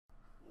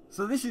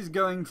So this is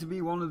going to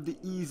be one of the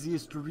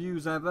easiest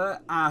reviews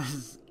ever,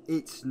 as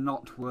it's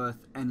not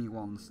worth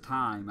anyone's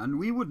time. And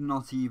we would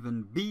not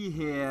even be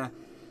here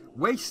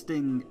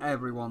wasting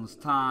everyone's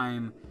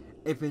time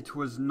if it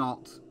was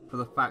not for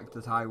the fact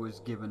that I was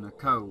given a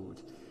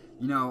code.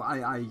 You know,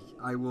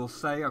 I will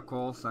say, of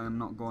course, I am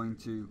not going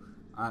to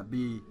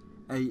be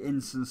a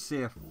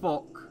insincere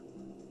fuck.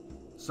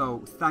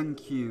 So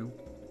thank you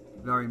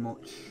very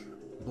much,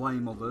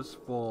 blame others,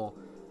 for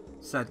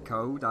said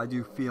code. I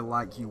do feel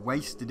like you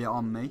wasted it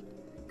on me,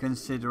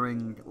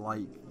 considering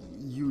like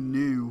you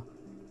knew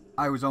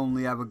I was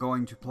only ever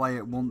going to play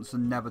it once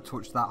and never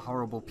touch that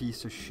horrible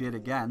piece of shit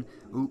again.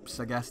 Oops,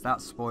 I guess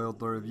that spoiled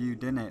the review,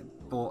 didn't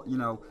it? But you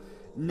know,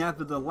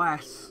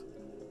 nevertheless,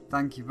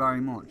 thank you very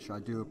much.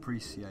 I do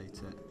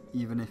appreciate it,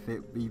 even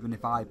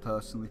if I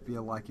personally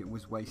feel like it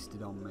was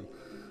wasted on me.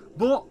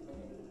 But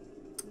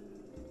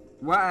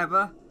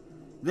whatever.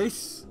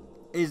 This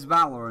is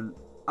Valorant.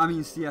 I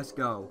mean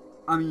CS:GO.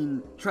 I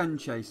mean Trend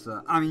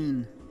Chaser. I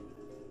mean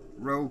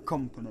Rogue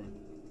Company.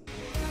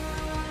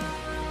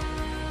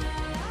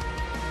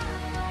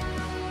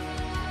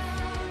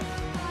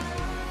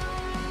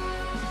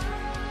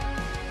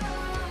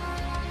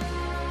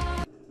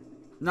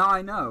 Now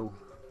I know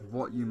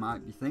what you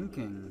might be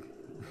thinking.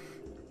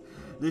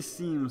 This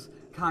seems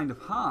kind of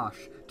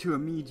harsh to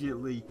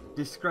immediately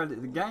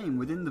discredit the game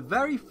within the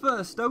very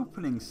first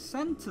opening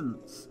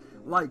sentence.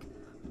 Like,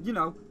 you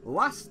know,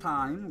 last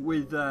time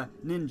with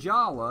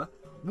Ninjala,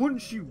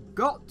 once you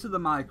got to the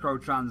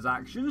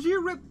microtransactions,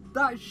 you ripped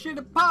that shit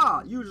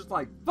apart. You were just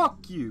like,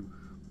 fuck you.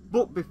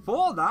 But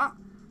before that,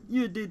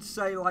 you did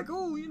say like,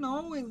 oh, you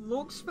know, it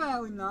looks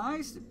fairly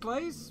nice, it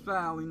plays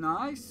fairly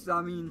nice.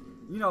 I mean,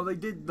 you know, they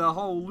did the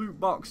whole loot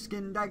box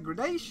skin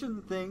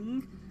degradation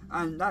thing,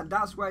 and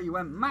that's where you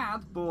went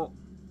mad, but,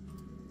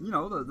 you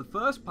know, the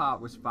first part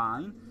was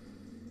fine.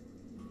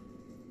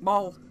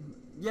 Well,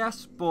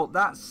 yes, but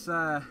that's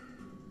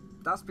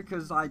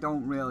because I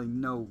don't really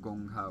know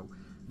Gung Ho.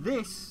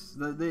 This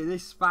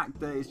fact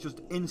that it's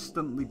just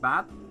instantly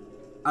bad,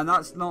 and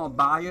that's not a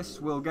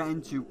bias, we'll get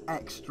into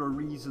extra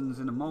reasons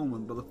in a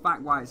moment, but the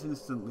fact why it's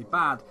instantly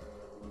bad,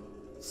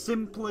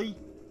 simply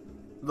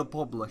the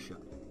publisher.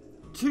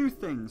 Two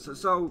things.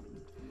 So,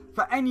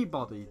 for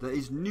anybody that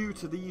is new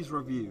to these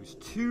reviews,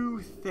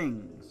 two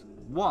things.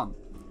 One,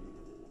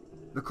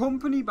 the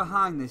company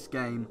behind this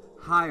game,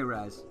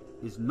 Hi-Rez,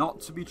 is not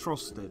to be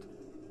trusted.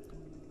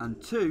 And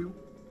two,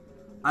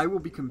 I will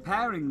be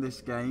comparing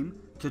this game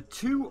to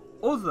two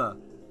other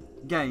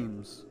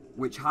games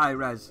which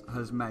Hi-Rez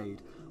has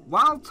made.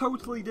 While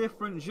totally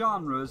different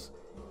genres,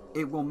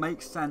 it will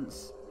make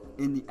sense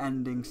in the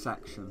ending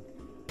section.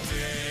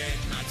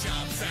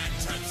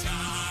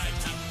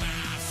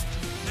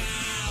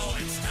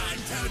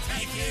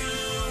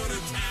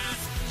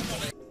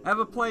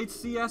 Ever played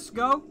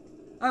CS:GO?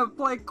 Ever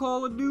played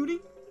Call of Duty?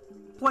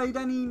 Played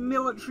any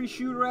military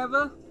shooter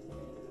ever?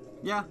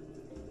 Yeah,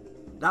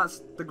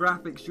 that's the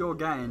graphics you're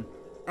getting.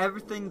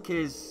 Everything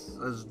is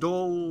as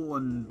dull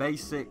and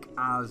basic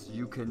as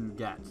you can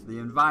get. The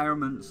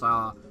environments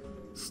are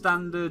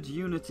standard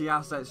Unity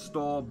asset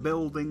store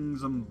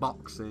buildings and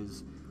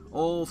boxes.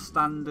 All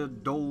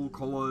standard dull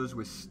colours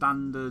with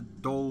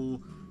standard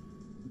dull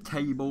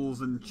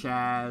tables and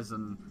chairs,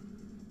 and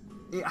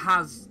it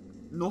has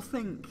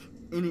nothing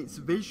in its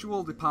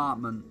visual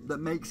department that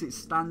makes it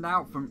stand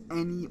out from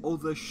any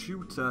other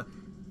shooter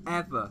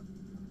ever.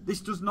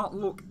 This does not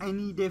look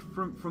any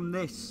different from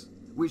this,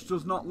 which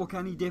does not look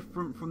any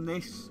different from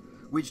this,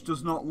 which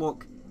does not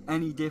look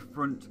any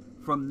different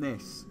from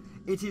this.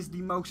 It is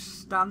the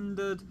most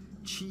standard,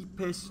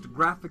 cheapest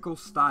graphical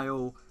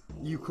style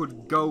you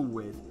could go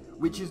with,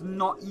 which is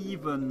not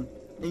even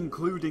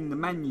including the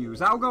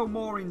menus. I'll go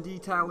more in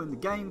detail in the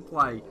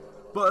gameplay,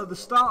 but at the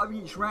start of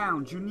each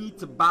round you need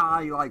to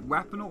buy like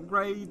weapon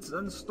upgrades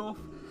and stuff,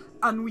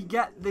 and we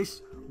get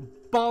this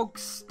bog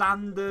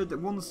standard,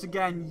 once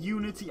again,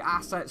 Unity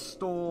asset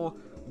store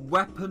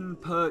weapon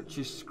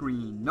purchase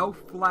screen. No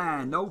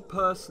flair, no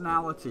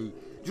personality,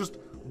 just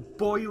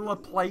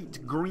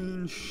boilerplate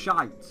green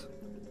shite.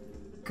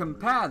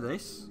 Compare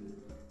this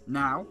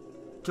now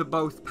to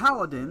both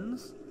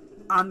Paladins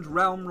and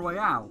Realm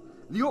Royale.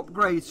 The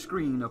upgrade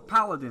screen of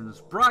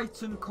Paladins,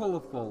 bright and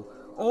colourful,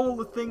 all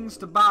the things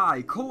to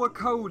buy, colour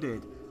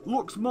coded,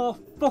 looks more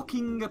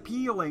fucking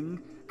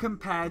appealing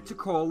compared to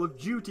Call of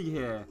Duty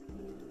here.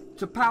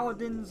 To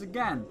Paladins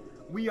again,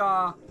 we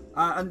are,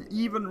 and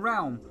even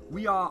Realm,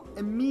 we are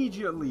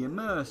immediately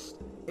immersed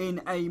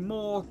in a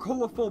more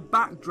colourful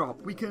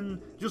backdrop. We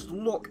can just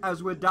look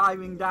as we're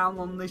diving down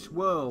on this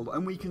world,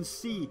 and we can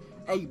see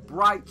a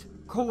bright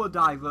colour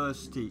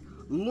diversity,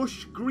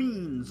 lush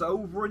greens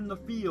over in the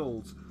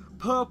fields,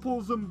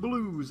 purples and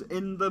blues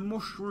in the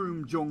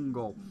mushroom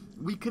jungle.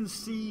 We can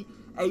see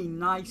a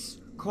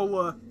nice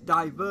colour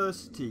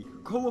diversity,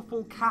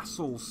 colourful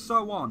castles,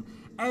 so on.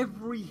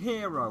 Every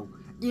hero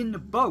in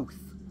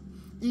both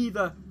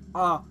either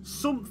are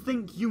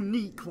something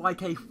unique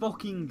like a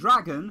fucking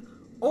dragon,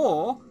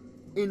 or,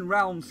 in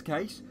Realm's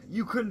case,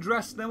 you can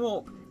dress them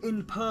up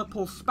in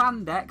purple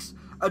spandex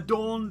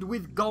adorned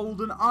with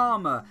golden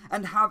armor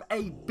and have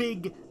a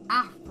big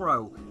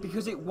afro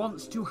because it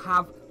wants to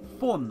have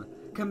fun,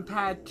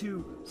 compared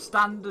to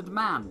standard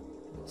man,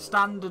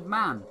 standard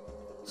man,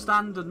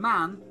 standard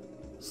man,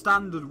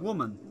 standard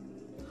woman.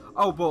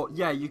 Oh, but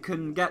yeah, you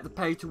can get the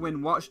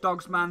pay-to-win Watch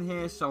Dogs man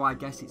here, so I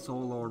guess it's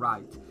all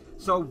alright.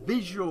 So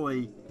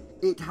visually,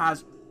 it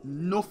has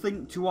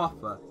nothing to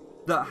offer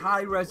that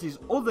Hi-Rez's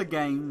other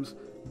games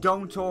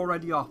don't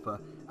already offer,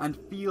 and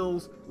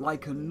feels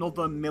like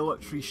another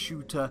military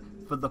shooter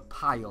for the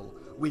pile,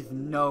 with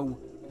no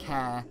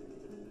care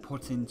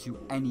put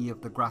into any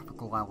of the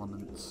graphical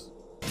elements.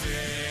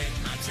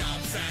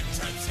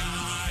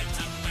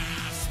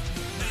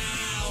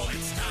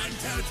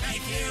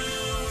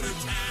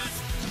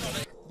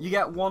 You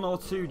get one or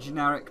two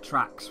generic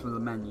tracks for the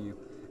menu.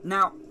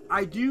 Now,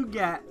 I do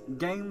get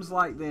games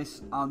like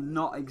this are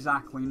not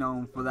exactly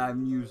known for their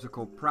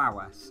musical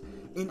prowess.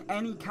 In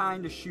any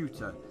kind of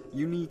shooter,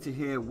 you need to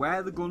hear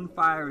where the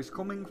gunfire is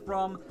coming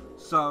from,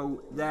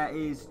 so there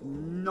is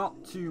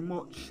not too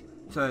much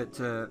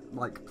to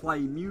like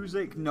play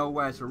music,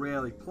 nowhere to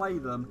really play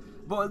them.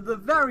 But at the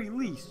very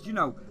least, you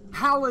know,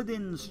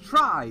 Paladins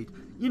tried,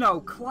 you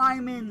know,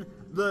 climbing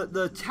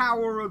the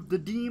Tower of the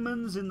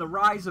Demons in the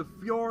Rise of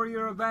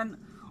Furia event.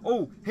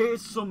 Oh,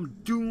 here's some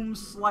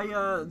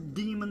Doomslayer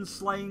demon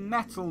slaying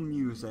metal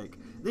music.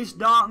 This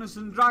Darkness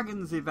and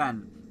Dragons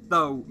event,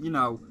 though, you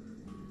know,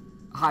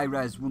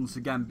 Hi-Rez once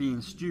again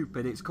being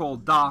stupid, it's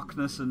called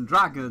Darkness and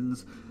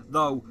Dragons,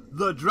 though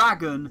the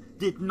dragon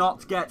did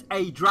not get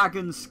a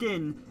dragon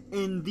skin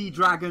in the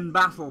Dragon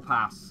Battle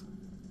Pass.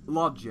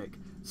 Logic.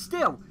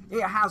 Still,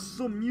 it has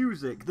some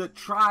music that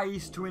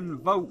tries to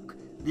invoke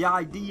the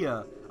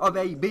idea of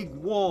a big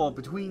war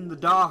between the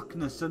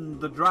darkness and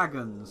the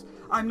dragons.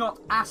 I'm not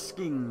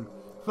asking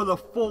for the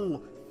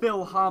full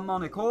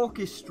Philharmonic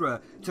Orchestra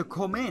to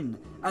come in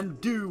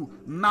and do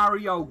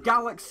Mario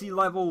Galaxy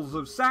levels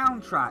of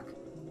soundtrack,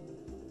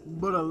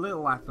 but a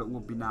little effort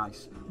would be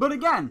nice. But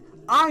again,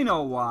 I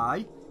know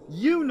why.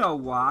 You know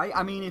why.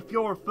 I mean, if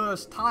you're a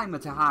first timer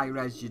to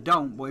Hi-Rez, you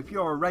don't. But if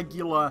you're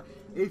regular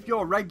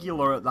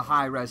at the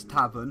Hi-Rez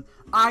Tavern,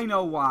 I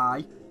know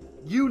why.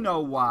 You know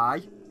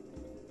why.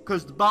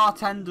 Because the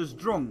bartender's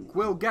drunk.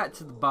 We'll get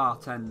to the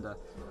bartender.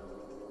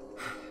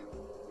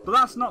 But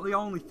that's not the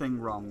only thing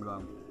wrong,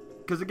 though.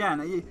 Because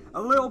again,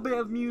 a little bit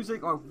of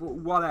music or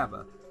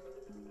whatever.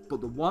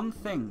 But the one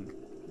thing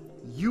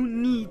you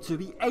need to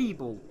be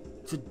able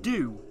to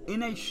do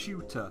in a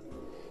shooter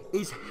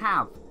is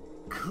have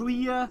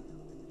clear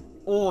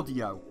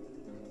audio.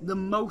 The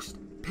most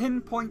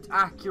pinpoint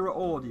accurate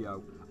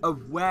audio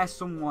of where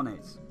someone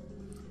is.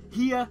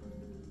 Here,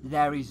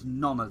 there is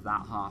none of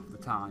that half the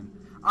time.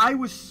 I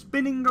was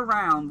spinning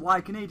around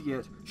like an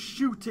idiot,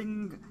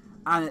 shooting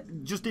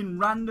just in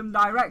random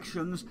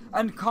directions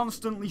and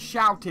constantly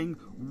shouting,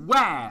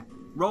 "Where?"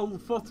 Roll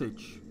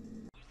footage.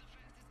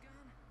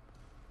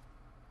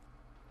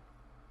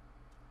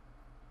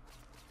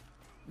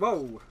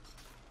 Whoa.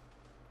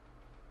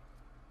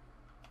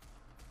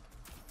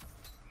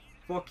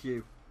 Fuck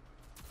you.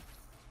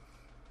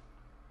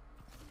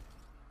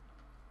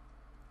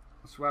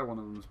 I swear one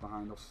of them's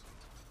behind us.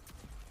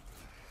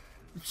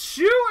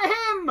 Shoot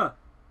him!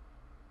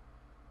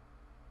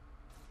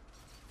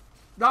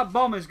 That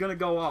bomb is gonna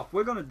go off.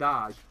 We're gonna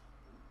die.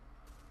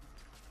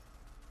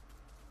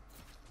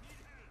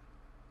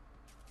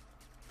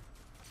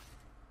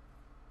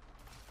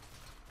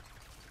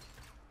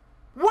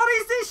 What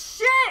is this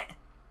shit?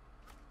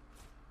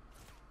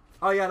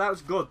 Oh yeah, that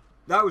was good.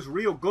 That was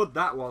real good,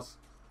 that was.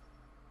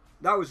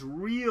 That was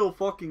real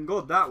fucking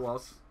good, that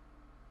was.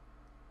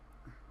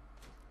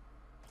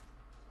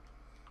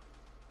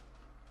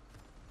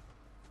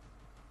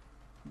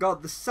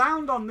 God, the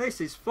sound on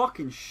this is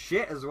fucking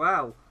shit as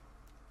well.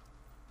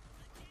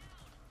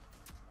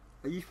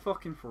 Are you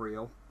fucking for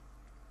real?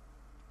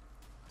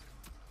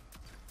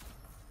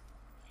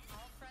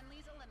 All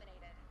friendlies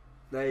eliminated.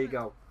 There you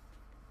go.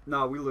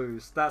 No, we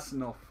lose. That's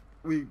enough.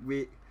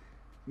 We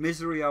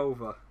misery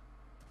over.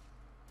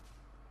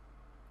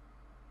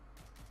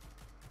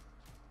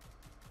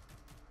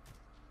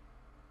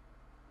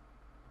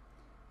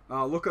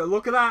 Oh, look at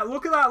that!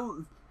 Look at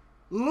that!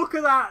 Look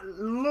at that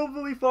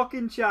lovely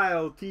fucking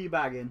child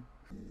teabagging.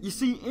 You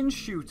see, in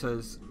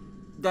shooters,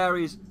 there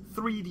is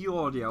 3D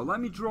audio. Let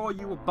me draw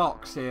you a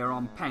box here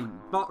on paint.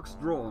 Box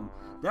drawn.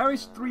 There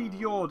is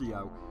 3D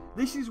audio.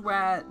 This is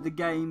where the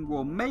game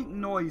will make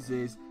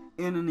noises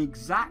in an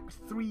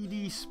exact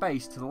 3D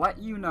space to let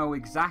you know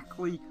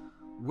exactly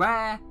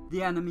where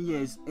the enemy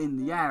is in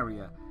the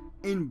area.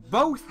 In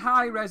both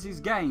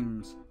Hi-Rez's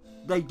games,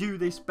 they do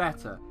this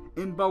better.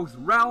 In both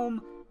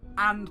Realm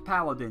and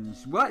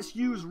Paladins. Let's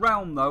use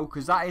Realm though,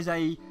 because that is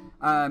a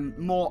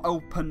more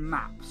open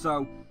map.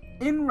 So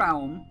in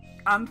Realm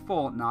and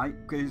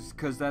Fortnite,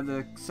 because they're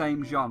the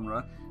same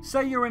genre,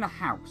 say you're in a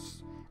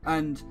house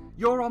and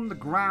you're on the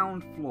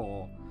ground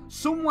floor.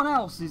 Someone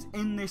else is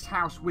in this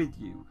house with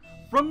you.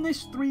 From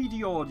this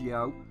 3D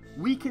audio,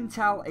 we can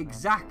tell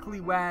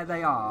exactly where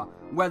they are,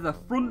 whether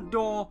front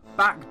door,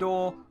 back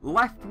door,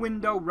 left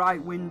window,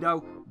 right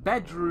window,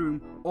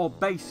 bedroom, or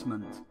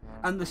basement.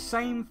 And the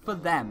same for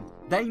them.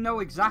 They know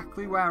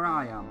exactly where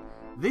I am.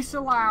 This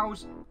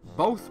allows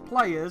both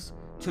players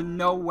to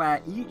know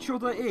where each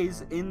other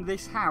is in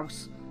this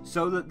house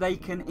so that they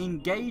can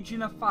engage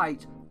in a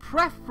fight,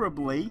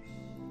 preferably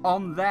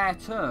on their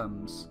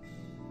terms.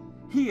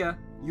 Here,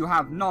 you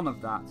have none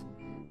of that.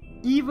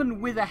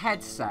 Even with a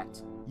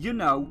headset, you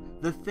know,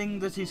 the thing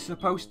that is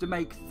supposed to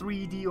make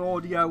 3D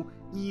audio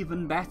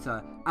even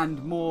better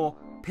and more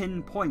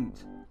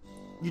pinpoint.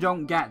 You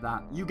don't get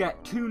that. You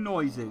get two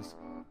noises.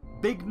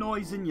 Big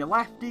noise in your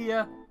left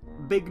ear,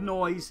 big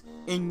noise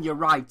in your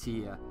right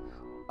ear.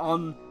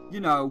 On,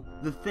 you know,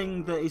 the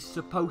thing that is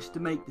supposed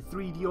to make the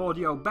 3D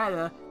audio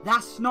better,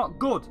 that's not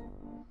good.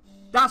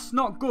 That's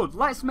not good.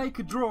 Let's make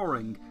a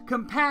drawing.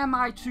 Compare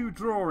my two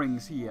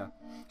drawings here.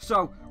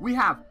 So, we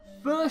have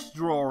first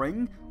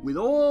drawing with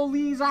all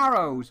these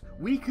arrows.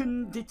 We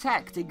can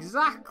detect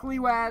exactly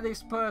where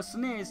this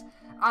person is.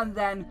 And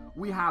then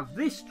we have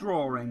this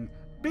drawing.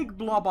 Big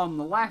blob on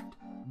the left,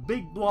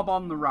 big blob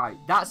on the right.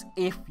 That's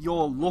if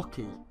you're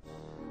lucky.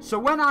 So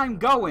when I'm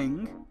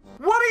going...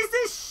 What is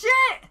this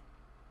shit?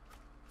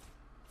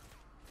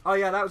 Oh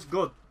yeah, that was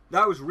good.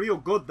 That was real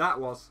good, that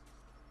was.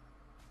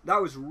 That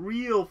was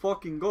real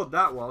fucking good,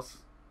 that was.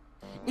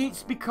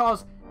 It's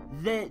because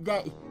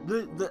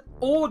the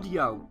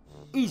audio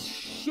is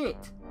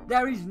shit.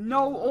 There is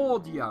no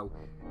audio.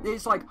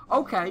 It's like,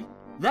 okay,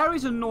 there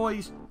is a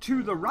noise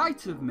to the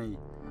right of me.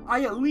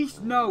 I at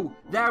least know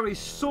there is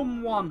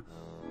someone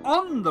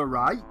on the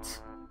right.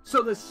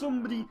 So there's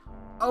somebody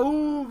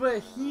over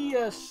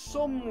here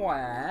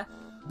somewhere.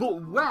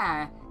 But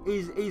where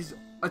is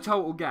a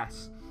total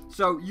guess.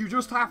 So you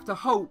just have to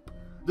hope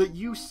that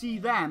you see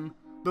them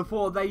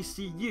before they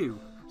see you.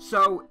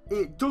 So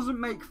it doesn't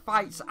make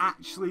fights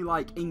actually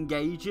like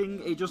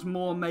engaging. It just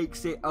more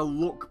makes it a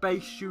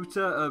luck-based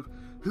shooter of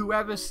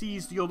whoever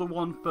sees the other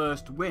one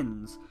first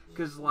wins.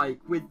 Because like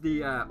with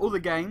the other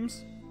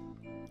games,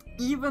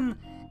 even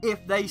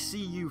if they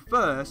see you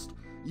first,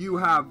 you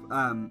have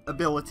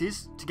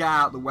abilities to get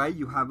out of the way.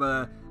 You have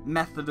a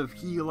method of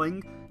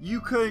healing.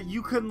 You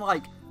can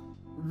like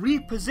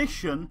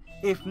reposition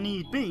if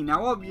need be.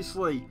 Now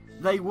obviously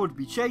they would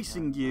be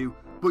chasing you,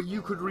 but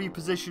you could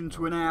reposition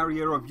to an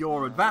area of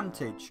your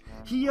advantage.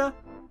 Here,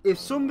 if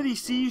somebody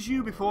sees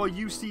you before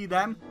you see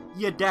them,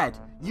 you're dead.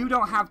 You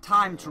don't have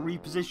time to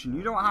reposition.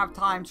 You don't have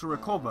time to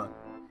recover.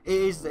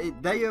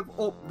 They have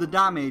upped the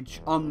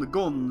damage on the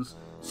guns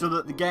so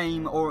that the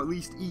game, or at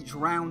least each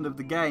round of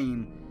the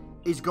game,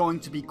 is going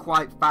to be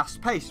quite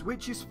fast-paced,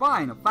 which is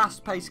fine. A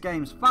fast-paced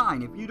game's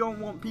fine. If you don't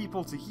want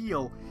people to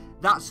heal,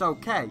 that's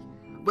okay.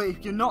 But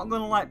if you're not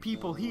going to let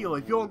people heal,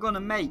 if you're going to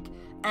make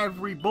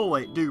every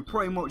bullet do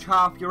pretty much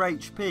half your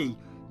HP,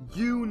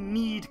 you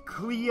need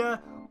clear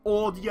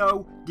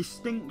audio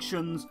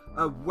distinctions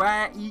of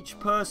where each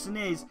person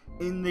is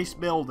in this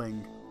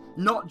building.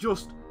 Not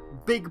just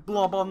big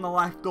blob on the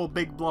left or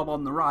big blob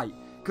on the right.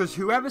 Because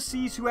whoever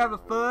sees whoever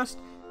first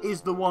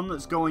is the one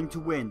that's going to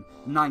win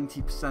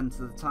 90%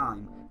 of the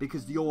time.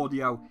 Because the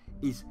audio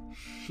is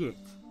shit.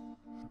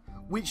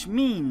 Which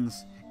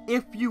means,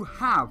 if you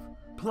have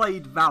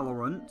played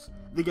Valorant,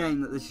 the game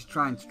that this is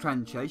trying to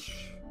trend chase,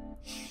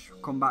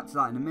 come back to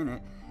that in a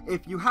minute.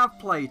 If you have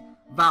played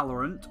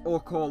Valorant or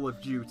Call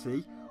of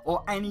Duty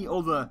or any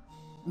other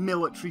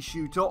military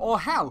shooter, or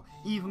hell,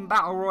 even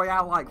Battle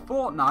Royale like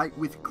Fortnite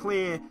with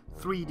clear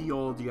 3D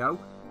audio,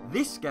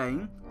 this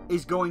game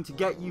is going to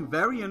get you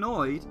very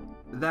annoyed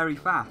very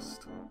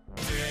fast.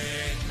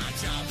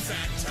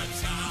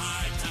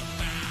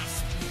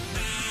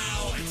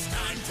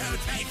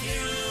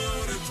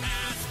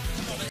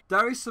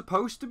 There is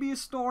supposed to be a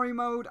story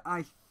mode,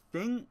 I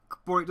think,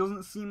 but it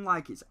doesn't seem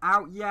like it's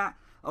out yet.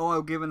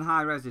 Although given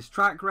Hi-Rez's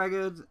track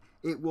record,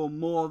 it will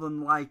more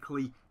than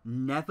likely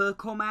never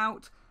come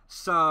out.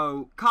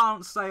 So,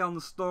 can't say on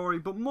the story,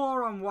 but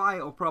more on why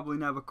it'll probably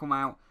never come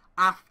out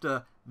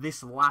after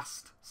this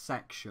last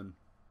section.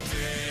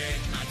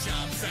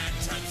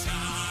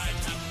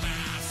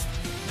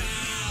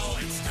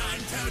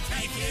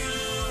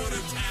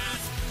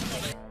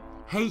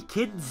 Hey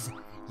kids,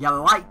 you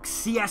like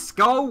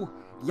CSGO?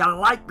 You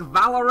like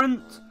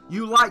Valorant?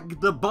 You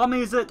like the bomb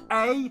is at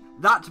A?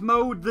 That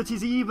mode that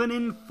is even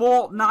in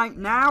Fortnite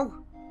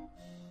now?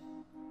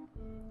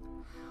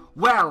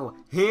 Well,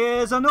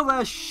 here's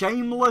another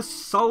shameless,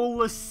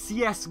 soulless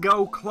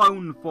CSGO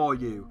clone for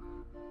you.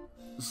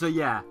 So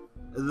yeah,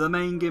 the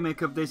main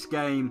gimmick of this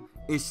game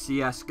is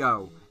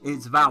CSGO.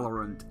 It's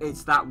Valorant.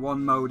 It's that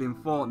one mode in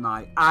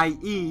Fortnite,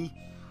 i.e.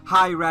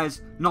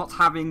 Hi-Rez not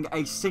having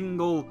a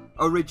single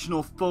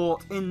original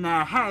thought in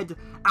their head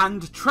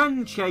and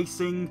trend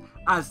chasing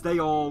as they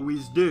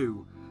always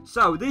do.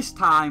 So this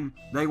time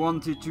they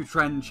wanted to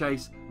trend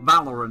chase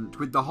Valorant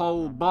with the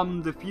whole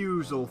bomb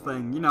defusal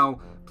thing, you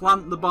know,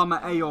 plant the bomb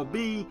at A or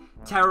B,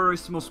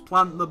 terrorists must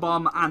plant the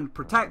bomb and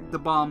protect the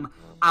bomb,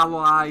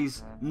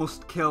 allies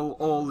must kill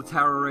all the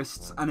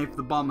terrorists, and if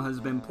the bomb has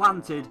been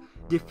planted,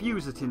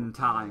 defuse it in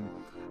time.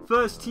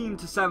 First team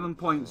to 7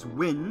 points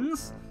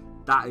wins.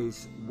 That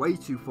is way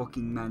too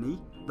fucking many.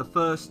 the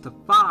first to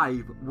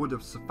 5 would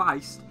have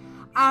sufficed.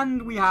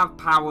 And we have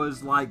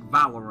powers like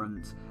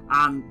Valorant,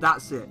 and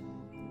that's it.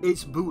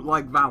 It's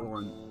bootleg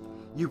Valorant.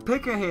 You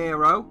pick a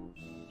hero,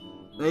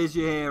 there's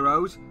your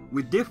heroes,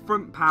 with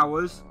different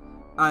powers,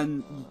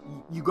 and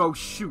you go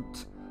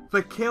shoot.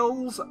 For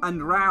kills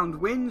and round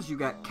wins, you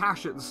get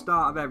cash at the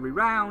start of every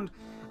round,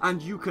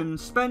 and you can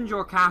spend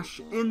your cash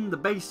in the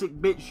basic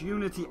bitch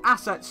Unity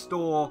asset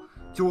store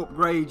to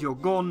upgrade your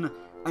gun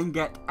and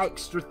get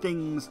extra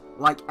things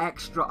like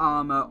extra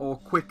armor or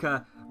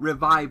quicker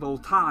revival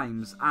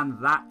times, and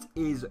that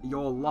is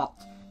your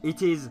lot.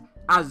 It is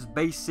as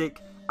basic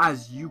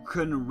as you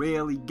can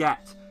really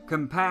get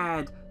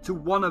compared to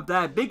one of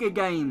their bigger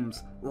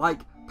games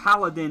like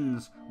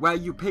Paladins, where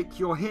you pick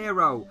your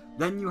hero,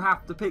 then you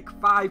have to pick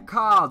 5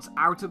 cards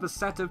out of a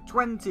set of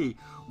 20.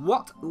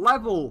 What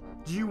level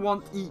do you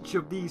want each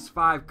of these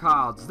 5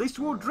 cards? This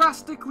will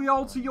drastically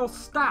alter your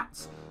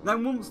stats.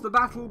 Then once the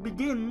battle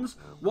begins,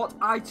 what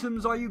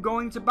items are you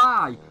going to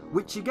buy?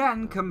 Which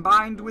again,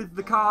 combined with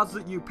the cards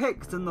that you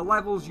picked and the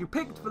levels you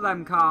picked for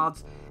them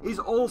cards, is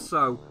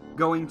also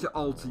going to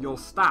alter your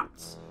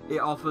stats. It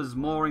offers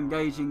more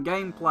engaging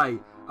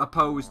gameplay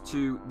opposed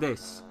to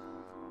this.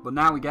 But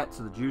now we get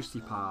to the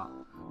juicy part.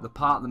 The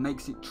part that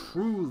makes it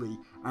truly,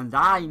 and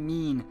I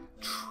mean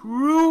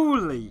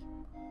truly,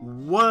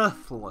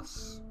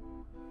 worthless.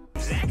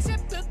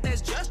 Except that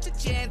there's just a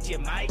chance you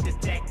might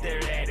detect their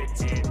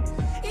attitude.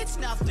 It's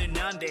nothing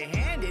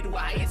underhanded,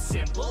 why it's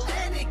simple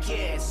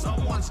etiquette.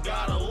 Someone's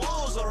gotta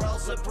lose or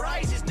else the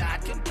prize is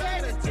not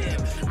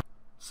competitive.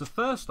 So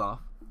first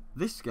off,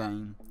 this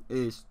game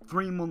is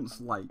 3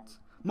 months late.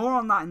 More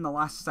on that in the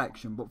last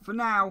section, but for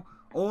now,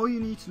 all you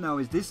need to know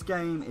is this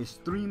game is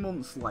 3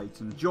 months late,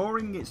 and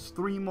during its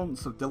 3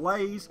 months of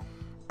delays,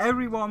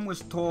 everyone was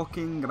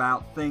talking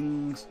about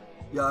things,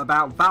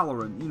 about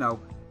Valorant. You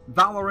know,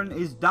 Valorant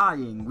is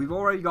dying. We've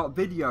already got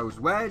videos.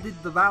 Where did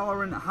the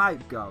Valorant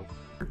hype go?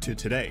 To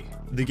today,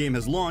 the game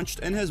has launched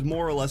and has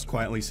more or less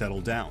quietly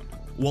settled down.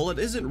 While it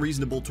isn't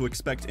reasonable to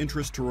expect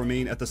interest to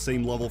remain at the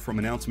same level from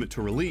announcement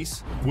to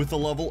release, with the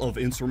level of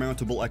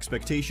insurmountable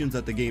expectations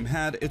that the game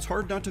had, it's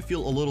hard not to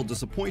feel a little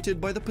disappointed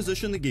by the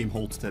position the game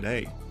holds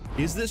today.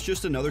 Is this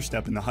just another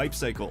step in the hype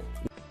cycle?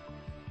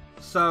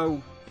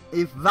 So,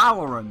 if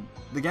Valorant,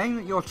 the game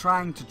that you're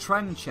trying to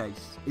trend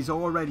chase, is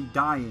already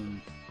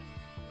dying,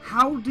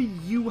 how do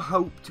you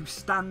hope to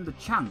stand a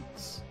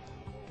chance?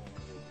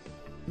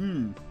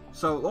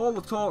 So all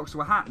the talks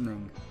were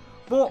happening,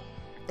 but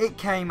it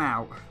came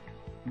out.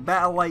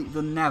 Better late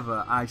than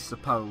never, I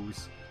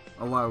suppose.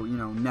 Although, you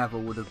know, never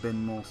would have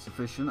been more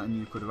sufficient, and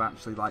you could have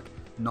actually, like,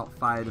 not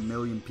fired 1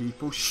 million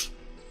people. Shh!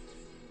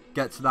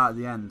 Get to that at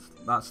the end.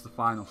 That's the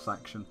final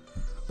section.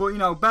 But, you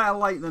know, better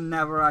late than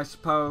never, I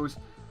suppose.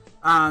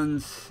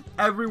 And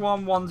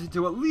everyone wanted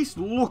to at least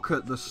look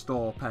at the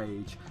store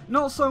page.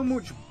 Not so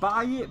much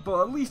buy it,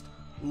 but at least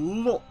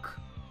look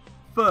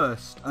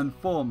first and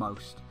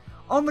foremost.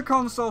 On the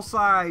console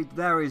side,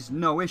 there is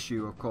no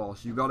issue, of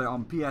course. You got it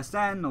on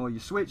PSN or your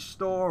Switch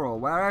store or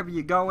wherever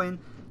you're going.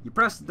 You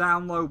press the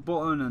download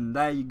button and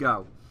there you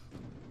go.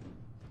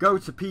 Go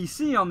to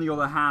PC on the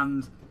other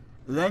hand,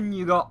 then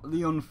you got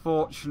the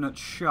unfortunate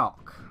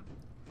shock.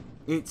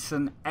 It's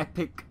an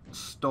Epic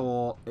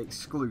Store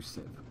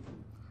exclusive.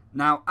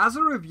 Now, as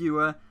a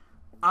reviewer,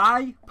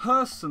 I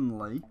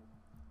personally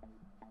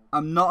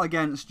am not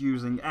against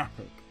using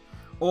Epic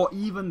or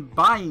even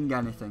buying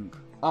anything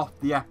off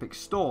the Epic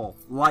Store,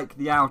 like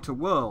The Outer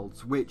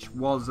Worlds, which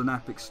was an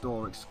Epic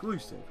Store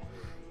exclusive.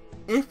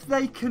 If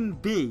they can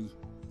be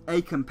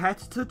a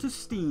competitor to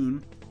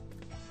Steam,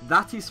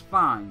 that is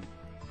fine.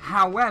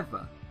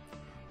 However,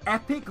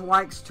 Epic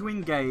likes to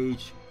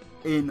engage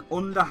in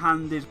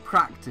underhanded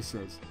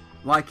practices,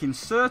 like in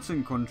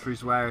certain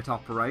countries where it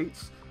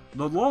operates,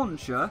 the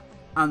launcher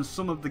and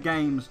some of the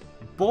games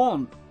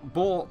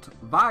bought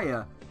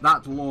via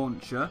that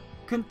launcher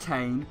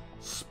contain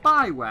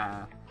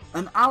spyware.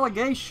 An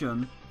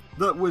allegation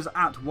that was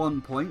at one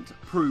point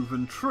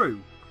proven true.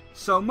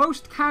 So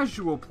most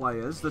casual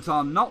players that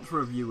are not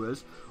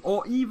reviewers,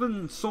 or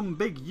even some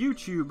big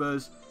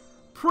YouTubers,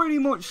 pretty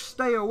much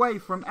stay away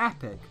from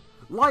Epic.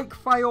 Like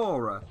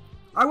Fiora.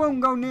 I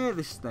won't go near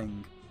this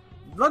thing.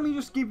 Let me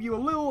just give you a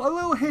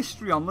little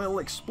history on Little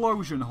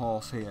Explosion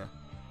Horse here.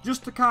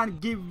 Just to kind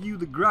of give you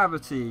the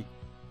gravity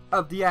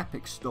of the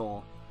Epic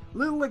Store.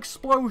 Little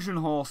Explosion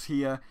Horse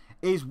here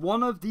is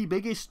one of the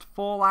biggest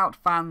Fallout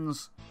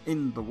fans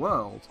in the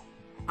world,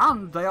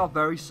 and they are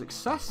very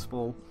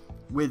successful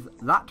with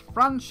that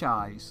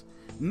franchise,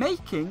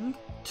 making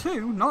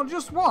 2, not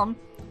just 1,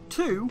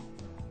 2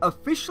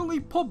 officially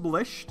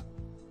published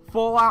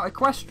Fallout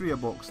Equestria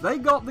books. They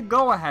got the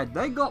go-ahead,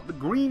 they got the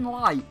green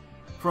light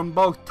from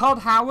both Todd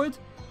Howard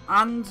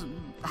and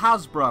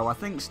Hasbro. I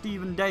think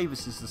Stephen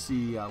Davis is the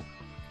CEO.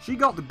 She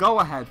got the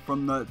go-ahead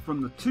from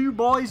the 2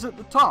 boys at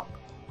the top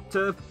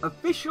to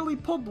officially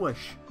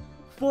publish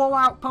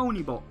Fallout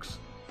Pony books.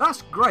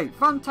 That's great,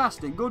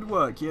 fantastic, good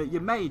work, you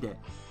made it.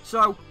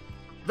 So,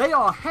 they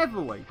are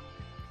heavily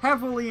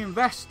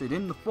invested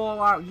in the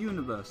Fallout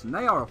universe, and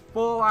they are a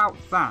Fallout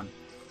fan.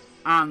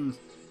 And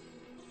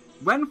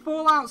when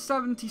Fallout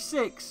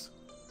 76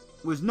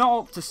 was not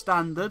up to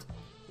standard,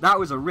 that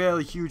was a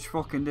really huge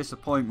fucking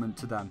disappointment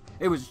to them.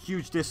 It was a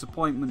huge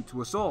disappointment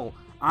to us all.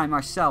 I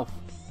myself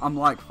am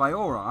like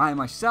Fiora. I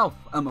myself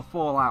am a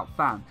Fallout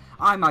fan.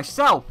 I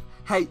myself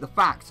hate the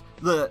fact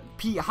that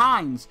Pete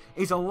Hines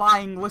is a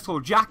lying little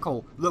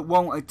jackal that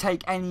won't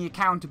take any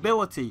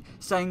accountability,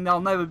 saying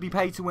they'll never be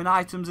paid to win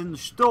items in the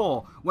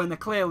store when there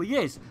clearly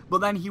is, but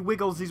then he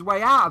wiggles his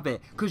way out of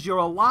it because you're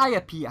a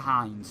liar, Pete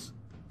Hines.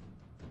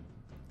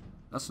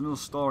 That's another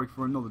story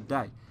for another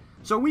day.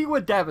 So we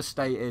were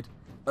devastated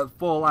at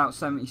Fallout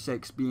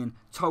 76 being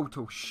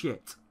total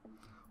shit.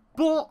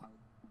 But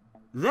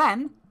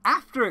then,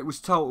 after it was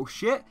total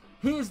shit,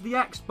 here's the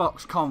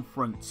Xbox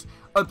conference.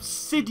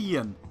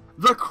 Obsidian,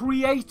 the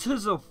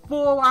creators of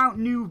Fallout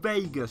New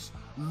Vegas,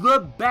 the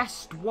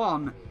best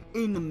one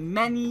in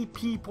many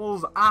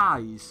people's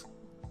eyes.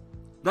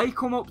 They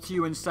come up to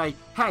you and say,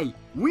 hey,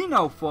 we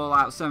know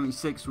Fallout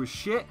 76 was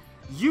shit.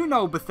 You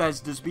know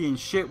Bethesda's being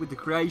shit with the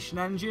creation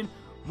engine.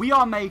 We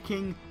are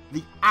making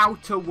the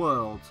Outer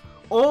Worlds.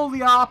 All the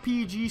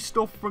RPG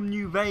stuff from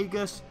New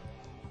Vegas,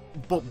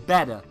 but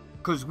better.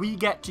 Because we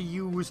get to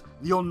use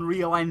the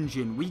Unreal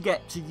Engine. We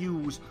get to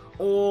use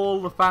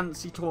all the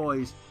fancy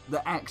toys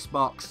that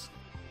Xbox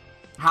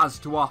has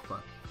to offer.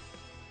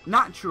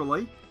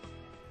 Naturally,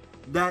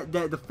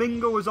 the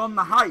finger was on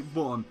the hype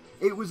button.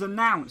 It was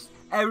announced.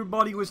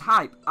 Everybody was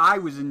hyped. I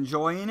was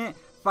enjoying it.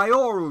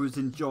 Fiora was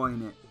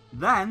enjoying it.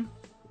 Then,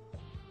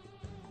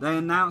 they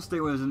announced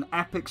it was an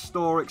Epic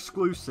Store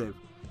exclusive.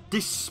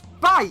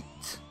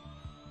 Despite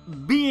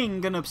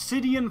being an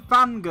Obsidian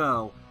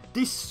fangirl,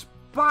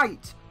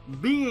 despite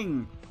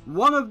being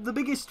one of the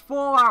biggest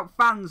Fallout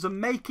fans and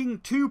making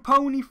 2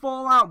 pony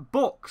Fallout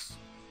books,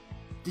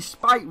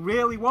 despite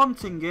really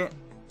wanting it,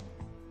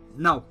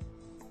 no.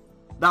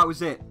 That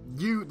was it.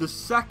 The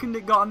second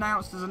it got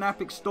announced as an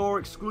Epic Store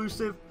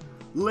exclusive,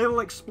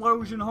 little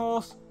explosion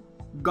horse,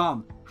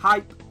 gone.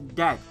 Hype,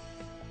 dead.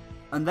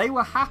 And they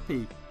were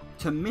happy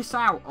to miss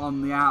out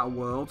on the Outer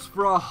Worlds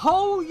for a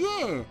whole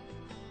year,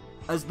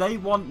 as they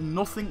want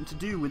nothing to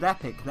do with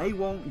Epic. They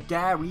won't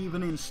dare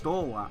even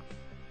install that.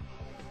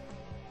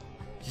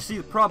 You see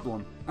the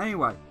problem?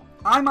 Anyway,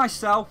 I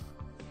myself,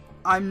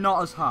 I'm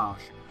not as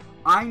harsh.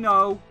 I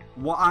know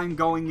what I'm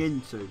going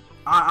into.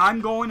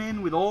 I'm going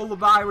in with all the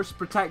virus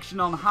protection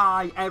on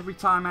high every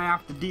time I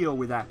have to deal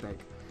with Epic.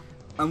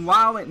 And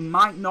while it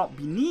might not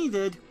be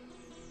needed,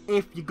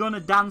 if you're gonna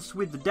dance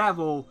with the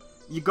devil,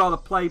 you gotta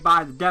play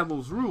by the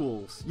devil's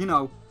rules. You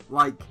know,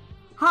 like,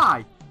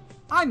 hi,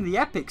 I'm the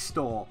Epic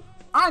Store.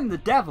 I'm the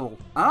devil,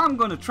 and I'm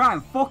gonna try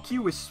and fuck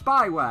you with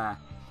spyware.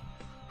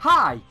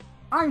 Hi,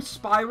 I'm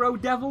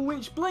Spyro Devil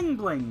Witch Bling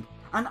Bling,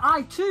 and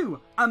I too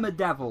am a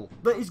devil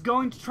that is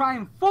going to try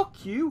and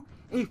fuck you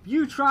if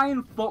you try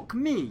and fuck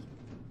me.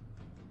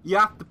 You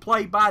have to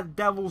play by the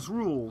devil's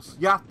rules.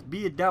 You have to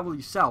be a devil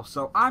yourself,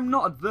 so I'm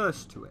not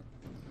adverse to it.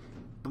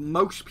 But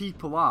most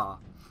people are.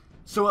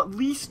 So at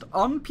least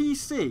on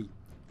PC,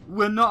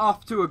 we're not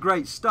off to a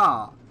great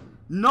start.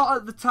 Not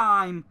at the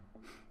time.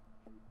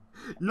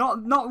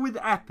 Not with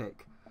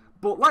Epic.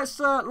 But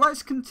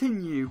let's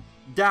continue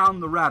down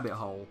the rabbit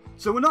hole.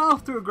 So we're not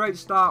off to a great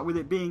start with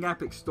it being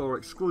Epic Store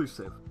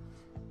exclusive.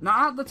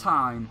 Now at the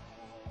time,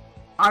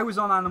 I was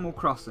on Animal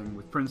Crossing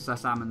with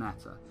Princess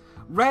Amanetta.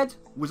 Red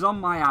was on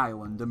my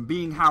island, and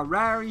being how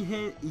rare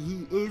he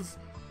is,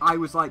 I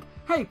was like,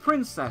 hey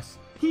Princess,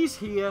 he's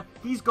here,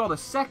 he's got a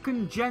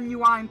second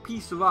genuine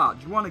piece of art,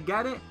 do you want to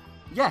get it?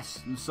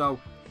 Yes, and so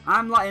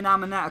I'm letting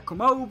Amanetta come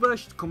over,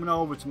 she's coming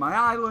over to my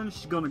island,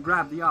 she's going to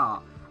grab the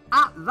art.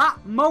 At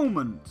that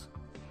moment,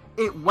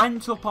 it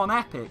went up on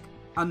Epic,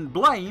 and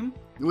Blame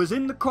was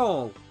in the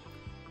call.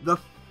 The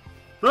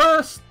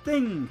first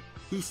thing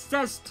he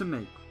says to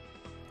me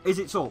is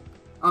it's up.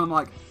 And I'm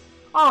like,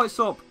 oh, it's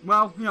up.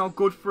 Well, you know,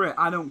 good for it.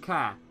 I don't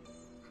care.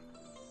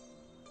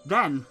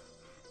 Then,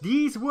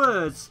 these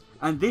words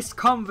and this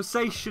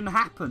conversation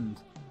happened.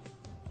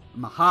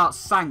 My heart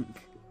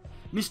sank.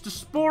 Mr.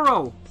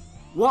 Spyro,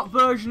 what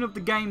version of the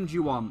game do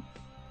you want?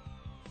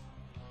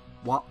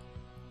 What?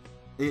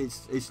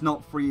 It's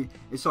not free.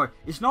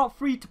 It's not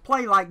free to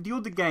play like the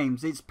other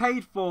games. It's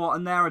paid for,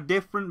 and there are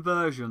different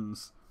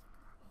versions.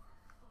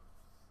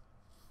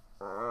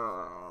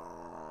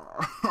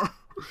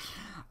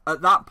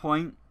 At that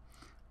point,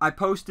 I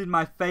posted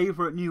my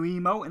favourite new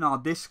emote in our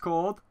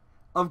Discord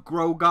of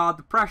Grogar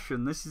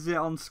Depression. This is it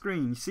on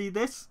screen. You see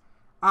this?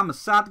 I'm a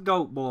sad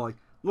goat boy.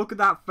 Look at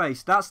that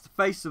face. That's the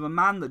face of a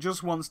man that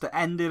just wants to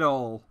end it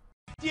all.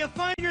 Do you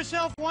find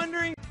yourself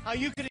wondering how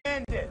you could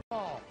end it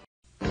all?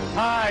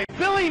 Hi,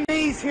 Billy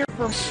Mays here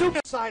from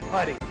Suicide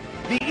Buddy.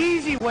 The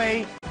easy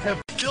way to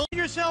kill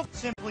yourself,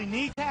 simply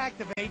need to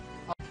activate,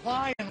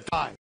 apply, and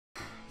buy.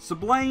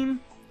 Sublime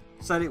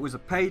said it was a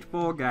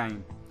paid-for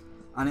game,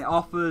 and it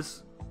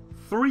offers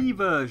 3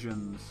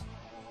 versions.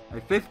 A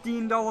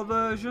 $15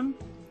 version,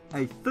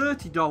 a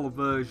 $30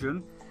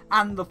 version,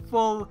 and the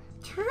full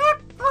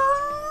AAA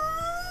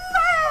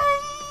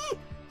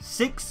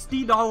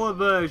 $60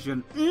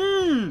 version.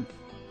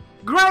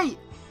 Great!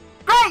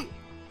 Great!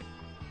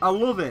 I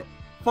love it.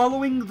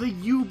 Following the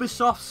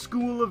Ubisoft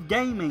school of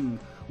gaming,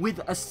 with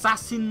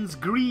Assassin's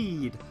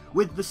Creed,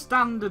 with the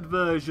standard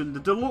version, the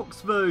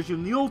deluxe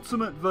version, the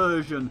ultimate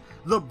version,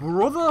 the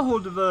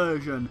Brotherhood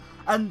version,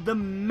 and the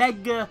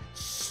mega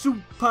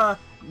super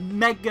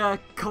mega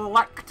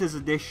collector's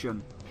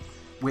edition.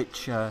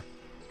 Which,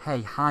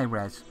 hey,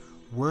 hi-res,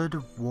 word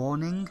of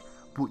warning,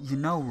 but you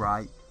know,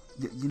 right,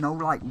 you know,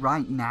 like,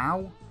 right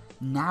now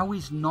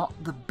is not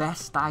the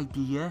best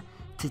idea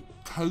to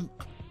take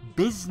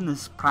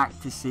business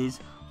practices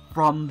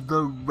from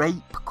the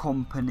rape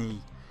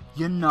company.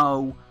 You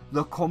know,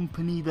 the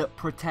company that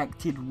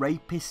protected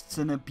rapists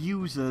and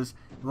abusers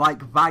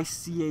like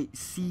Vice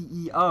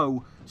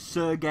CEO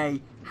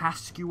Sergei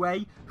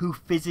Haskeway, who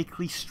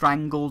physically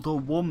strangled a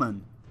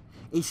woman.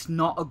 It's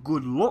not a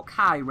good look,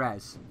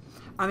 hi-res.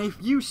 And if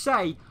you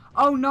say,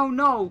 oh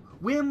no,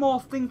 we're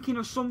more thinking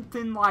of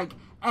something like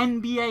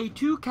NBA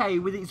 2K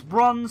with its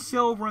bronze,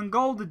 silver and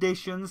gold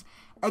editions,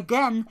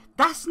 again,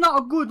 that's not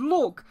a good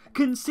look,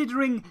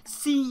 considering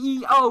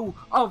CEO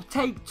of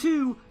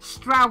Take-Two,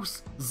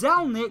 Strauss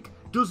Zelnick,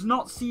 does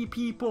not see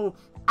people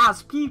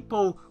as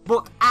people,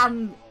 but,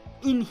 and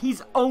in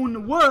his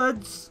own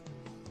words,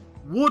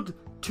 wood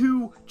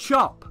to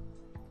chop.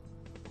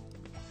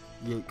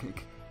 Yeah,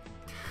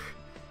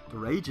 the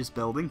rage is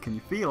building, can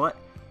you feel it?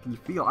 Can you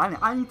feel it?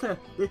 I need to,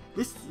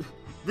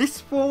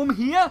 this form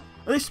here,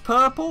 this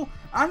purple,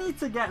 I need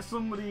to get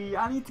somebody,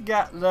 I need to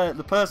get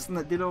the person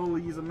that did all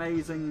these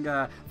amazing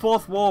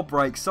fourth wall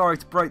breaks. Sorry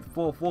to break the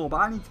fourth wall, but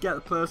I need to get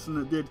the person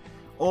that did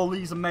all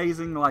these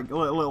amazing like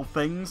little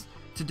things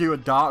to do a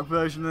dark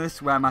version of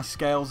this where my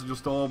scales are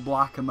just all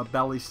black and my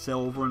belly's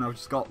silver and I've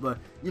just got the,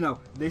 you know,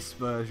 this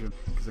version.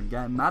 Because I'm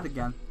getting mad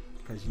again,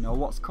 because you know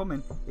what's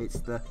coming. It's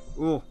the,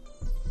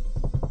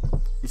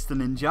 it's the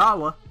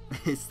Ninjala.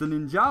 It's the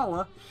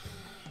Ninjala.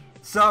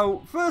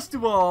 So, first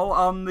of all,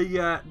 on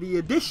the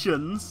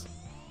additions,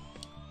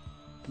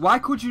 why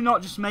could you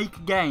not just make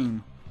a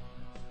game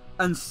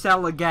and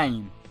sell a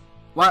game?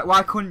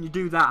 Why couldn't you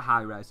do that,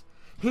 hi-res?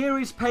 Here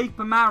is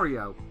Paper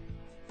Mario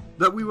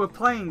that we were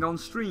playing on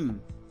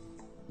stream.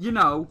 You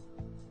know,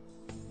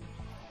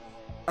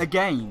 a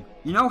game.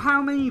 You know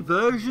how many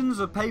versions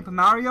of Paper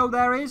Mario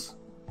there is?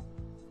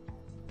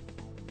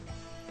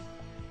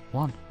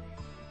 One.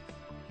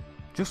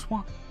 Just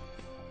one.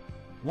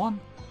 One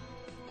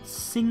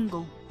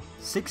single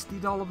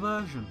 $60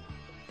 version.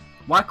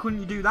 Why couldn't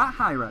you do that,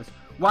 hi-res?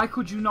 Why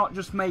could you not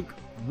just make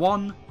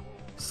one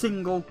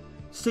single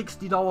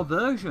 $60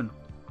 version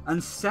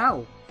and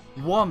sell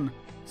one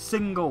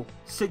single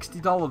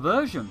 $60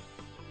 version?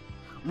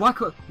 Why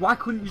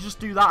couldn't you just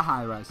do that,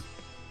 hi-res?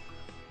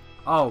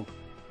 Oh,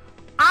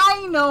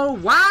 I know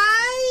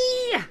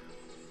why!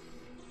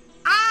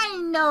 I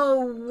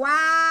know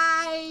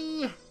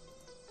why!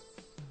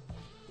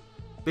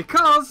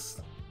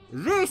 Because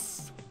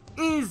this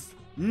is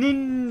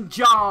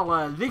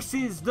Ninjala. This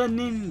is the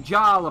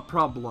Ninjala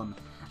problem.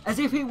 As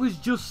if it was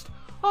just,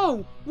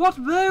 oh, what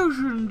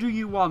version do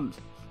you want?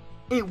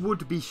 It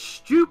would be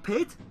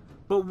stupid,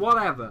 but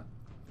whatever.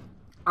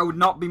 I would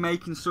not be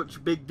making such a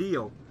big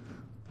deal.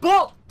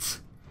 But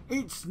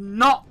it's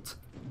not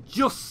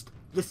just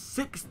the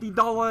 $60,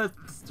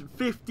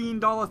 $15,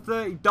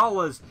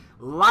 $30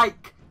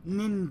 like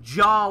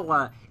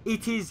Ninjala.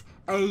 It is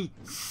a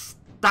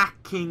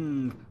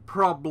stacking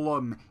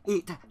problem.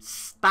 It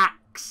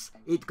stacks.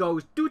 It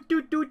goes do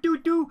do do do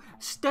do,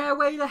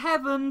 stairway to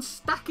heaven,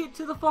 stack it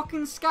to the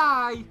fucking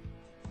sky.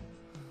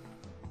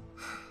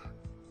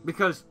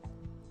 Because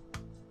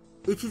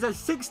it is a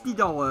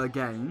 $60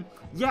 game.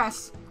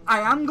 Yes, I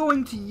am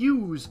going to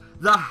use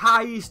the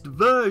highest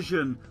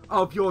version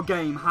of your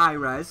game,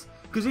 hi-res,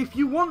 because if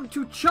you want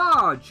to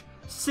charge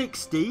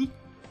 $60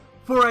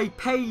 for a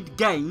paid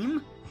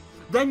game,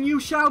 then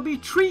you shall be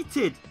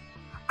treated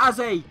as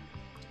a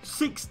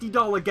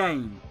 $60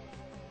 game.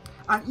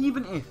 And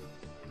even if,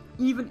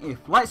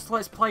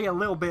 let's play a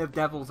little bit of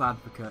devil's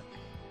advocate.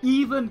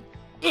 Even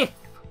if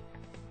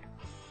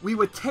we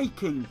were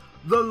taking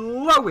the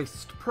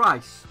lowest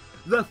price,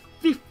 the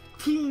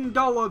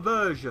 $15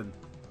 version,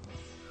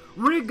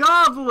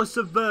 regardless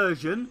of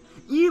version,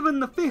 even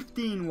the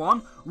 15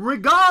 one,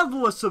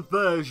 regardless of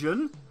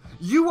version,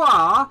 you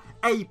are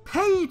a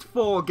paid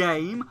for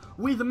game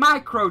with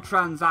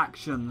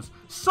microtransactions.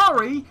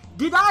 Sorry,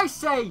 did I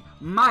say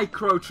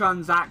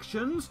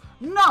microtransactions?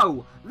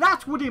 No,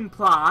 that would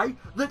imply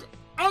that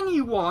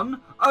any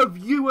one of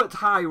you at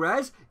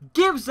hi-res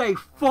gives a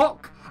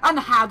fuck and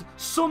had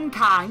some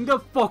kind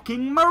of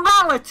fucking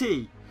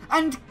morality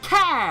and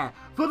care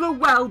for the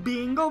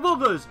well-being of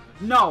others.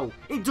 No,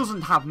 it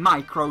doesn't have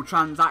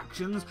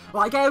microtransactions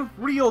like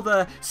every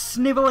other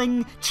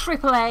snivelling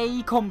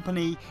AAA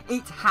company.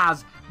 It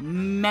has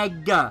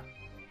mega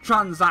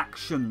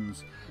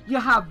transactions. You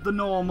have the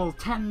normal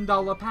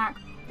 $10 pack.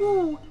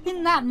 Ooh,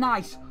 isn't that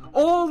nice?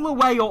 All the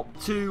way up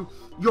to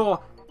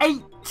your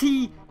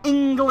 80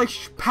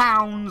 English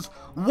pounds,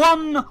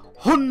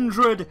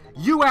 100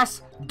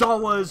 US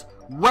dollars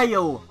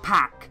whale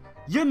pack.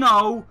 You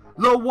know,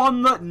 The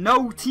one that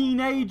no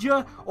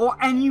teenager or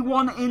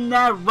anyone in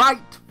their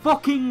right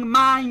fucking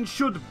mind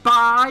should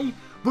buy,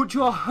 but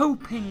you're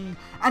hoping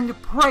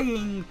and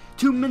praying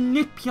to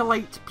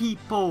manipulate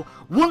people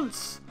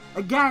once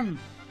again,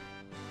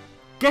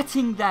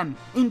 getting them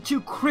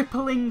into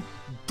crippling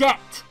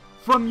debt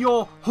from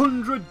your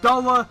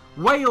 $100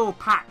 whale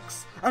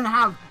packs and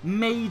have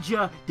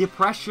major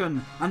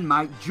depression and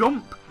might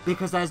jump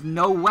because there's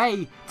no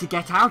way to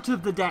get out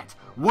of the debt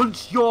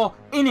once you're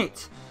in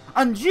it.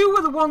 And you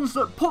are the ones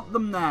that put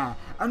them there.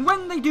 And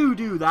when they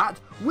do that,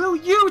 will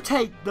you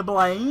take the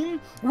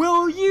blame?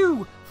 Will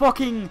you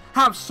fucking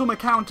have some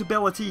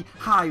accountability,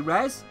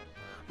 Hi-Rez?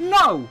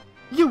 No!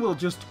 You will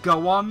just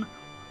go on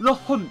the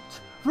hunt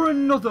for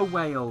another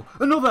whale.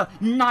 Another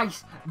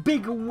nice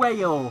big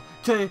whale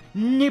to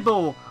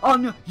nibble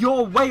on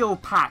your whale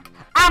pack.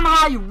 Am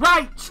I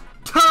right,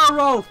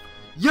 Turolf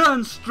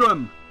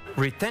Jernström?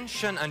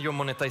 Retention and your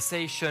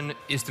monetization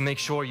is to make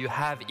sure you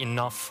have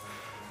enough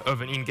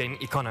of an in-game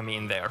economy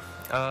in there.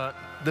 The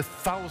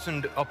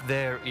 1,000 up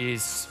there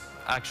is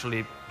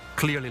actually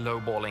clearly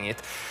lowballing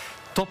it.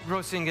 Top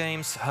grossing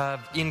games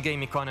have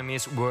in-game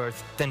economies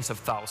worth tens of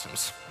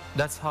thousands.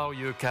 That's how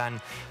you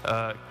can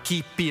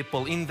keep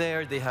people in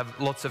there. They have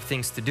lots of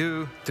things to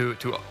do,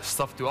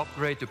 stuff to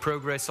upgrade, to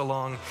progress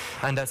along,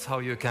 and that's how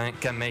you can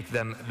make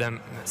them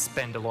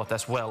spend a lot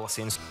as well,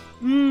 since...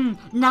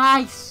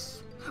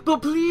 Nice!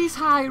 But please,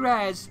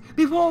 Hi-Rez,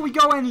 before we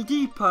go any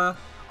deeper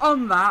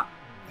on that,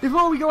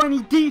 before we go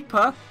any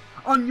deeper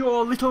on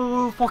your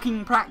little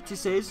fucking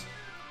practices,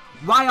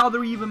 why are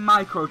there even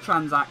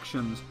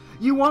microtransactions?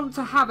 You want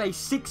to have a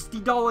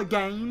 $60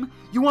 game,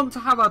 you want to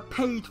have a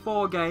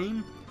paid-for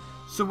game,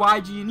 so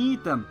why do you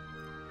need them?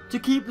 To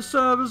keep the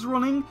servers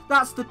running?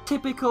 That's the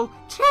typical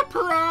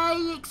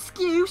AAA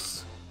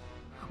excuse.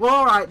 Well,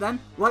 alright then,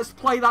 let's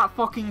play that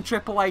fucking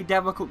AAA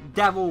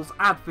devil's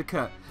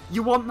advocate.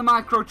 You want the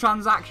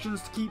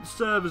microtransactions to keep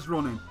servers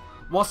running.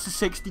 What's the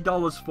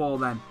 $60 for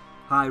then,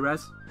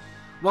 Hi-Rez?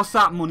 What's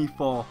that money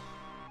for?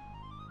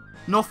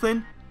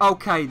 Nothing?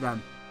 Okay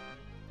then.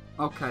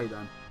 Okay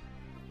then.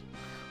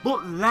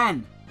 But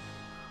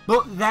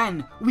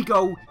then we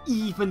go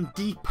even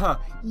deeper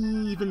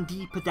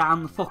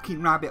down the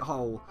fucking rabbit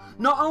hole.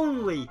 Not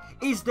only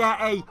is there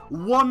a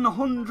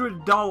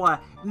 $100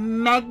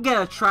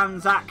 mega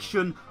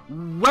transaction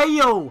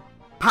whale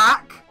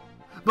pack,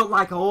 but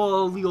like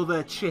all the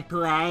other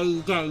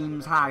AAA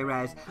games,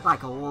 Hi-Rez,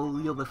 like all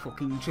the other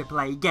fucking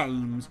AAA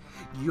games,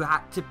 you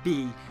had to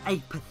be a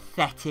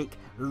pathetic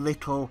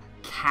little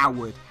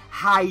coward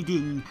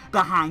hiding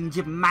behind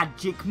your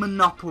magic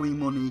Monopoly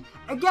money.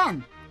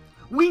 Again,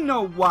 we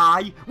know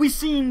why. We've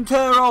seen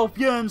Turolf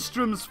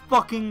Jernström's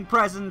fucking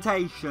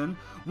presentation.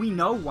 We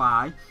know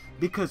why.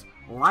 Because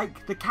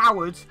like the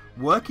cowards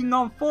working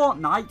on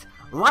Fortnite,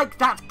 like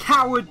that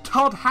coward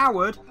Todd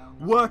Howard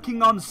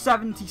working on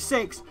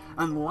 76,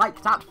 and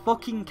like that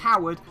fucking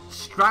coward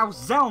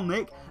Strauss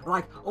Zelnick,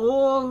 like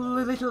all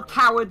the little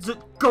cowards at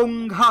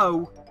Gung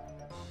Ho,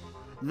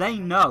 they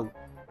know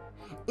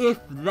if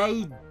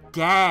they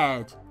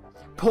dared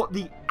put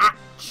the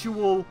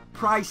actual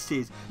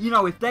prices, you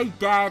know, if they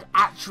dared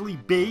actually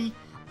be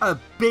a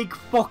big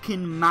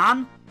fucking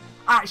man,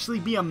 actually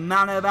be a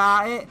man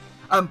about it,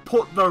 and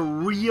put the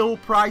real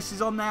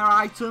prices on their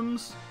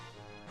items,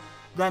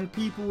 then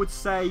people would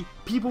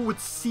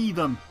see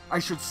them, I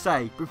should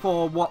say,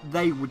 before what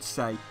they would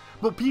say.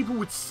 But people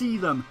would see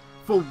them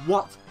for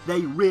what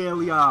they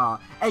really are,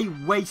 a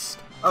waste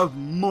of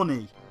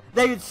money.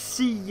 They would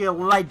see your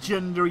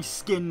legendary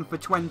skin for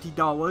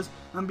 $20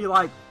 and be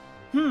like,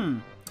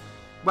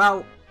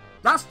 well,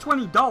 that's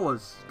 $20.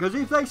 Because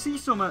if they see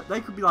something,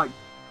 they could be like,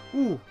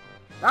 ooh,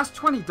 that's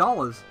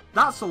 $20.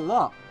 That's a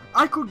lot.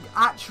 I could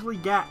actually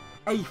get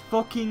a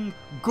fucking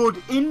good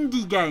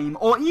indie game,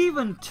 or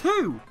even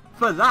two,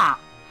 for that.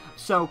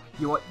 So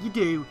what you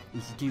do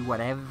is you do what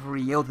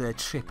every other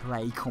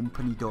AAA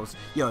company does.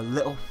 You're a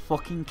little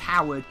fucking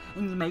coward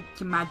and you make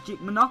your magic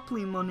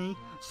Monopoly money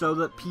so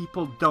that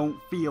people don't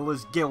feel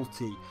as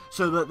guilty,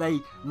 so that they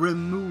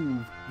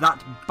remove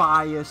that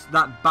bias,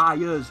 that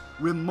buyer's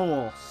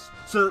remorse,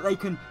 so that they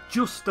can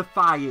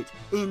justify it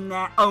in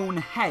their own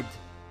head.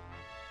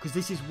 Because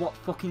this is what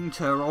fucking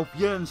Turolf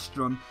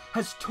Jernström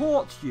has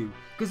taught you.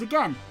 Because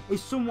again, if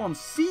someone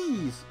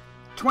sees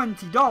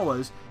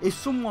 $20, if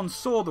someone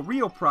saw the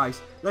real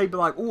price, they'd be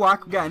like, oh, I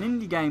could get an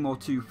indie game or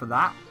two for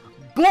that.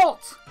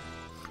 But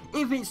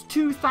if it's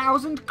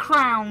 2,000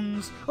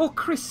 crowns, or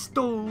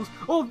crystals,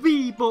 or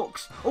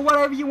V-Bucks, or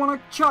whatever you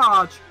want to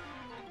charge,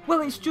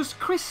 well, it's just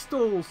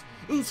crystals.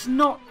 It's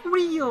not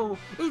real.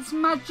 It's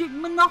magic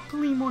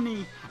Monopoly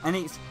money. And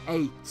it's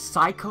a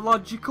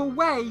psychological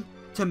way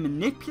to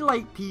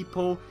manipulate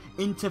people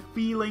into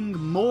feeling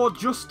more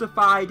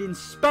justified in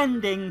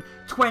spending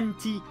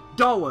 $20.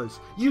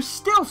 You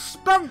still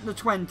spent the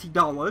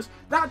 $20.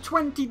 That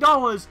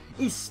 $20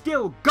 is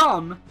still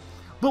gone.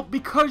 But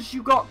because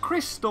you got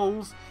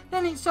crystals,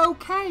 then it's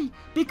okay.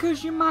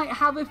 Because you might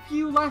have a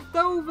few left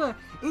over.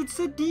 It's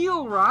a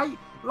deal, right?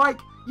 Like,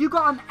 You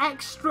got an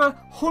extra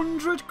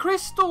 100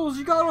 crystals.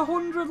 You got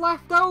 100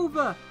 left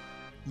over.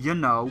 You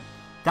know,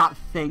 that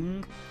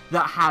thing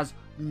that has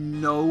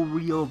no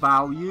real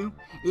value.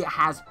 It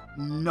has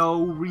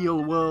no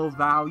real world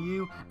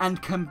value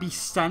and can be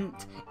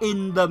sent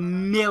in the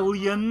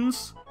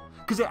millions.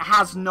 Because it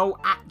has no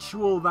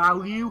actual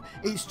value.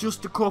 It's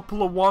just a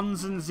couple of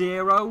ones and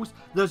zeros.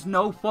 There's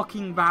no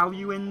fucking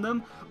value in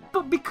them.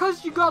 But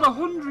because you got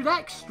 100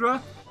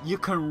 extra, you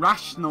can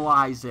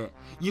rationalise it.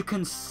 You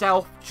can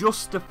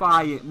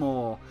self-justify it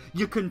more.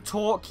 You can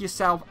talk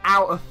yourself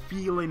out of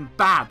feeling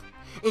bad.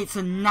 It's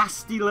a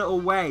nasty little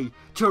way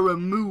to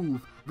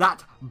remove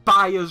that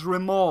buyer's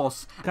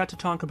remorse. Got to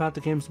talk about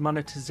the game's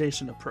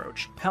monetization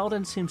approach.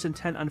 Paladin seems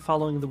intent on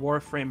following the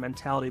Warframe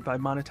mentality by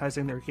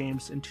monetizing their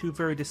games in two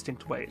very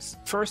distinct ways.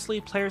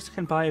 Firstly, players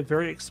can buy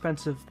very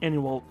expensive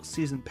annual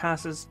season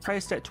passes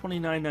priced at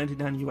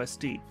 $29.99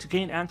 USD to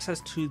gain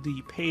access to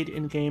the paid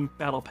in-game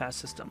Battle Pass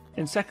system.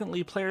 And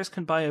secondly, players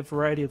can buy a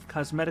variety of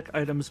cosmetic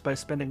items by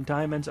spending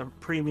diamonds of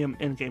premium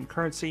in-game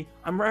currency.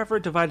 I'm rather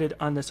divided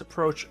on this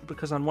approach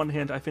because on one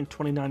hand I think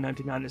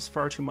 $29.99 is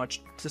far too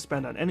much to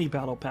spend on any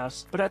Battle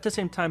Pass, but at the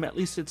same time at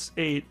least it's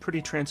a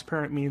pretty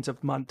transparent means of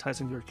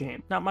monetizing your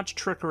game. Not much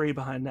trickery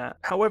behind that.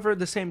 However,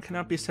 the same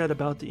cannot be said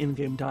about the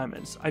in-game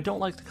diamonds. I don't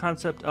like the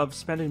concept of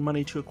spending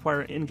money to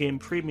acquire in-game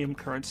premium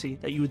currency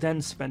that you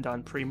then spend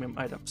on premium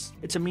items.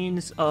 It's a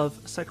means of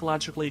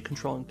psychologically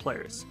controlling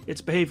players. It's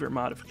behavior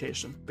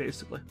modification,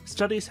 basically.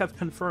 Studies have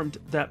confirmed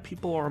that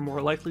people are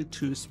more likely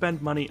to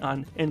spend money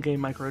on in-game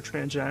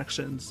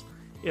microtransactions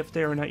if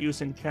they are not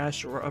using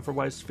cash or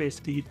otherwise face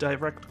the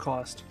direct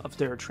cost of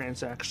their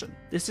transaction.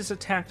 This is a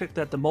tactic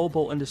that the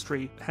mobile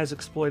industry has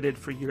exploited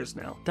for years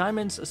now.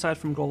 Diamonds, aside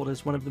from gold,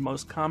 is one of the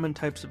most common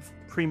types of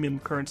premium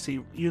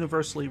currency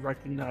universally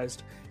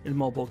recognized in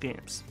mobile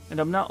games. And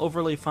I'm not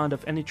overly fond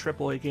of any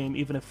AAA game,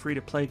 even a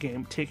free-to-play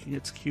game, taking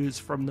its cues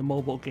from the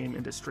mobile game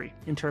industry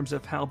in terms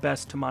of how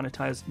best to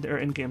monetize their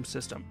in-game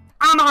system.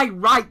 Am I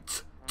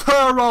right,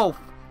 Turolf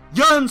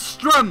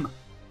Jernström?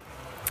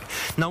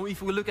 Now,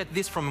 if we look at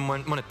this from a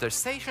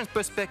monetization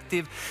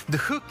perspective, the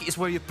hook is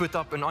where you put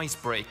up an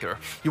icebreaker.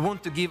 You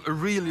want to give a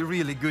really,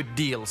 really good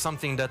deal,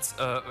 something that's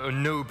a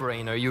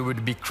no-brainer. You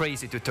would be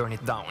crazy to turn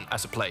it down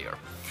as a player.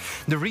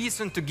 The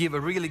reason to give a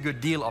really good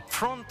deal up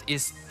front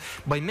is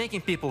by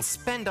making people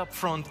spend up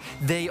front,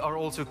 they are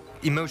also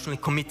emotionally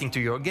committing to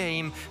your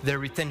game, their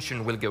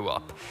retention will go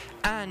up.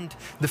 And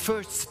the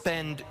first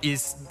spend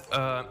is,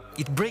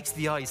 it breaks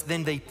the ice,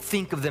 then they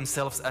think of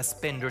themselves as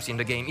spenders in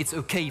the game. It's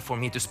okay for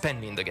me to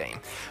spend in the game.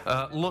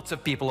 Lots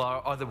of people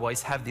are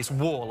otherwise have this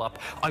wall up,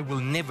 I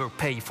will never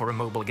pay for a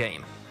mobile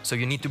game. So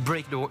you need to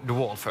break the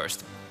wall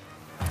first.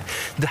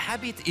 The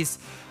habit is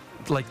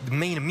like the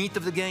main meat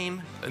of the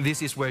game.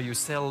 This is where you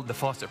sell the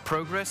faster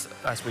progress,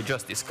 as we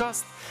just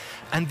discussed.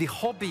 And the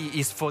hobby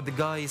is for the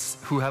guys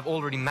who have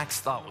already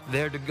maxed out.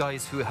 They're the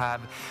guys who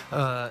have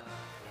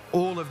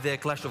all of their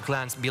Clash of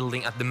Clans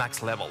building at the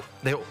max level.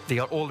 They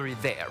are already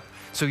there.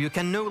 So you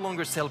can no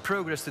longer sell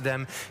progress to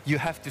them, you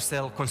have to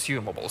sell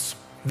consumables.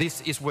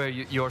 This is where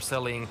you're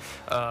selling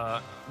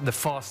the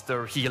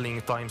faster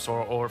healing times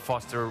or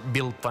faster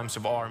build times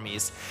of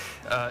armies.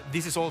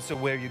 This is also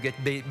where you get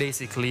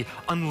basically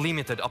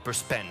unlimited upper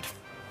spend.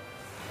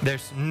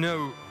 There's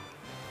no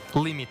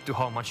limit to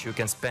how much you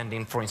can spend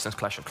in, for instance,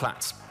 Clash of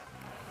Clans.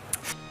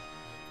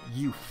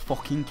 You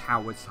fucking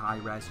cowards,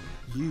 Hi-Res.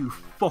 You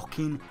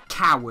fucking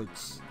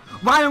cowards.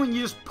 Why don't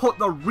you just put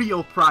the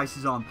real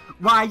prices on?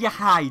 Why are you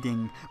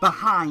hiding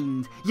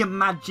behind your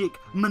magic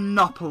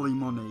monopoly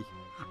money?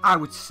 I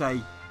would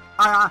say,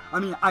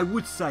 I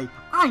would say,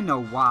 I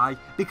know why.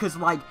 Because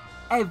like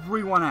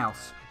everyone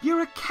else,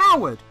 you're a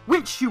coward,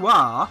 which you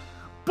are.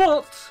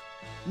 But,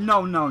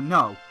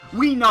 no.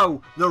 We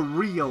know the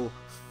real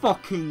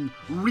fucking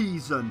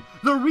reason.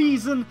 The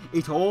reason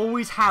it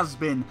always has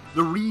been.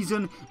 The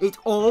reason it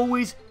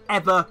always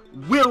ever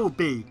will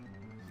be.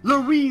 The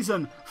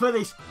reason for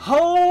this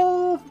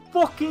whole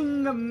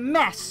fucking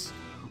mess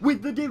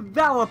with the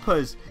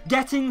developers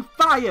getting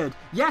fired.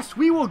 Yes,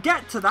 we will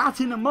get to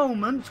that in a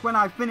moment when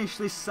I finish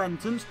this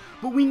sentence,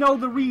 but we know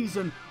the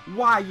reason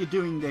why you're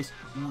doing this.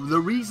 The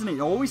reason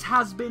it always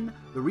has been,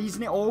 the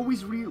reason it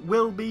always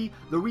will be,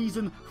 the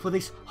reason for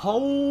this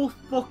whole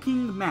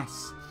fucking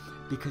mess.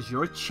 Because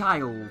you're a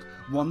child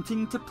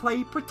wanting to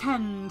play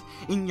pretend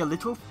in your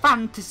little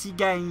fantasy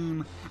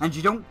game, and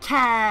you don't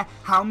care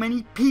how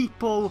many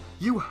people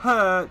you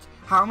hurt,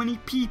 how many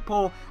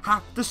people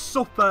have to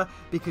suffer,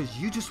 because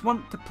you just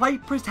want to play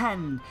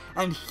pretend.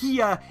 And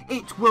here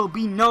it will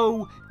be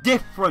no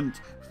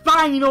different.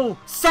 Final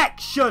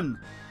section!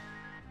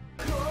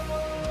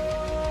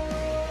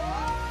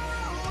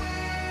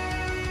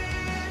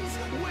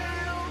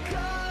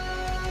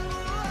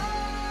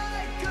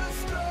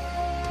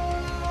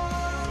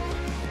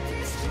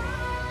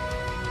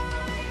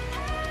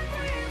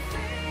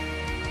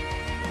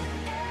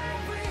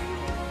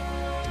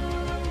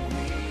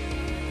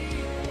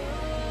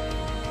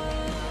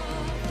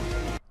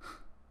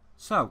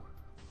 So,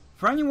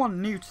 for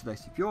anyone new to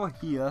this, if you're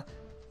here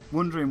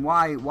wondering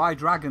why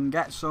Dragon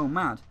gets so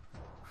mad,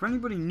 for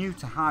anybody new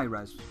to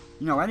high-res,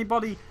 you know,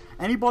 anybody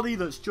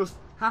that's just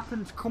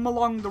happened to come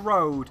along the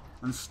road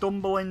and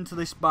stumble into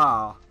this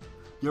bar,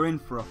 you're in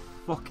for a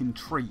fucking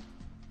treat.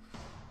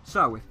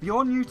 So, if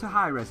you're new to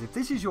high-res, if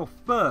this is your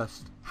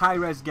first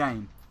high-res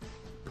game,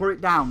 put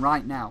it down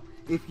right now.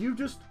 If you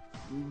just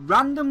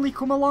randomly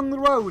come along the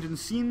road and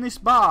seen this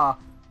bar,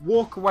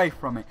 walk away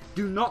from it.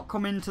 Do not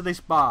come into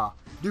this bar.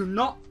 Do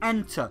not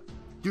enter.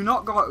 Do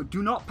not go.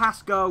 Do not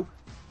pass go.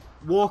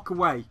 Walk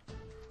away.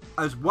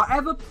 As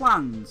whatever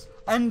plans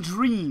and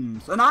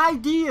dreams and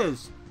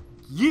ideas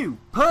you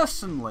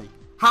personally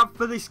have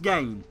for this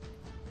game,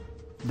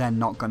 they're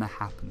not going to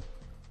happen.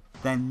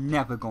 They're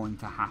never going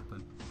to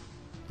happen.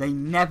 They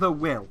never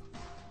will.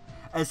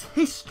 As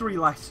history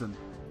lesson,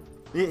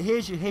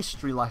 here's your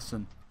history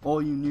lesson,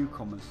 all you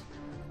newcomers.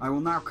 I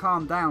will now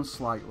calm down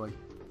slightly.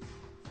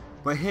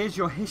 But here's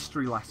your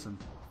history lesson.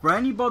 For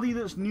anybody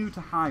that's new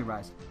to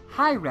high-res,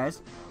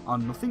 high-res are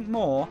nothing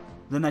more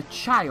than a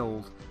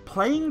child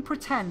playing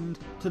pretend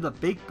to the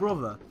big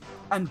brother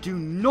and do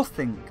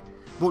nothing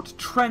but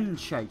trend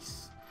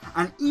chase.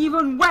 And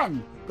even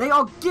when they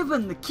are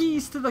given the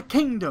keys to the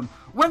kingdom,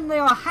 when they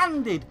are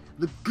handed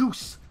the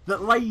goose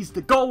that lays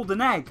the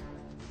golden egg,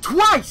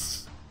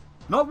 twice,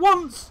 not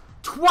once,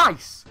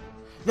 twice,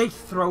 they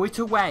throw it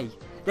away.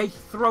 They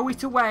throw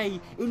it away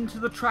into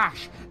the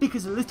trash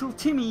because little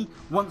Timmy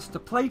wants to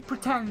play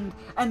pretend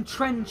and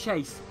trend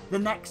chase the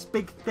next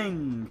big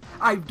thing.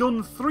 I've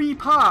done 3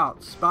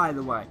 parts, by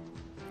the way.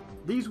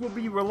 These will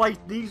be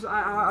related. These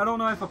I don't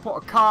know if I put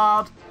a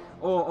card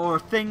or a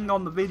thing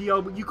on the video,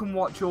 but you can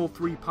watch all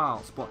 3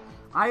 parts. But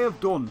I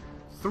have done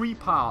 3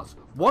 parts,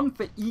 one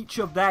for each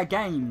of their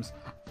games,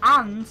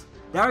 and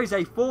there is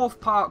a 4th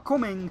part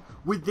coming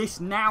with this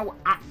now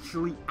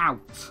actually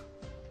out.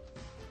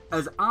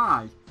 As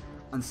I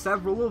and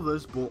several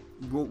others, but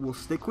will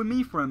stick with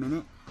me for a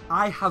minute,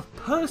 I have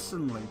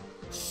personally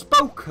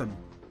spoken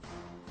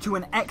to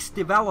an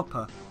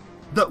ex-developer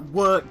that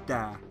worked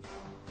there.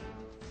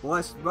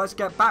 Well, let's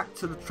get back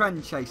to the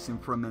trend chasing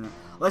for a minute.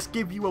 Let's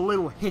give you a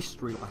little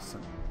history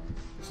lesson.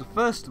 So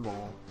first of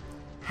all,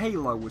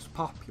 Halo was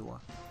popular.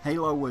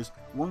 Halo was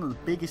one of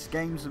the biggest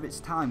games of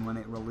its time when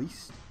it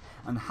released.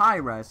 And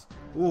high-res,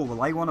 oh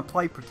well, they want to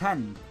play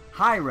pretend.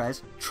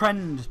 High-res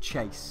trend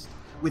chased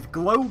with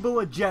global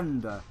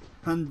agenda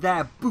and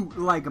their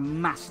bootleg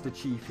Master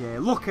Chief here.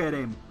 Look at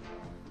him.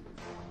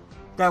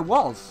 There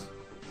was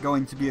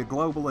going to be a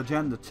global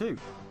agenda too,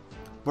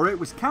 but it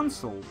was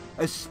cancelled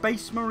as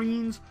Space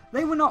Marines,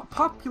 they were not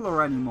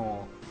popular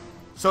anymore.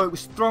 So it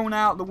was thrown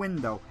out the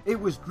window. It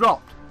was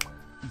dropped,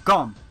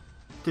 gone,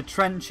 to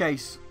trend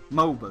chase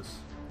MOBAs.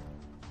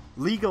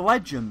 League of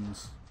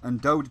Legends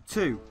and Dota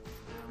 2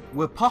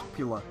 were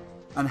popular,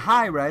 and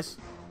high-res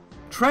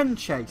trend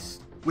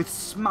chased with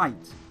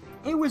Smite.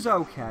 It was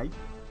okay.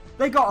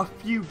 They got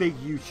a few big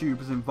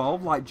YouTubers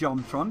involved, like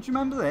JonTron. Do you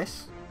remember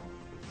this?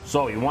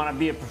 So, you want to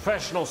be a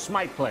professional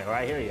Smite player?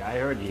 I hear you, I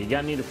heard you. You're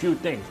going to need a few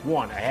things.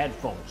 1, a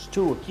headphones.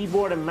 2, a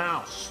keyboard and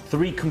mouse.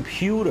 3,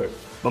 computer.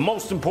 But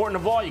most important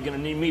of all, you're going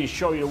to need me to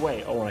show you the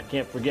way. Oh, and I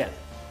can't forget.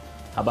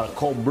 How about a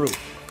cold brew?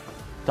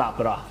 Top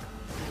it off.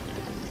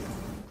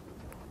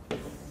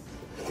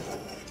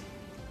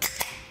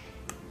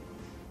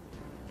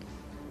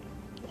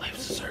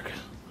 Life's a circus.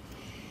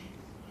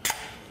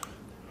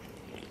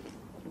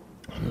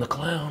 I'm the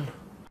clown.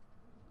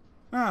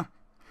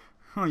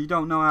 Oh, you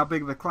don't know how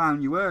big of a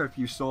clown you were if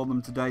you saw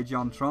them today,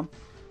 JonTron.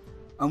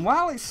 And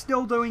while it's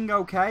still doing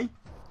okay,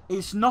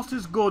 it's not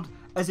as good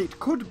as it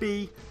could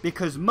be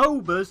because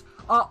MOBAs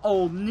are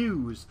old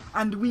news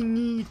and we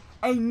need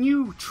a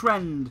new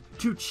trend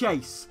to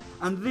chase,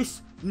 and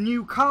this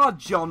new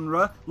card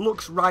genre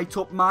looks right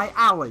up my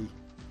alley.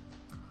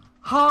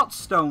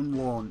 Hearthstone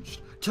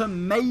launched to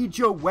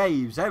major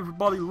waves.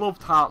 Everybody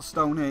loved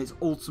Hearthstone in its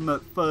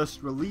ultimate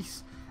first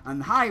release,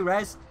 and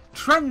high-res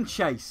trend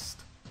chased.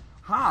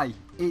 Hi,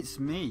 it's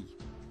me.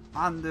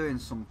 I'm doing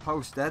some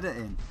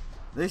post-editing.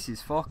 This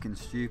is fucking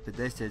stupid.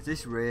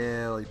 This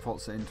really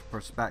puts it into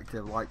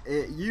perspective. Like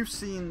you've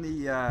seen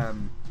the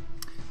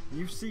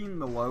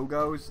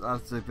logos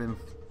as they've been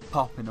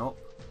popping up.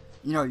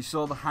 You know, you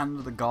saw the Hand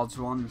of the Gods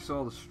one, you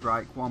saw the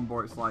Strike one, but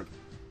it's like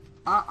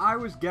I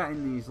was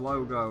getting these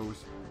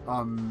logos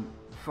on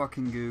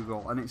fucking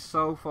Google, and it's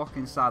so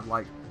fucking sad.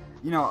 Like,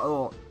 you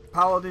know,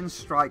 Paladin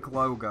Strike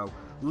logo.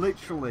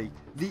 Literally,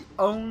 the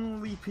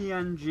only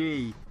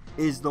PNG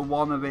is the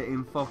one of it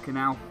in fucking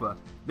alpha,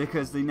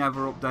 because they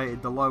never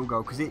updated the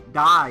logo, because it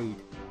died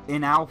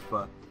in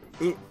alpha.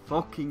 It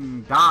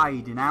fucking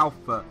died in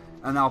alpha,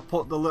 and I'll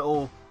put the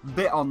little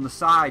bit on the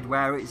side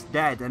where it's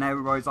dead, and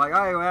everybody's like,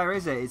 oh, where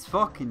is it? It's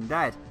fucking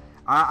dead.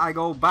 I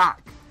go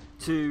back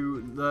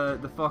to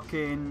the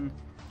fucking,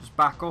 just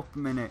back up a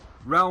minute,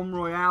 Realm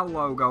Royale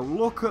logo.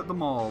 Look at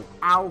them all.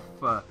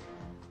 Alpha,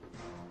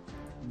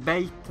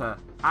 Beta,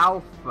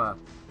 Alpha,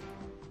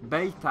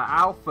 Beta,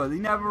 Alpha. They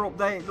never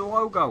updated the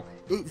logo.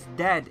 It's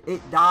dead.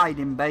 It died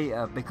in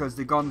beta because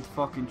they've gone to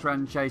fucking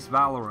trend chase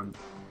Valorant.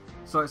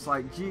 So it's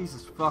like,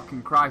 Jesus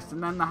fucking Christ.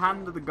 And then the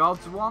Hand of the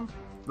Gods one,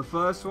 the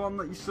first one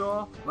that you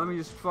saw, let me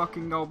just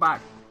fucking go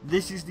back.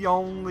 this is the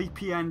only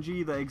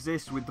PNG that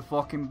exists with the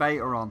fucking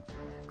beta on.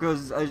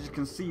 Because as you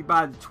can see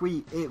by the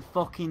tweet, it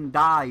fucking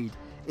died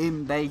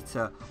in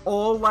beta.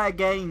 All their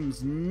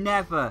games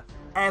never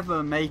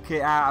ever make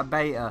it out of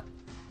beta.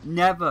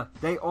 Never.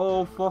 They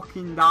all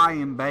fucking die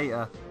in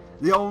beta.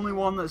 The only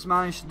one that's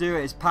managed to do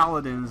it is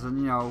Paladins, and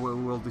you know,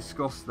 we'll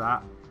discuss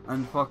that.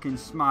 And fucking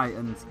Smite,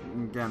 and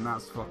again,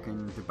 that's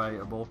fucking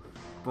debatable.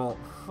 But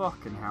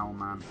fucking hell,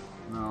 man.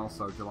 And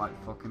also, do you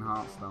like fucking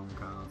Hearthstone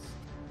cards?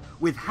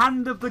 With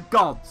Hand of the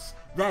Gods,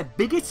 their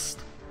biggest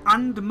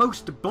and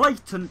most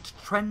blatant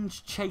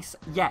trend chase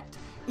yet.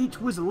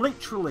 It was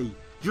literally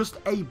just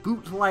a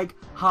bootleg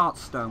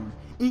Hearthstone.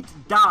 It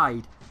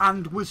died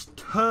and was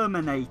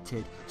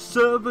terminated.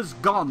 Servers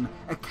gone,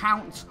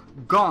 accounts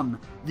gone,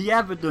 the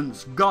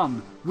evidence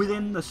gone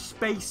within the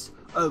space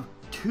of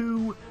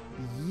 2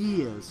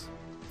 years.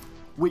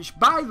 Which,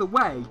 by the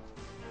way,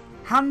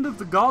 Hand of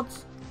the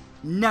Gods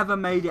never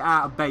made it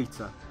out of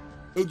beta.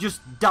 It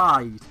just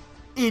died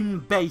in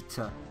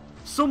beta.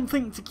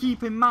 Something to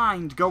keep in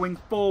mind going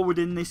forward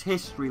in this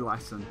history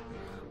lesson.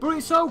 But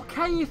it's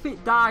okay if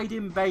it died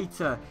in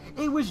beta.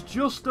 It was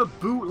just a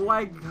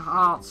bootleg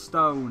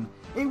Hearthstone.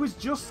 It was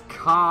just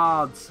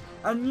cards.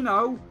 And you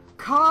know,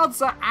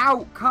 cards are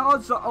out.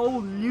 Cards are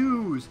old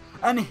news.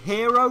 And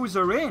heroes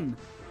are in.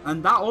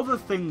 And that other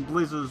thing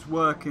Blizzard's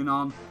working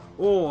on,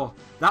 oh,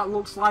 that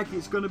looks like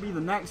it's going to be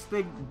the next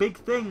big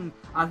thing.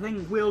 I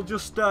think we'll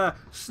just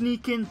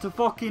sneak into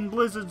fucking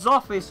Blizzard's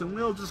office and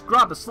we'll just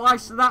grab a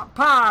slice of that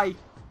pie.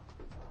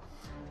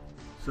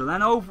 So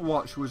then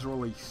Overwatch was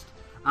released.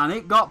 And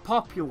it got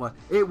popular.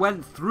 It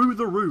went through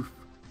the roof.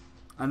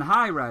 And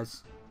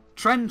Hi-Rez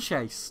trend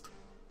chased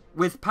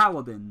with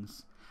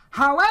Paladins.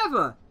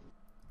 However,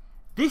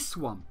 this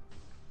one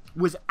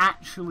was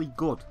actually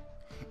good.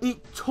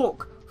 It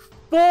took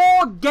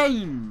 4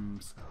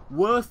 games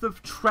worth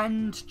of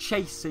trend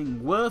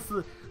chasing, worth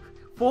of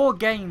 4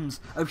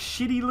 games of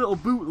shitty little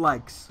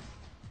bootlegs.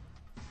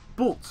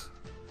 But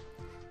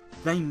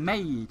they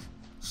made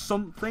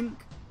something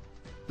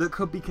that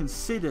could be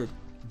considered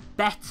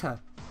better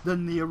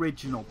than the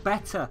original,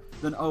 better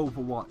than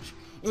Overwatch.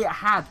 It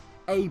had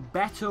a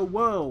better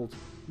world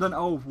than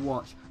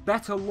Overwatch,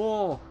 better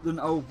lore than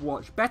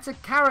Overwatch, better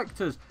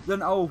characters than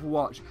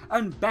Overwatch,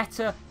 and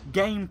better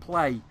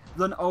gameplay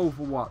than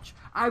Overwatch.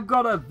 I've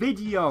got a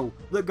video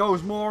that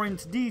goes more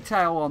into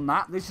detail on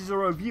that. This is a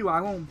review.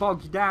 I won't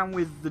bog you down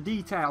with the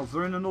details.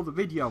 They're in another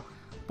video.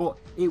 But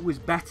it was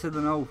better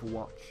than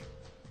Overwatch.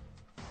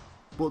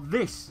 But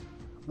this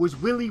was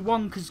Willy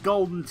Wonka's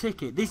golden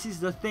ticket. This is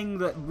the thing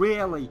that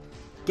really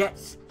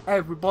gets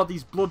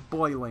everybody's blood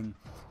boiling.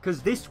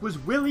 Because this was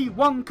Willy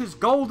Wonka's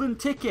golden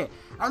ticket.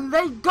 And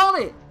they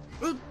got it.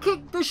 It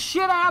kicked the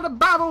shit out of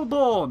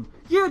Battleborn.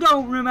 You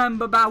don't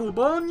remember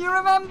Battleborn. You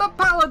remember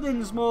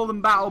Paladins more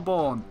than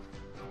Battleborn.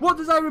 What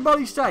does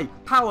everybody say?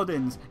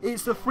 Paladins.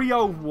 It's the free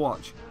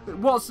Overwatch.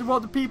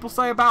 What do people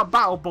say about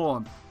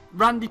Battleborn?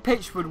 Randy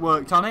Pitchford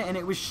worked on it and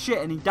it was shit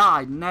and he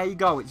died. And there you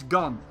go. It's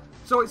gone.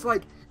 So it's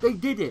like, they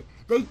did it.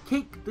 They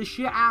kicked the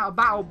shit out of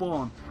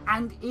Battleborn.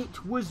 And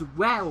it was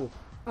well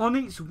on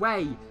its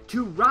way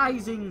to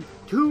rising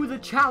to the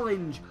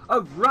challenge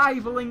of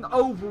rivaling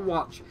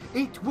Overwatch.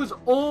 It was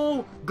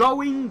all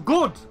going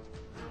good.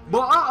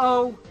 But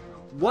uh-oh,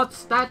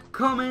 what's that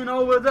coming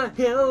over the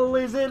hill?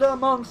 Is it a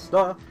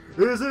monster?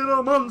 Is it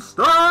a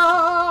monster?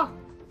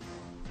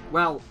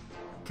 Well,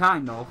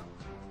 kind of.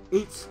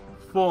 It's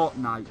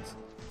Fortnite,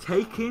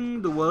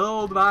 taking the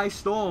world by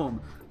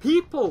storm.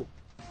 People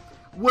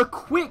were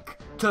quick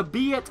to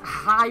be at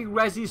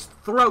Hi-Rez's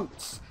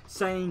throats,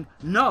 saying,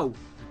 no,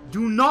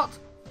 do not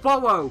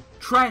follow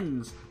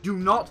trends. Do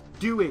not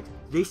do it.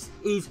 This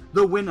is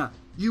the winner.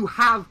 You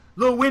have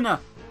the winner.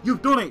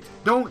 You've done it.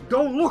 Don't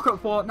look at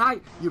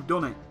Fortnite. You've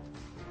done it.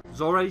 It's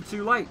already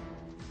too late.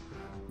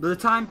 By the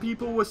time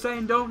people were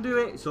saying don't do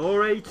it, it's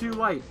already too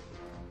late.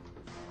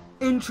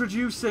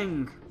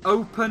 Introducing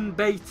Open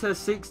Beta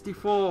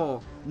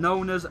 64,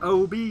 known as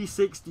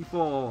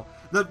OB64,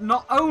 that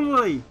not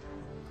only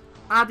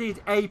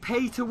added a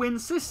pay-to-win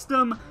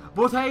system,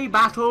 but a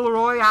Battle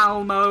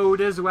Royale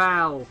mode as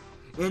well,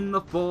 in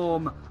the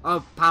form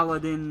of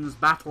Paladins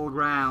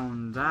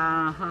Battleground.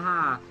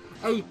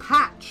 A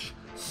patch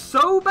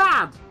so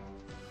bad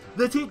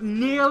that it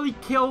nearly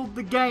killed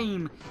the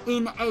game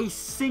in a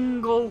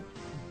single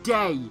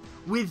day,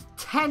 with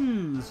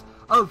tens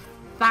of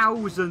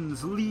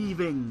thousands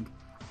leaving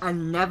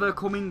and never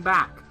coming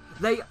back.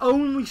 They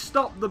only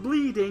stopped the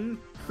bleeding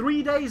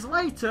 3 days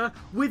later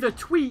with a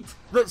tweet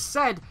that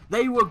said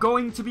they were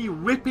going to be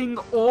ripping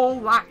all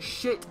that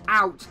shit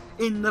out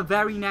in the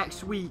very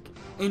next week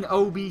in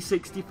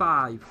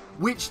OB65,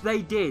 which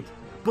they did.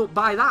 But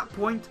by that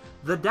point,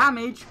 the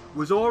damage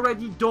was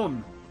already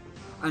done.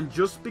 And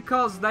just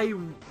because they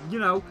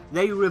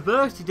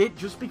reverted it,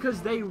 just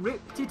because they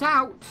ripped it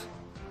out,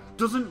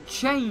 doesn't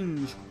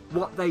change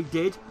what they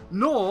did,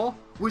 nor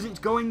was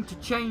it going to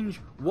change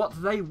what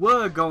they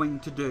were going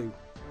to do.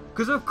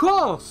 Because of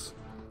course,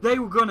 they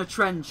were going to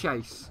trend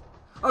chase.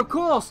 Of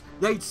course,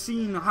 they'd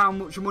seen how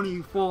much money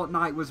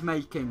Fortnite was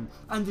making,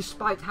 and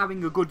despite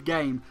having a good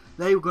game,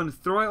 they were going to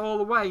throw it all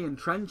away and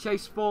trend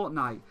chase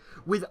Fortnite.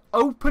 With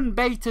Open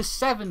Beta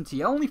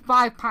 70, only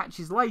 5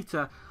 patches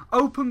later,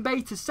 Open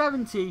Beta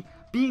 70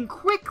 being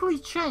quickly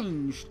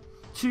changed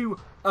to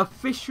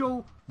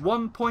Official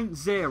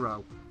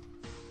 1.0.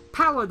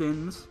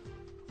 Paladins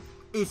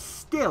is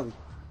still,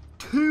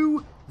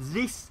 to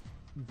this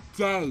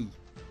day,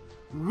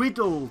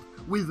 riddled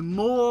with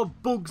more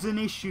bugs and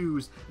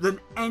issues than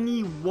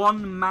any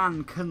one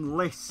man can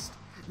list.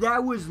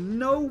 There was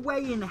no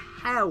way in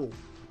hell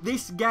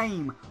this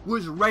game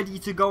was ready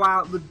to go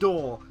out the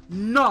door.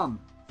 None.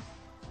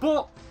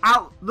 But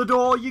out the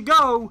door you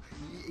go.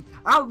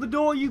 Out the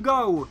door you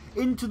go.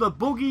 Into the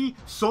buggy,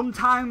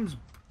 sometimes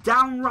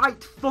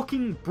downright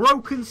fucking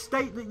broken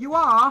state that you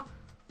are.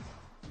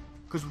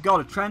 Because we've got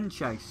a trend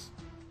chase.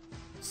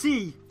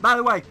 See, by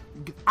the way,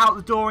 out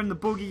the door in the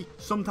buggy,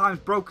 sometimes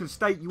broken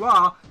state you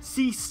are.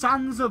 See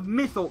Sands of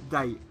Myth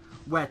update,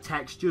 where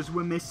textures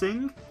were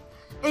missing.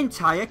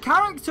 Entire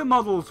character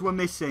models were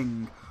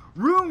missing.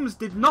 Rooms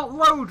did not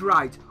load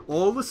right.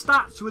 All the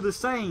stats were the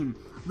same.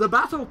 The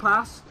battle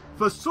pass,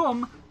 for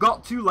some,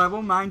 got to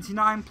level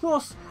 99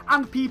 plus,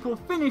 and people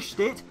finished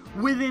it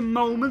within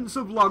moments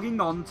of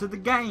logging on to the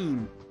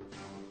game.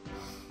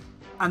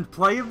 And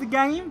play of the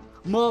game?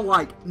 More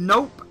like,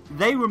 nope,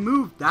 they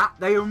removed that.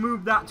 They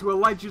removed that to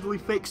allegedly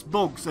fix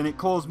bugs, and it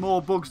caused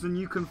more bugs than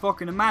you can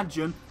fucking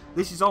imagine.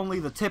 This is only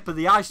the tip of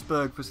the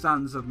iceberg for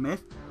Sands of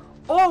Myth.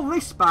 All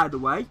this, by the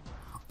way,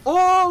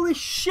 all this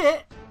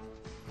shit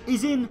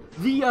is in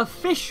the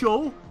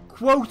official,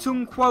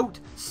 quote-unquote,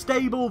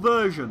 stable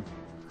version.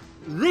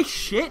 This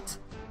shit,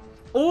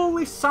 all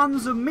this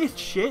Sands of Myth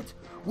shit,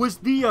 was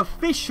the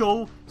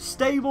official,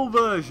 stable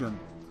version.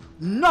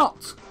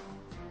 Not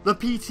the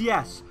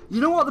PTS.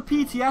 You know what the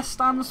PTS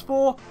stands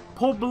for?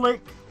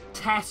 Public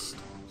Test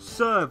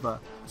Server.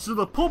 So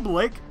the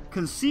public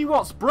can see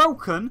what's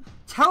broken,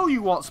 tell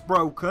you what's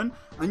broken,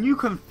 and you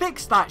can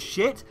fix that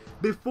shit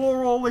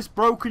before all this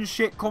broken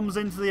shit comes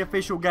into the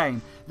official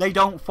game. They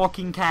don't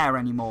fucking care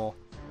anymore.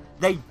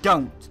 They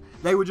don't.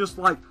 They were just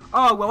like,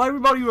 oh, well,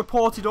 everybody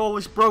reported all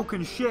this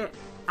broken shit.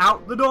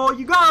 Out the door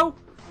you go.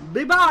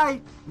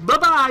 Bye-bye.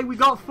 Bye-bye. We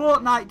got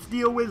Fortnite to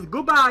deal with.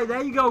 Goodbye.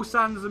 There you go,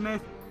 Sands of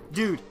Myth.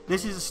 Dude,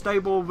 this is a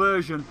stable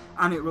version,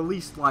 and it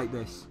released like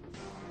this.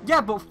 Yeah,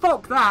 but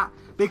fuck that,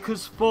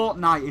 because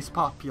Fortnite is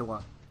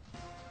popular.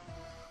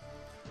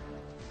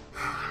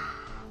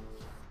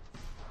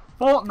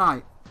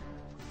 Fortnite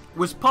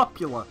was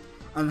popular,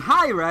 and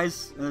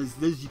Hi-Rez,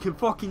 as you can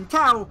fucking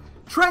tell,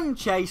 trend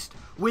chased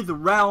with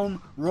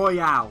Realm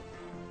Royale.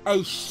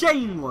 A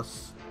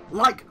shameless,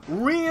 like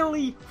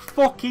really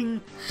fucking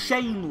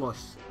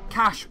shameless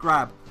cash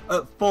grab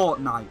at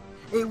Fortnite.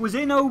 It was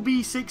in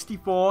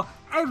OB64,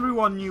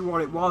 everyone knew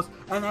what it was,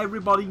 and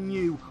everybody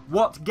knew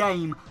what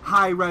game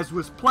Hi-Rez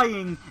was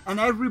playing, and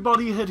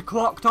everybody had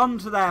clocked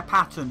onto their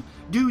pattern.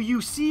 Do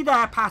you see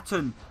their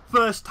pattern,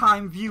 first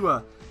time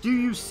viewer? Do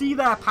you see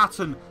their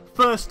pattern,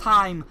 first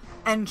time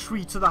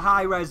entry to the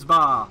Hi-Rez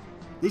bar?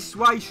 This is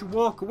why you should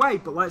walk away,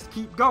 but let's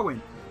keep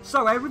going.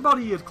 So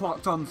everybody had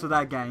clocked onto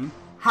their game.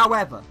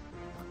 However,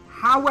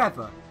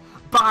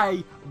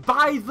 by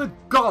the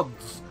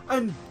gods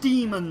and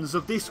demons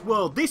of this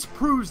world, this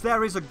proves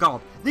there is a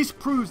god. This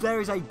proves there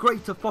is a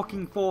greater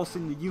fucking force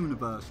in the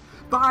universe.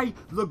 By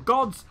the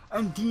gods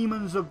and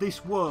demons of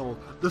this world,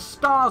 the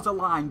stars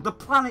aligned, the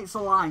planets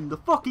aligned, the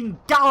fucking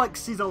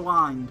galaxies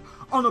aligned,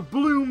 on a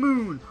blue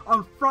moon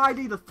on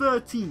Friday the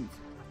 13th.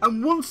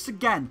 And once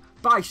again,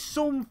 by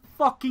some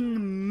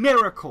fucking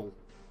miracle,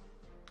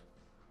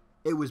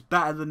 it was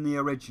better than the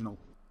original.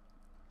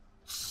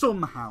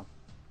 Somehow,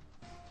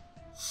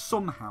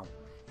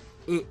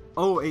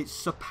 it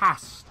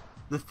surpassed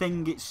the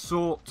thing it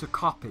sought to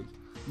copy.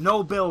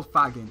 No build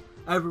fagging.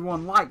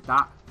 Everyone liked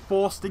that.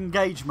 Forced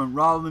engagement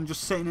rather than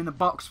just sitting in a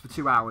box for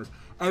 2 hours.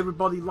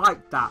 Everybody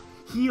liked that.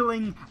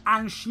 Healing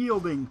and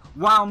shielding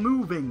while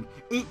moving.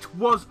 It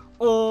was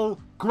all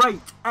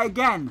great.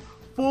 Again,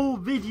 full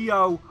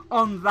video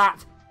on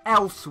that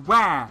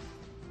elsewhere.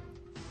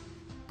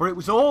 But it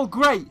was all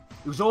great.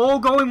 It was all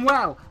going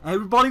well.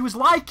 Everybody was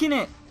liking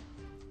it.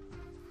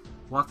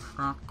 What's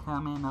that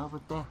coming over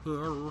the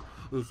hill?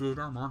 Is it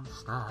a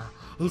monster?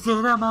 Is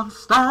it a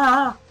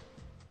monster?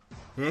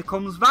 Here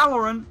comes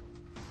Valorant.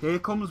 Here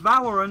comes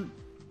Valorant.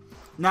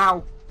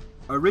 Now,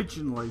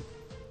 originally,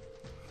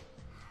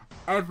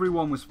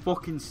 everyone was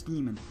fucking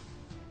steaming.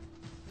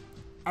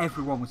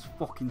 Everyone was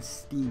fucking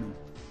steaming.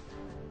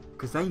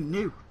 Because they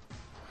knew.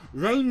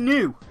 They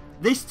knew.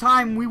 This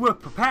time we were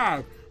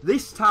prepared.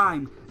 This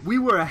time we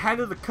were ahead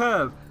of the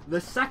curve.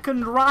 The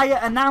second Riot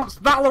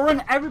announced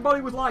Valorant,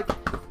 everybody was like,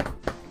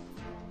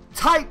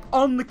 type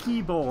on the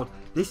keyboard.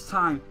 This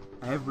time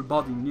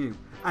everybody knew.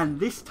 And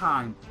this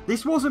time,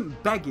 this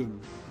wasn't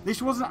begging.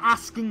 This wasn't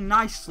asking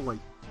nicely.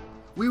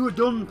 We were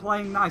done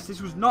playing nice.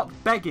 This was not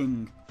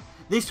begging.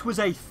 This was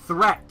a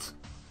threat.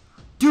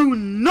 Do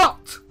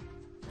not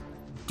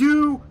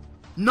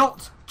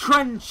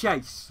trend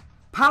chase.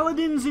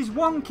 Paladins is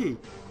wonky.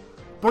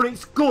 but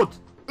it's good.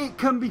 It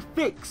can be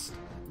fixed.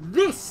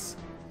 This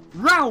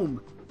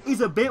Realm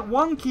is a bit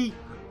wonky,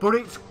 but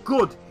it's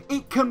good.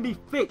 It can be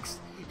fixed.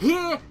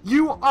 Here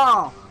you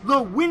are,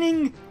 the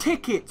winning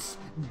tickets,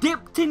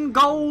 dipped in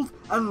gold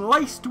and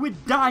laced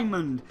with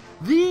diamond.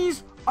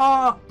 These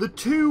are the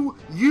two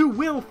you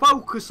will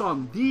focus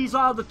on. These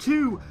are the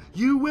two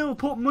you will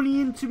put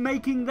money into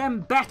making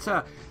them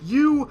better.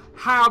 You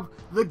have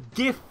the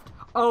gift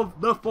of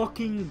the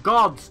fucking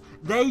gods.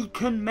 They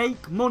can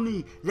make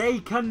money. They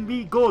can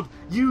be good.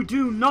 You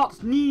do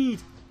not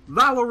need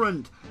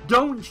Valorant.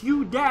 Don't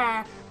you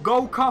dare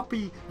go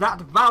copy that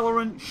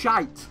Valorant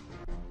shite.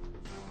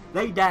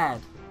 They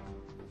dared.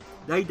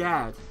 They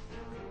dared.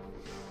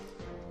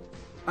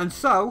 And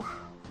so,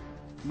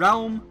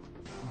 Realm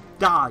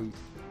died.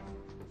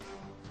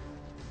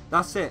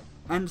 That's it.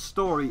 End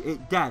story.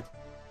 It dead.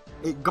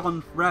 It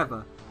gone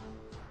forever.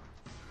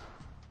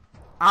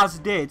 As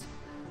did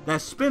their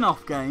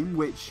spin-off game,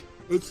 which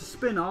it's a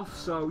spin-off,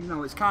 so you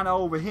know it's kind of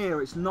over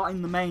here. It's not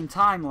in the main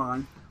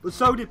timeline. But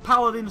so did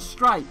Paladin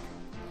Strike.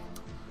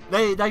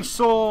 They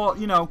saw,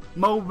 you know,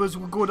 MOBAs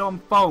were good on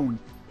phone,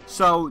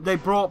 so they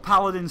brought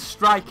Paladin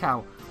Strike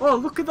out. Oh,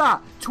 look at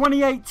that.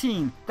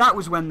 2018. That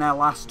was when their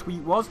last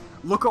tweet was.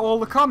 Look at all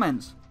the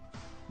comments.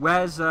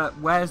 Where's the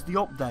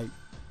update?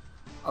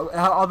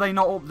 Are they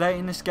not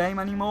updating this game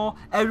anymore?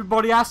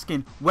 Everybody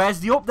asking, where's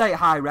the update,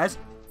 Hi-Rez?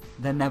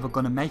 They're never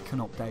going to make an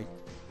update.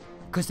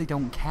 Because they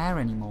don't care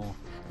anymore.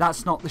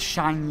 That's not the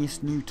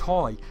shiniest new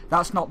toy.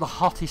 That's not the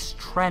hottest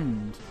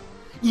trend.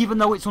 Even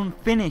though it's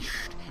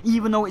unfinished.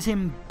 Even though it's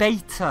in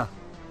beta.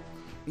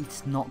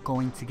 It's not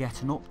going to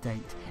get an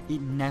update.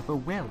 It never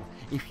will.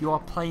 If you are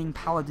playing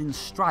Paladin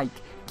Strike,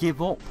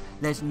 give up.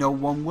 There's no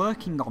one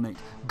working on it.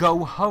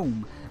 Go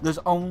home. There's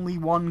only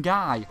one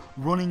guy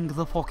running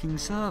the fucking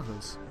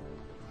servers.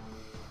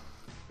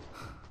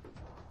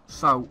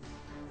 So,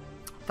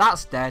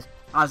 that's dead,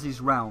 as is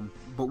Realm.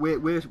 But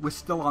we're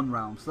still on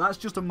Realm. So that's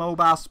just a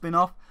mobile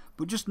spin-off.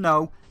 But just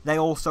know, they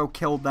also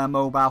killed their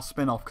mobile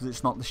spin-off because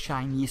it's not the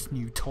shiniest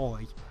new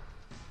toy.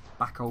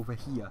 Back over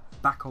here.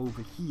 Back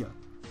over here.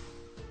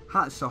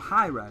 So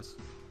Hi-Rez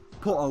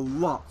put a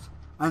lot,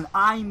 and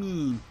I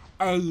mean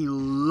a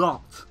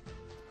lot,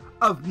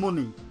 of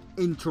money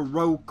into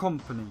Rogue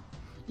Company.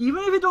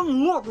 Even if it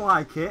doesn't look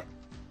like it,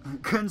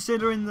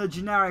 considering the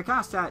generic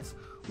assets,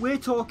 we're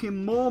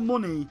talking more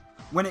money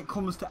when it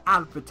comes to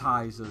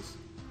advertisers.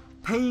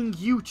 Paying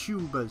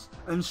YouTubers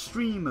and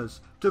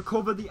streamers to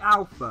cover the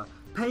alpha,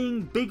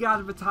 paying big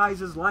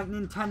advertisers like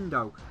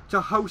Nintendo to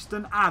host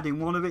an ad in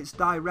one of its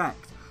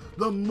directs.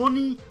 The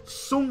money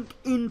sunk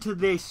into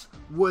this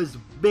was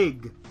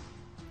big,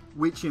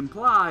 which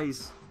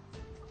implies,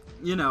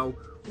 you know,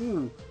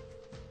 ooh,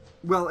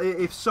 well,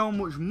 if so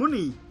much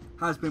money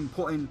has been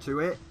put into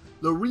it,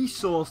 the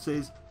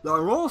resources that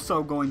are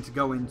also going to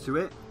go into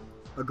it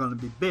are going to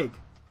be big.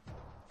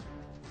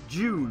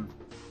 June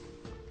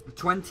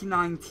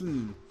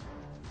 2019,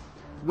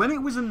 when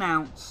it was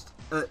announced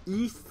at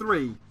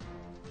E3,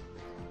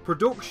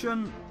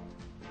 production,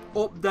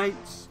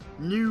 updates,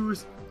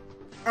 news,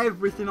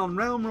 everything on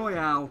Realm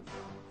Royale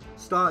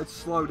started to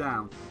slow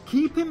down.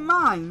 Keep in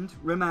mind,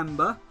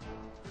 remember,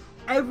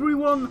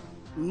 everyone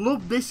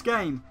loved this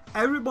game.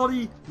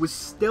 Everybody was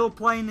still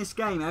playing this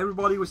game.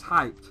 Everybody was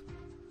hyped.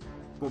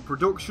 But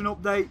production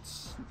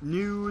updates,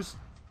 news,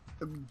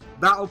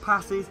 battle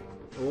passes,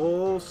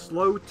 all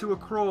slowed to a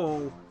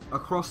crawl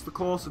across the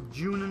course of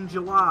June and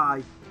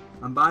July.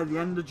 And by the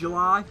end of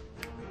July,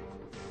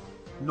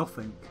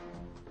 nothing.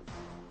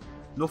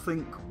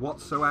 Nothing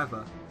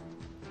whatsoever.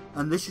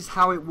 And this is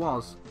how it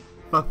was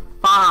for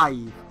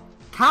 5,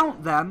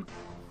 count them,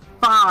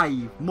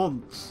 5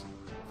 months.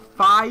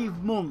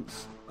 5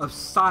 months of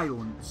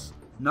silence.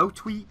 No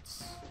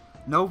tweets,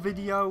 no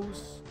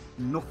videos,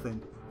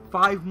 nothing.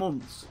 5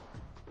 months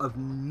of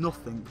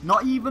nothing.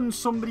 Not even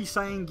somebody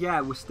saying,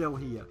 yeah, we're still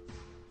here.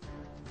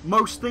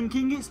 Most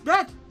thinking it's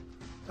dead.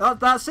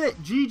 That's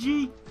it.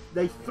 GG.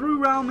 They threw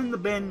Realm in the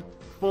bin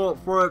for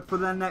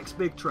their next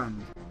big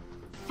trend.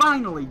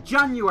 Finally,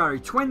 January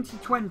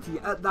 2020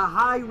 at the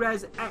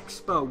Hi-Rez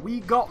Expo,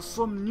 we got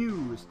some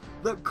news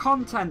that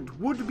content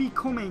would be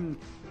coming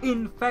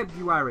in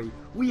February.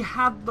 We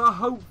had the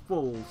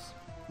hopefuls.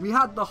 We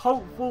had the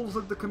hopefuls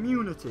of the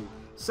community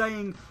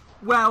saying,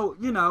 well,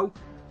 you know,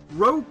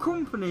 Rogue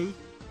Company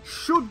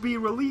should be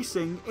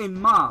releasing in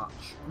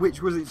March,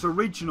 which was its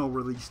original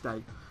release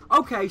date.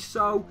 Okay,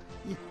 so,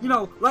 you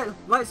know,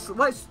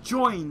 let's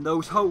join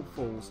those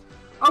hopefuls.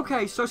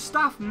 Okay, so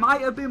staff might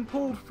have been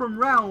pulled from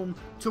Realm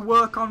to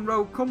work on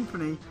Rogue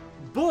Company,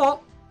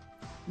 but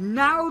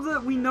now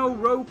that we know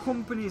Rogue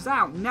Company's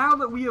out, now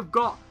that we have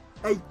got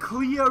a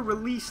clear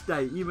release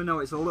date, even though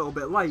it's a little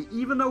bit late,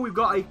 even though we've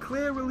got a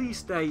clear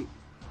release date,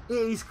 it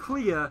is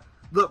clear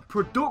that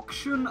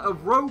production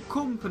of Rogue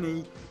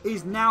Company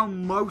is now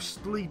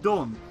mostly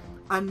done.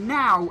 And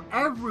now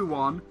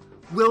everyone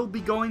will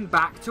be going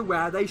back to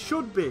where they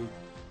should be.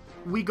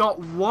 We got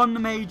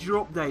one major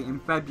update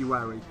in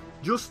February.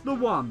 Just the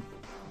one,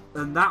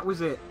 and that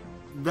was it.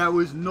 There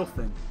was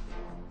nothing.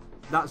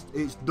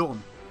 It's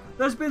done.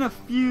 there's been a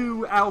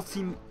few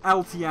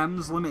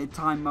LTMs, limited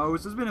time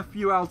modes. There's been a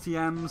few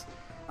LTMs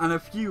and a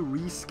few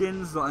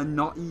reskins that are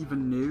not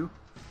even new.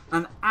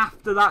 And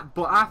after that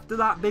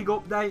big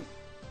update,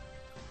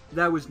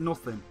 there was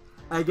nothing.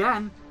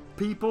 Again,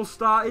 people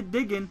started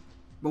digging.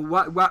 But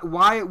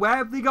where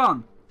have they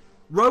gone?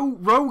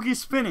 Rogue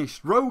is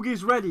finished. Rogue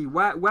is ready.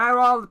 Where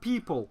are the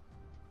people?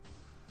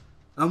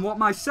 And what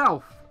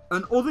myself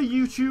and other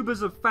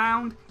YouTubers have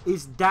found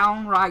is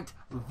downright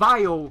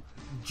vile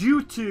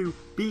due to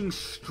being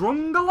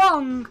strung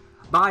along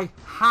by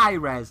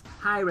Hi-Rez.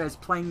 Hi-Rez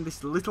playing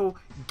this little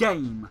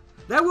game.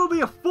 There will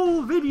be a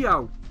full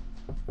video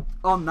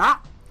on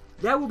that.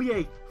 There will be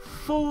a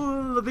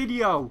full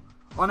video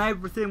on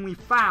everything we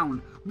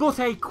found. But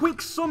a quick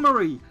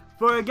summary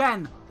for,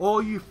 again,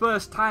 all you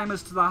first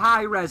timers to the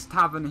Hi-Rez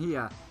Tavern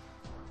here.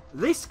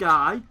 This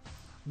guy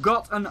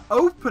got an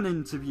open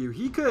interview.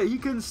 He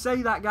can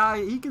say that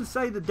guy, he can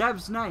say the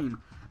dev's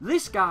name.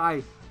 This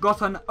guy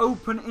got an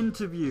open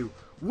interview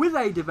with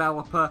a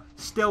developer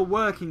still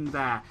working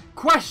there.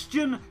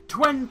 Question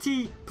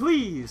 20,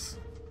 please.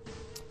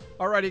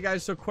 Alrighty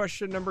guys, so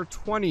question number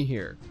 20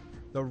 here.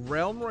 The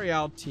Realm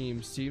Royale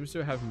team seems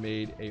to have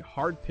made a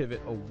hard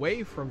pivot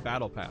away from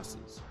battle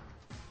passes.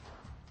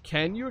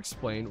 Can you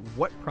explain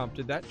what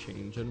prompted that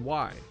change and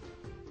why?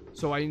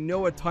 So I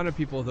know a ton of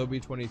people with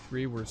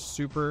OB23 were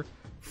super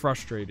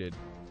frustrated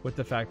with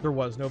the fact there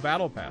was no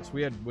battle pass.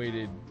 We had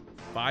waited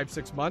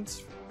 5-6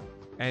 months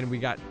and we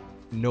got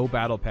no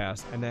battle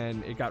pass, and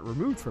then it got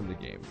removed from the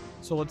game.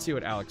 So let's see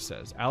what Alex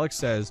says. Alex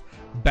says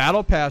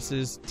battle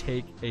passes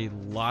take a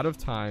lot of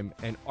time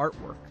and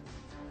artwork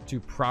to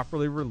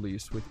properly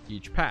release with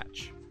each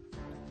patch.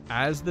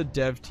 As the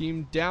dev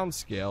team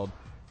downscaled,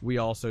 we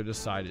also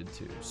decided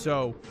to.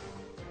 So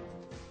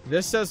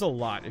this says a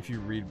lot if you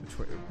read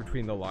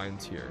between the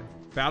lines here.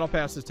 Battle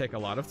passes take a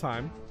lot of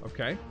time,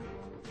 okay,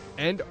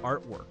 and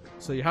artwork.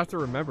 So you have to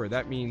remember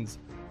that means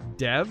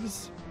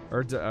devs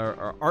or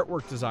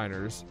artwork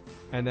designers,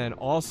 and then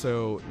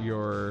also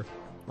your,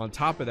 on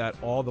top of that,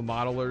 all the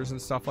modelers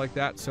and stuff like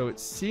that. So it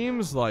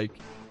seems like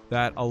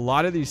that a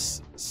lot of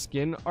these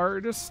skin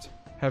artists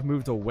have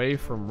moved away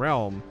from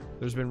Realm.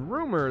 There's been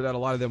rumor that a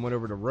lot of them went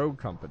over to Rogue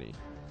Company.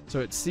 So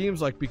it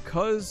seems like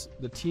because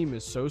the team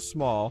is so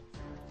small,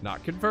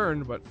 not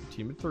confirmed, but a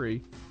team of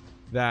 3,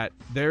 that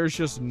there's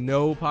just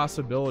no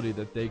possibility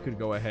that they could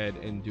go ahead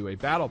and do a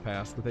battle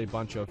pass with a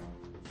bunch of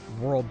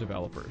world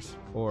developers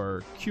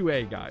or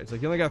QA guys.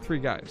 Like, you only got 3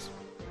 guys.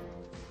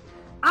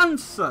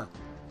 Answer.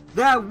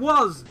 There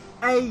was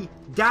a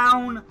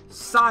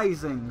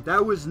downsizing.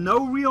 There was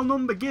no real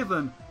number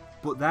given,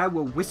 but there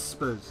were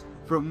whispers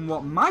from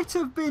what might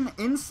have been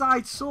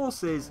inside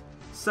sources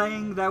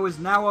saying there was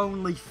now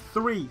only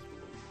 3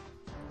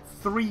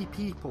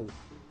 people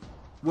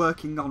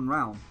working on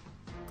Realm.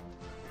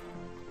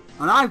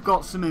 And I've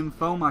got some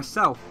info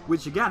myself,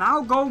 which again,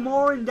 I'll go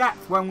more in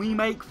depth when we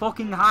make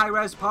fucking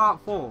Hi-Rez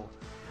Part 4.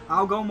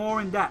 I'll go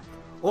more in depth.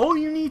 All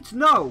you need to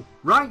know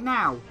right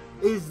now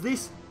is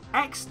this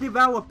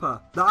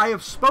ex-developer that I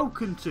have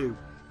spoken to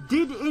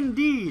did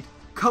indeed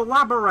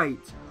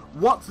collaborate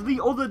what the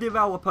other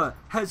developer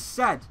has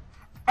said.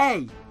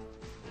 A,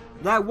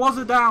 there was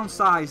a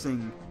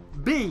downsizing.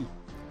 B,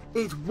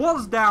 it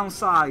was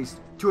downsized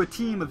to a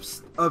team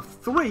of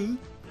 3.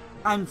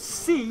 And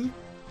C,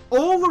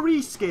 all the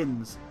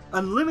reskins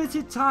and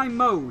limited time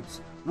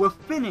modes were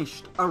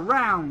finished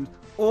around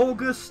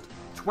August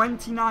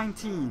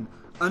 2019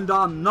 and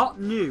are not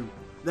new.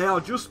 They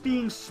are just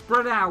being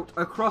spread out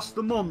across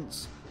the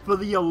months for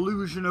the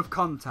illusion of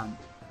content.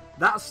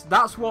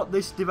 That's what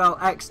this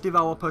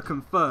ex-developer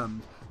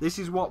confirmed. This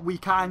is what we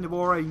kind of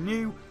already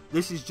knew.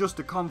 This is just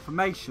a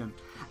confirmation.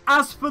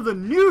 As for the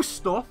new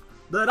stuff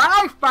that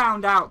I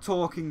found out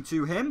talking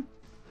to him,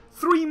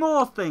 3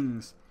 more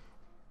things.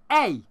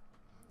 A,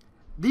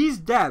 these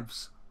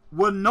devs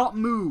were not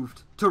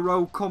moved to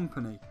Rogue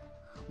Company.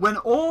 When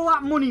all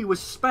that money was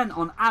spent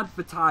on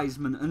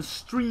advertisement and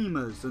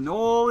streamers and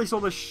all this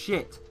other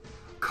shit,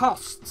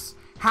 costs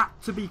had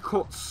to be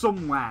cut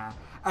somewhere,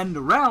 and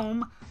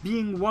Realm,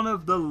 being one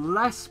of the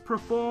less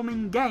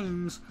performing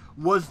games,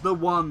 was the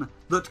one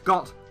that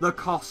got the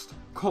cost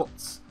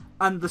cuts,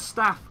 and the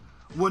staff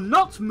were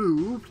not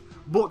moved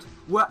but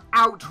were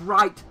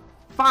outright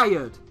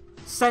fired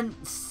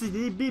since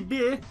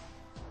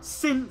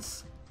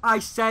I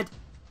said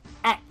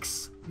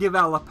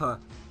ex-developer.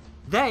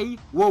 They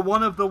were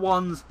one of the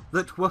ones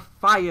that were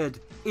fired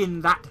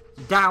in that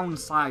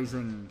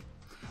downsizing.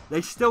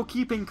 They still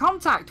keep in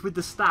contact with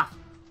the staff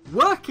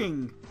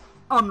working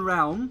on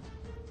Realm,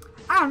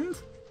 and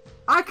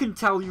I can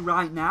tell you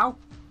right now,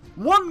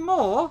 1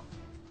 more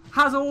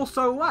has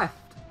also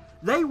left.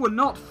 They were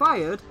not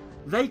fired,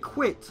 they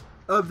quit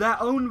of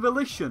their own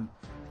volition.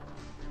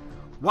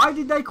 Why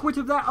did they quit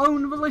of their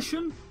own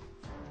volition?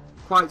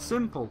 Quite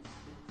simple.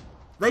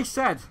 They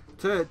said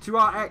to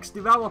our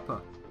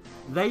ex-developer,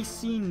 they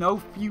see no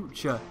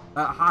future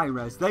at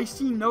Hi-Rez. They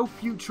see no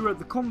future at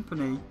the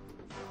company,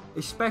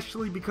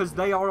 especially because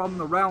they are on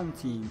the Realm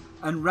team,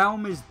 and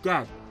Realm is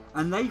dead.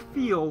 and they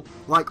feel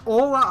like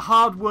all that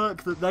hard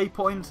work that they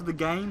put into the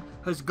game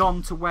has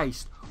gone to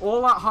waste.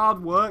 All that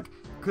hard work,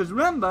 because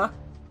remember,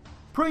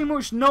 pretty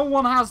much no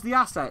one has the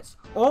assets.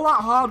 All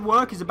that hard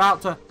work is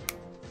about to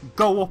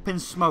go up in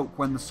smoke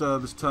when the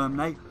servers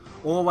terminate.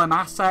 All them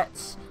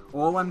assets,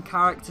 all them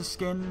character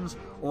skins,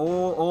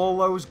 all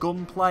those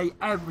gunplay,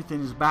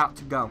 everything is about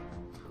to go.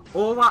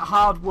 All that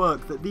hard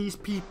work that these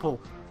people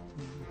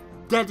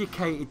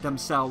dedicated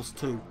themselves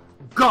to,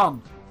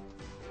 gone.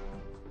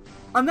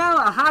 And now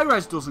that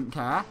Hi-Rez doesn't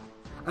care,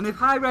 and if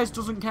Hi-Rez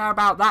doesn't care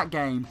about that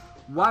game,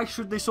 why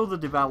should this other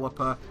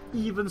developer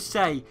even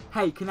say,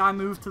 hey, can I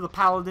move to the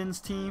Paladins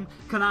team?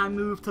 Can I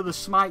move to the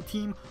Smite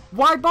team?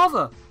 Why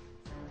bother?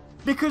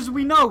 Because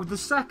we know the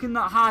second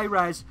that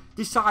Hi-Rez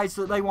decides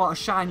that they want a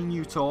shiny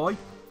new toy,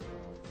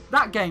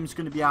 that game's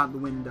going to be out the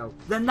window.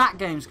 Then that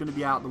game's going to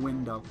be out the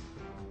window.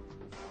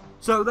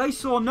 So they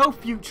saw no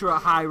future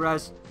at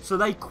Hi-Rez, so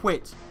they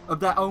quit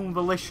of their own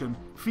volition,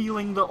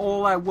 feeling that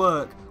all their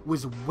work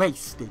was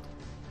wasted.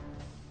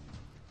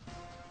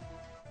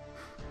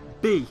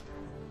 B.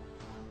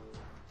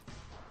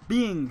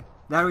 Being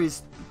there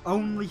is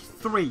only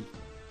 3,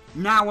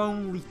 now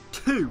only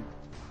 2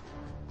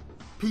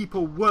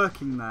 people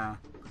working there.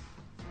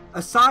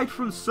 Aside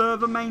from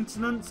server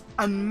maintenance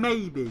and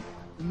maybe,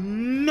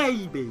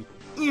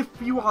 if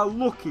you are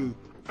lucky,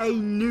 a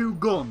new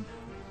gun,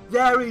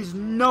 there is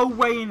no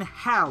way in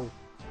hell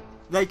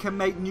they can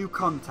make new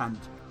content.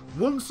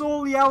 Once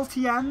all the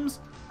LTMs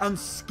and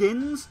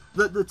skins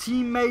that the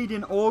team made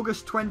in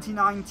August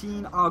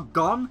 2019 are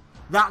gone,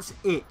 that's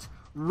it.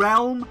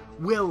 Realm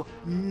will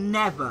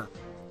never,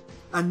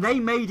 and they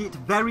made it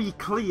very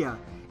clear,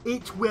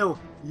 it will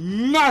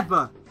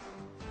never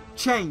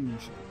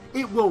change.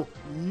 It will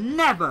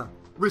never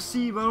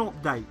receive an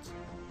update.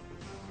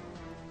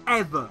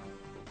 Ever.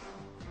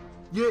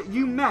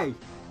 You may,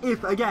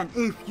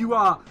 if you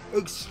are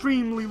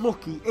extremely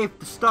lucky, if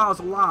the stars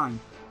align,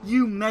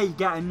 you may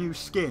get a new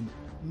skin.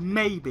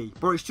 Maybe.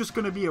 But it's just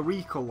going to be a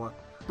recolor.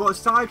 But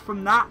aside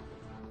from that,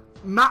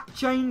 map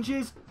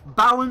changes,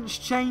 balance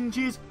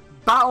changes,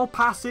 battle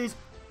passes,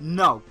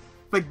 no.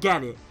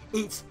 Forget it.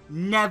 It's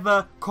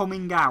never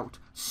coming out.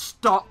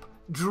 Stop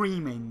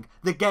dreaming.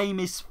 The game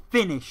is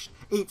finished.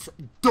 It's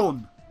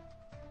done.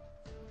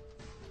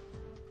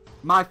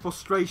 My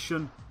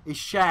frustration is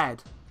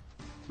shared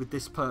with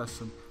this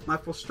person. My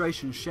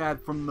frustration is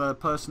shared from the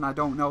person I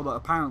don't know that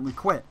apparently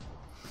quit.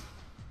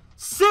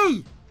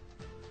 C!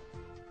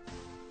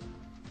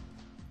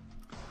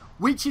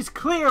 Which is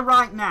clear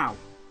right now.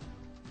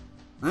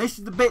 And this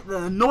is the bit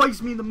that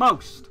annoys me the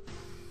most.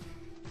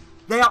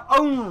 They are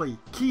only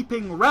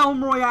keeping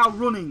Realm Royale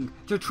running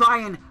to try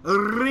and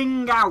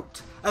wring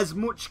out as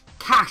much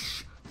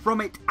cash from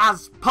it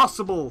as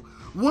possible.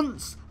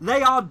 Once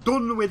they are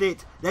done with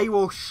it, they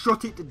will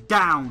shut it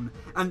down.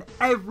 And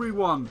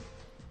everyone,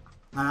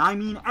 and I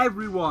mean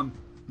everyone,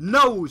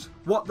 knows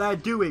what they're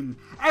doing.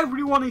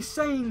 Everyone is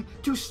saying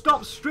to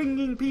stop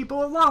stringing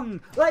people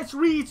along. Let's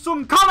read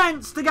some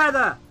comments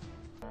together.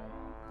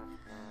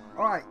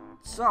 Alright,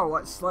 so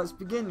let's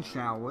begin,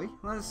 shall we?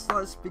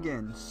 Let's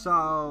begin.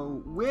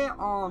 So we're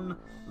on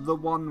the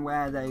one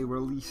where they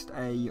released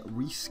a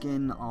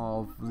reskin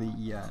of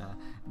the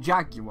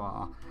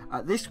Jaguar.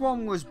 This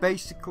one was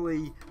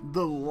basically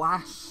the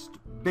last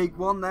big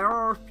one. There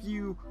are a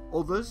few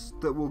others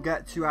that we'll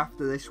get to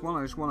after this one.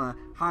 I just want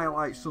to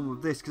highlight some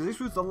of this because this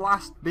was the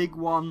last big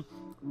one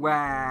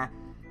where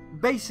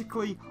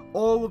basically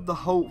all of the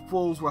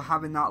hopefuls were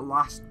having that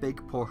last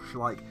big push.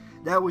 Like,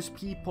 there was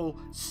people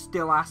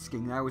still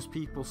asking, there was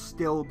people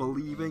still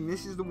believing.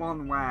 This is the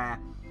one where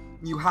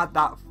you had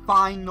that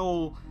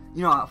final,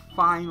 you know, that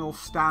final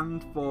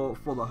stand for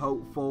the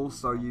hopefuls.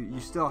 So you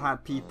still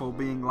had people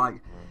being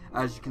like,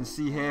 as you can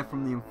see here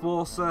from the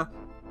Enforcer,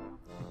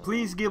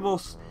 please give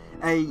us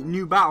a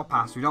new battle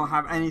pass. We don't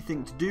have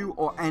anything to do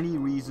or any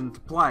reason to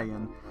play.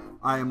 And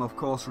I am of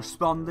course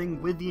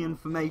responding with the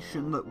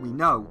information that we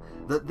know,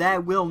 that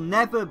there will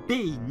never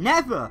be,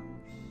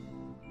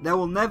 there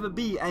will never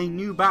be a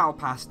new battle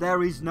pass.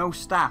 There is no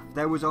staff.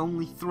 There was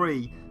only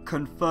 3.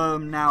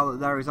 Confirmed now that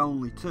there is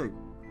only 2.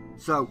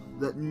 So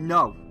that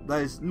no,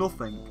 there's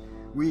nothing.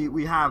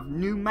 We have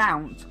new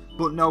mount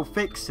but no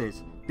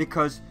fixes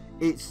because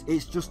it's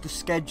just a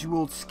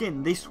scheduled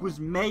skin. This was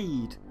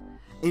made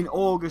in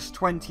August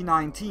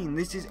 2019.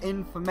 This is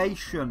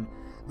information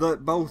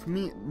that both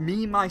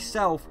me,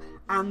 myself,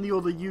 and the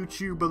other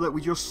YouTuber that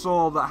we just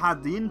saw that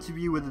had the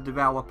interview with the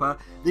developer,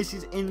 this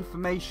is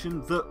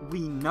information that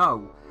we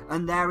know.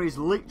 And there is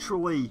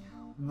literally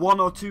 1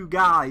 or 2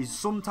 guys,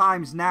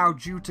 sometimes now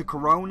due to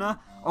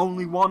Corona,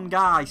 only 1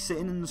 guy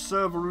sitting in the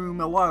server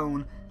room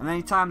alone, and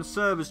anytime the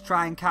servers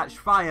try and catch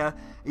fire,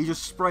 he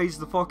just sprays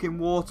the fucking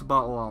water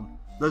bottle on.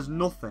 There's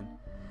nothing.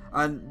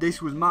 And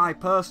this was my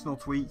personal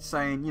tweet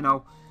saying, you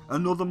know,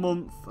 another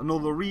month,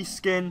 another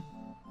reskin,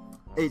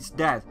 it's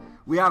dead.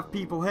 We have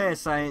people here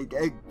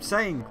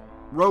saying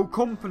Rogue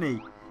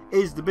Company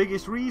is the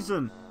biggest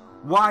reason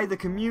why the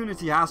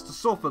community has to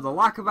suffer. The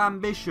lack of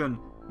ambition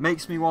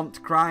makes me want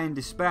to cry in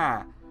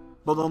despair.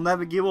 but they'll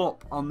never give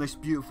up on this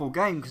beautiful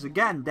game, because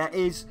again, there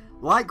is,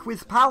 like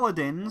with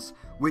Paladins,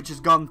 which has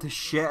gone to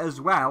shit as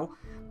well,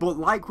 but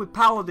like with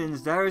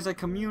Paladins, there is a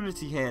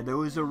community here. There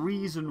was a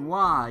reason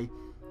why,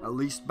 at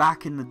least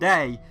back in the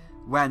day,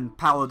 when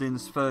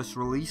Paladins first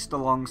released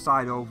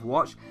alongside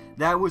Overwatch,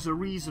 there was a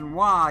reason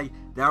why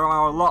there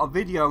are a lot of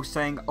videos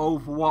saying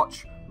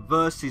Overwatch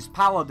versus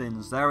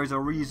Paladins. There is a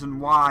reason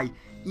why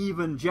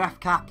even Jeff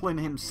Kaplan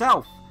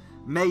himself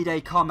made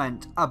a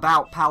comment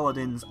about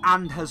Paladins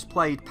and has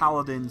played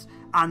Paladins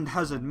and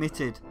has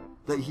admitted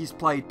that he's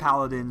played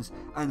Paladins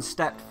and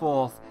stepped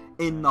forth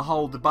in the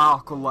whole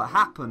debacle that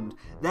happened.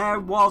 There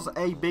was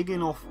a big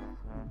enough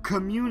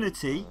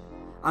community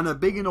and a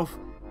big enough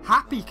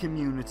happy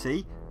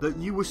community that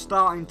you were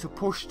starting to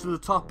push to the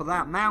top of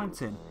that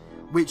mountain,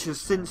 which has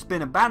since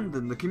been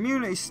abandoned. The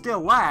community's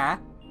still there,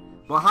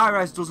 but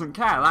Hi-Rez doesn't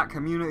care. That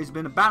community's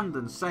been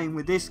abandoned. Same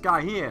with this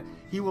guy here.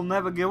 He will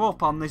never give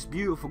up on this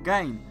beautiful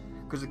game,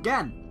 because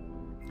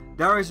again,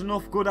 there is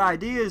enough good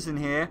ideas in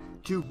here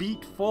to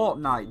beat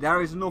Fortnite.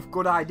 There is enough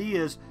good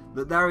ideas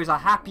that there is a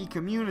happy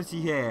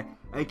community here,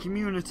 a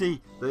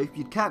community that if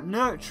you'd kept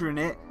nurturing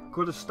it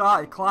could have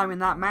started climbing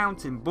that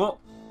mountain. But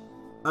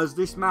as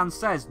this man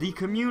says, the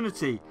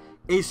community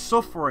is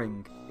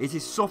suffering. It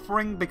is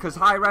suffering because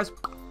Hi-Rez,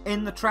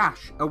 in the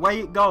trash, away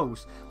it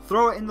goes.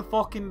 Throw it in the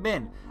fucking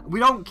bin. We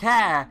don't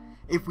care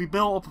if we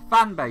build up a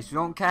fan base, we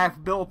don't care if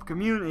we build up a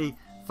community,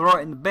 throw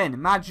it in the bin.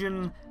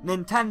 Imagine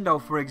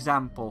Nintendo, for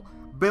example,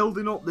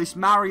 building up this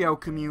Mario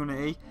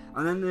community,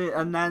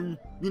 and then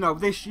you know,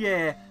 this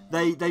year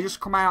they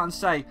just come out and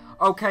say,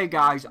 okay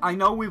guys, I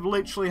know we've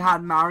literally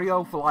had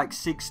Mario for like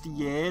 60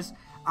 years,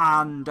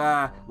 and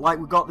like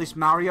we got this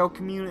Mario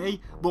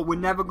community, but we're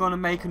never going to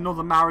make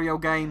another Mario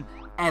game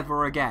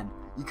ever again.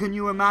 Can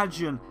you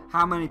imagine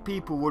how many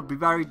people would be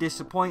very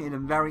disappointed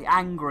and very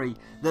angry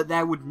that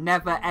there would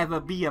never ever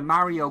be a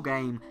Mario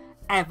game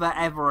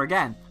ever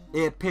again?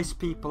 It pissed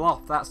people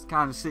off. That's the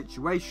kind of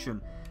situation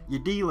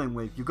you're dealing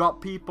with. You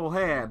got people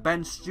here,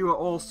 Ben Stewart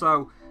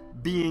also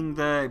being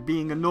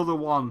another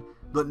one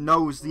that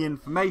knows the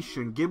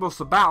information. Give us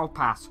a battle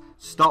pass.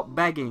 Stop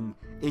begging.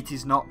 It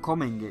is not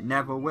coming. It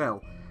never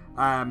will.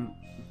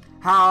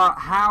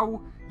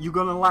 How you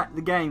gonna let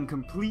the game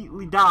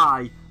completely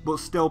die but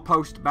still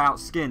post about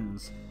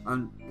skins?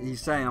 And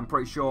he's saying, I'm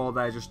pretty sure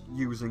they're just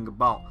using a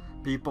bot.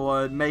 People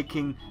are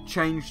making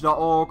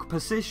change.org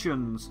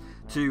petitions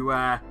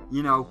to,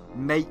 you know,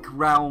 make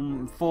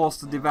Realm, force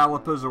the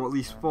developers, or at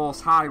least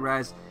force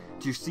Hi-Rez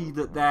to see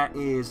that there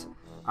is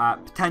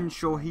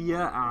potential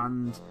here,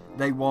 and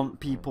they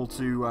want people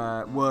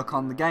to work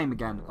on the game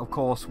again. Of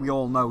course, we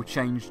all know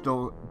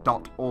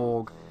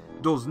change.org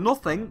does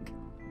nothing.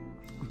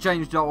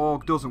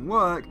 Change.org doesn't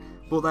work,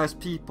 but there's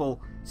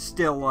people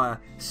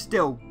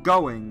still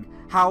going.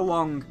 How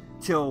long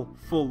till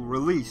full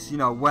release? You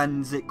know,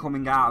 when's it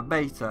coming out of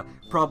beta?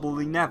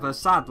 Probably never,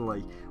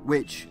 sadly.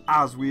 Which,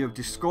 as we have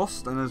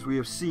discussed and as we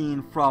have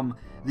seen from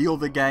the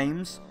other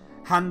games,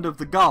 Hand of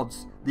the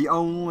Gods, the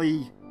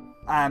only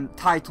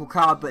title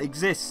card that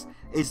exists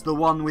is the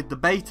one with the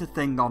beta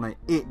thing on it.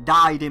 It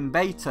died in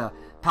beta.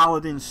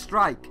 Paladin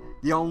Strike,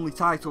 the only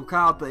title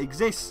card that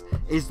exists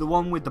is the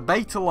one with the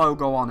beta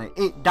logo on it.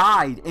 It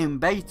died in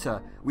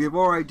beta. We have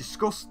already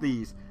discussed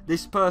these.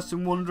 This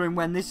person wondering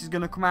when this is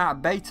going to come out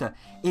of beta.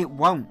 It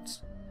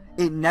won't.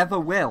 It never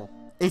will.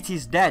 It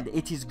is dead.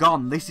 It is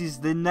gone. This is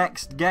the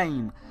next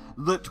game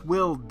that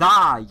will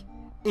die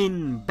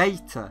in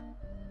beta.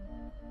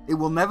 It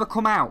will never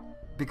come out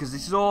because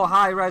this is all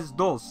Hi-Rez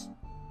does.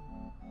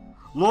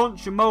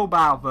 Launch a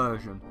mobile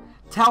version.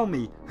 Tell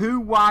me who,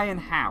 why and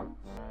how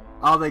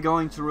are they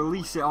going to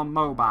release it on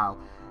mobile?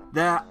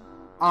 There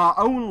are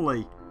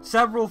only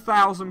several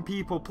thousand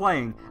people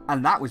playing,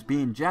 and that was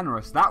being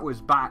generous. That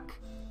was back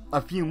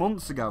a few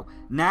months ago.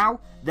 Now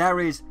there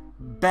is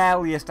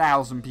barely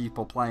 1,000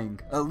 people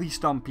playing, at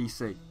least on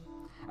PC,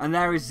 and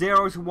there is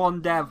 0 to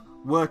 1 dev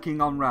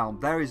working on Realm.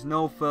 There is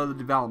no further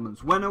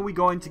developments. When are we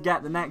going to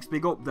get the next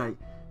big update?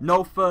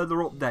 No further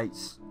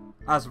updates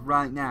as of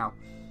right now.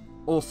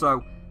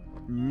 Also,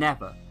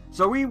 never.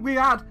 So we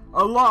had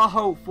a lot of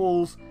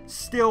hopefuls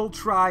still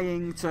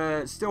trying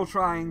to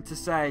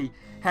say,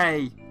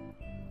 hey,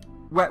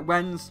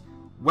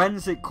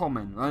 when's it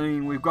coming? I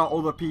mean, we've got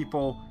other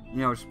people,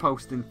 you know, just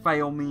posting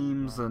fail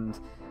memes and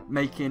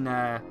making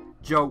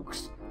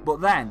jokes,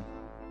 but then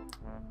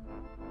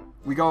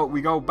we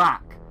go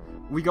back,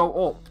 we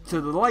go up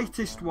to the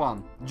latest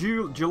one,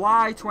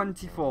 July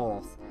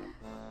 24th,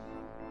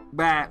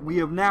 where we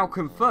have now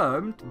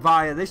confirmed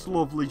via this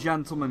lovely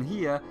gentleman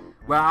here,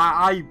 where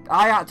I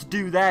had to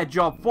do their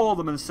job for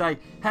them and say,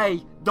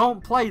 hey,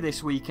 don't play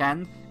this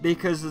weekend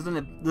because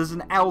there's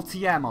an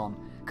LTM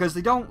on. Because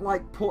they don't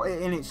like put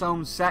it in its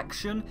own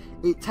section.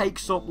 It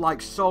takes up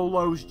like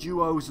solos,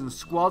 duos and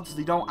squads.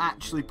 They don't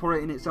actually put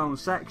it in its own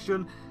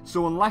section.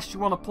 So unless you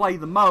want to play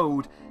the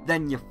mode,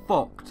 then you're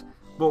fucked.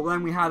 But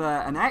then we had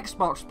an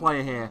Xbox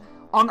player here.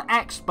 On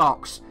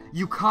Xbox,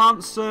 you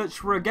can't search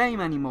for a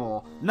game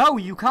anymore. No,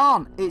 you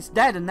can't. It's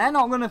dead, and they're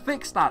not going to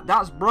fix that.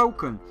 That's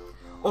broken.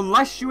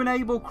 unless you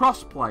enable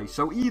crossplay.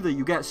 So either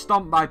you get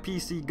stomped by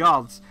PC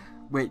gods,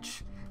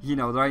 which, you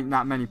know, there ain't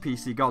that many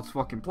PC gods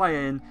fucking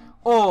playing,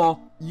 or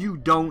you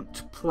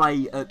don't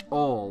play at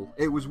all.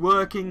 It was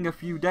working a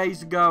few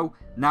days ago,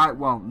 now it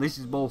won't. This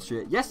is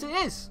bullshit. Yes, it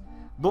is,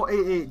 but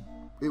it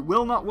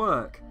will not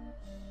work.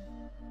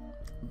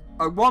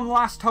 One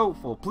last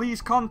hopeful,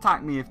 please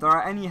contact me if there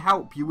are any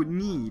help you would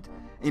need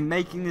in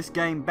making this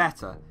game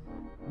better.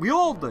 We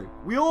all do.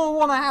 We all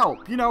want to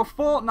help. You know,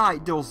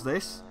 Fortnite does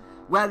this,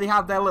 where they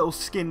have their little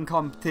skin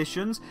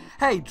competitions.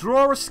 Hey,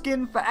 draw a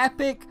skin for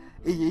Epic.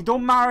 It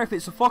don't matter if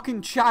it's a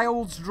fucking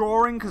child's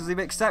drawing, because they've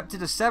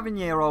accepted a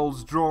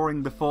 7-year-old's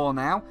drawing before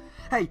now.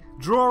 Hey,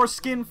 draw a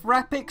skin for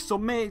Epic,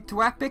 submit it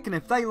to Epic, and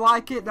if they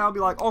like it, they'll be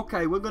like,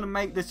 okay, we're going to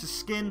make this a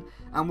skin,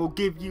 and we'll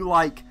give you,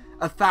 like,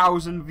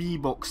 1,000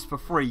 V-Bucks for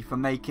free for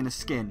making a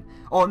skin.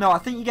 Or no, I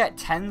think you get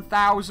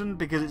 10,000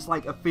 because it's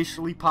like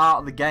officially part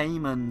of the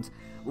game, and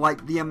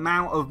like the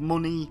amount of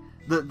money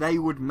that they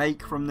would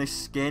make from this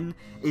skin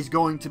is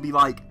going to be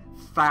like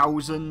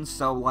thousands,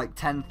 so like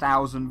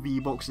 10,000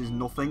 V-Bucks is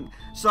nothing.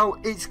 So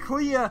it's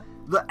clear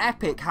that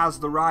Epic has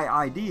the right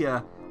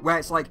idea where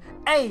it's like,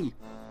 hey,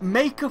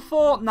 make a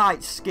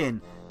Fortnite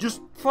skin.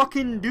 Just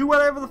fucking do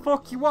whatever the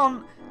fuck you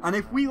want, and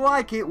if we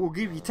like it, we'll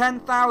give you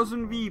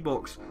 10,000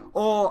 V-Bucks.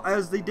 Or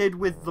as they did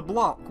with The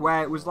Block,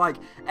 where it was like,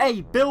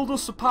 hey, build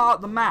us a part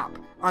of the map,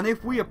 and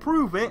if we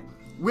approve it,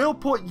 we'll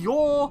put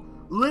your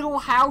little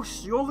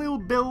house, your little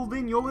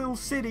building, your little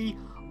city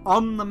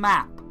on the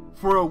map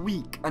for a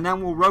week, and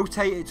then we'll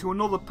rotate it to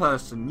another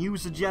person,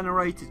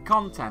 user-generated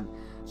content.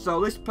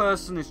 So this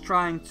person is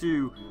trying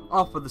to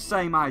offer the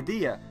same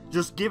idea.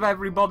 Just give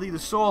everybody the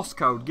source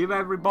code, give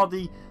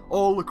everybody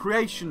all the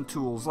creation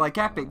tools like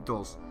Epic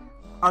does.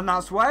 And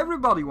that's what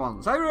everybody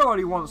wants.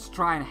 Everybody wants to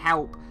try and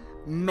help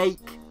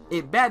make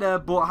it better,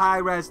 but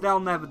Hi-Rez, they'll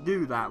never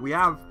do that. We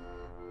have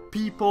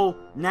people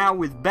now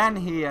with Ben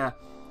here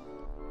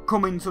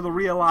coming to the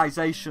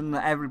realization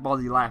that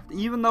everybody left.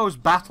 Even those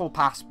Battle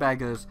Pass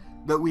beggars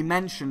that we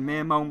mentioned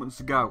mere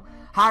moments ago.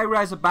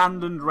 Hi-Rez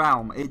abandoned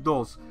Realm, it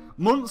does.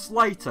 Months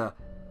later,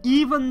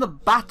 even the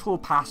Battle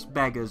Pass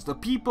beggars, the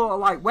people are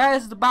like,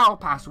 where's the Battle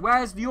Pass?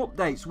 Where's the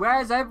updates?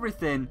 Where's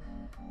everything?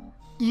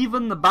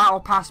 Even the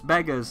Battle Pass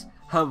beggars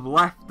have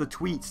left the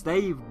tweets.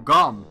 They've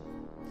gone.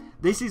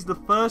 This is the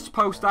first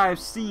post I have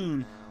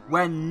seen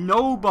where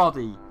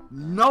nobody,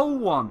 no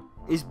one,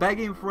 is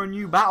begging for a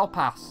new Battle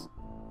Pass.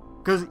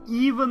 Because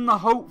even the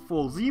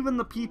hopefuls, even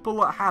the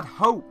people that had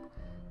hope,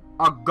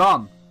 are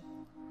gone.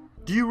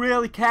 Do you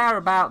really care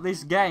about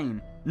this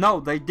game? No,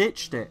 they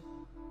ditched it.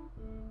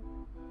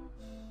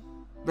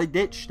 They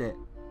ditched it.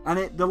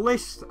 And the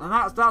list, and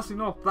that's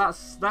enough.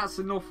 That's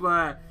enough,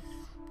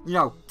 you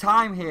know,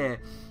 time here.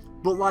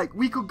 But like,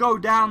 we could go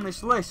down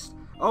this list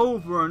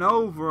over and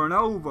over and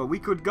over. We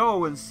could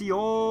go and see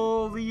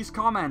all these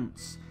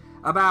comments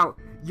about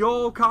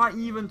y'all can't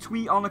even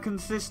tweet on a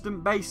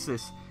consistent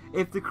basis.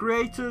 If the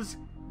creators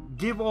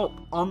give up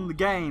on the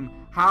game,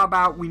 how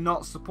about we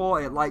not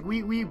support it? Like,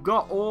 we've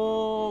got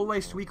all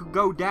this. We could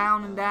go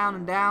down and down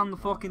and down the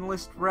fucking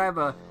list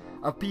forever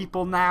of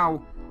people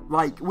now.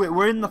 Like,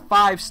 we're in the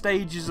 5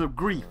 stages of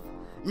grief.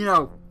 You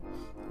know,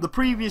 the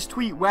previous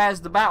tweet,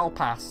 where's the Battle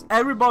Pass?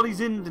 Everybody's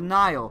in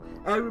denial.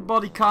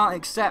 Everybody can't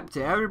accept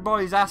it.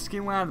 Everybody's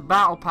asking where the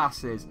Battle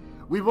Pass is.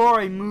 We've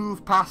already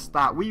moved past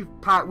that. We've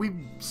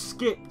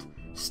skipped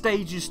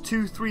stages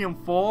 2, 3,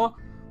 and 4.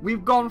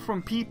 We've gone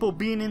from people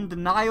being in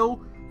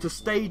denial to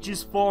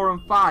stages 4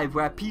 and 5,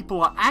 where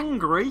people are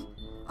angry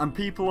and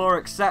people are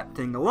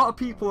accepting. A lot of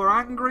people are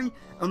angry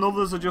and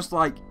others are just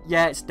like,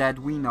 yeah, it's dead,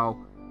 we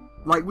know.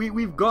 Like,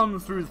 we've gone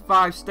through the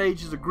 5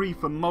 stages of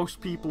grief and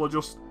most people are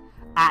just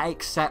at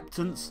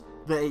acceptance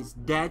that it's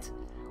dead.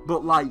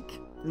 But like,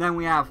 then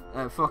we have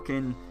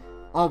fucking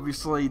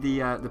obviously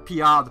the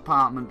PR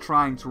department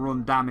trying to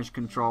run damage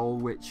control,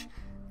 which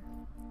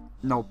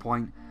no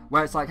point.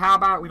 Where it's like, how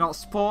about we not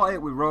support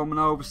it with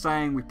Romanova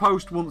saying we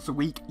post once a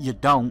week? You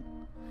don't.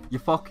 You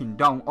fucking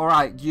don't.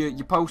 Alright,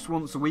 you post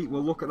once a week,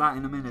 we'll look at that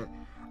in a minute.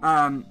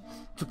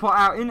 To put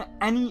out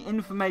any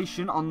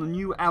information on the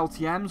new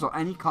LTMs or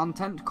any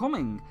content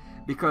coming.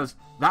 Because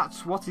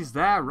that's what is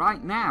there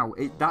right now.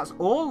 That's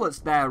all that's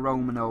there,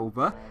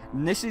 Romanova.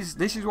 And this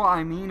is what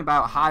I mean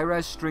about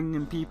Hi-Rez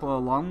stringing people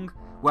along.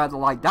 Where they're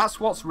like, that's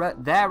what's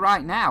there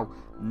right now.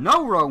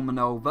 No,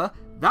 Romanova.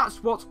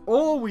 That's what's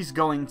always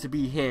going to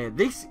be here.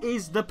 This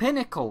is the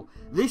pinnacle.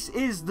 This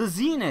is the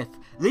zenith.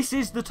 This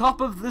is the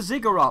top of the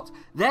ziggurat.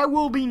 There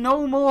will be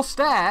no more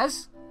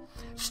stairs.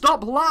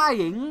 Stop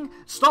lying.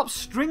 Stop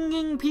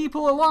stringing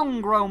people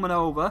along,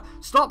 Romanova.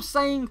 Stop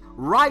saying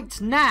right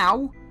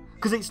now.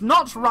 Because it's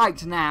not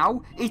right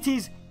now. It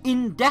is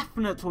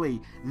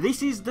indefinitely.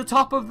 This is the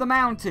top of the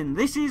mountain.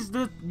 This is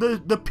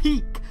the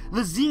peak.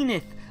 The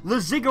zenith. The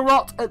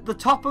ziggurat at the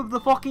top of the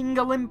fucking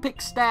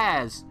Olympic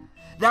stairs.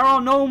 There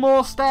are no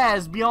more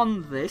stairs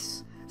beyond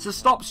this, so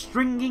stop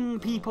stringing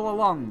people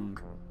along.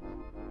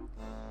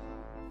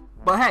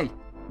 But hey,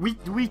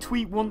 we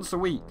tweet once a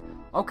week.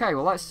 Okay,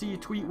 well let's see you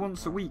tweet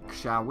once a week,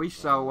 shall we?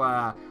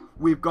 So,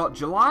 We've got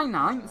July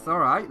 9th,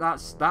 alright,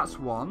 that's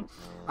one.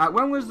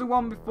 When was the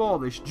one before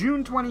this?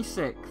 June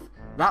 26th.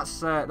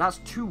 That's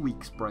 2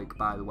 weeks break,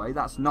 by the way.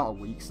 That's not a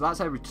week, so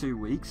that's every 2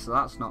 weeks, so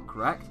that's not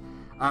correct.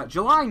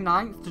 July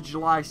 9th to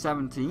July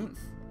 17th.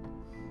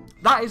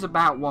 That is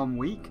about 1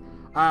 week.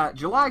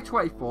 July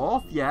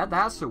 24th, yeah,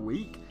 that's a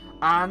week.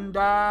 And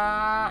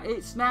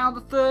it's now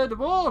the 3rd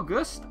of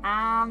August,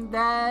 and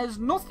there's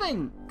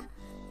nothing.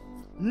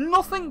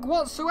 Nothing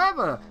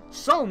whatsoever.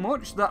 So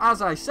much that,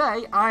 as I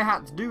say, I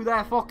had to do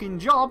their fucking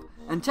job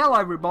and tell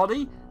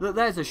everybody that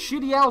there's a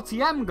shitty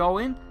LTM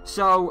going,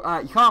 so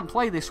you can't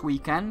play this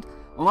weekend.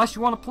 Unless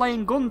you want to play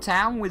in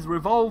Guntown with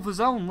revolvers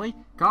only,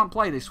 can't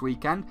play this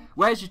weekend.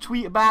 Where's your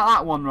tweet about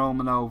that one,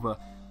 Romanova?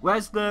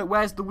 Where's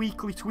the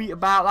weekly tweet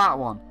about that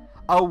one?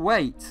 Oh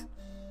wait,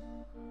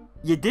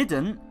 you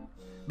didn't,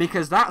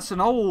 because that's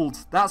an old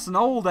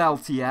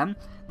LTM.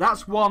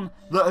 That's one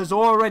that has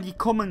already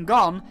come and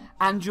gone,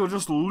 and you're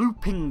just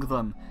looping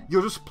them.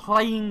 You're just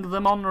playing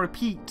them on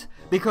repeat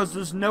because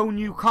there's no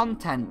new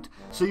content.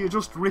 So you're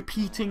just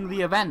repeating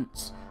the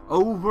events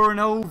over and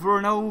over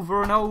and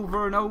over and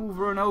over and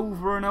over and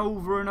over and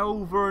over and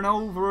over and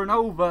over and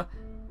over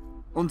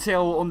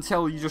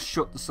until you just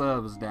shut the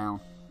servers down.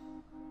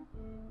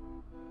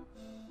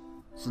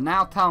 So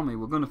now tell me,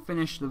 we're going to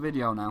finish the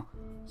video now.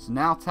 So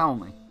now tell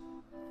me,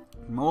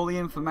 from all the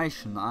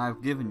information that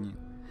I've given you,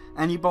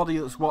 anybody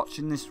that's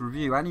watching this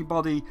review,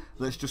 anybody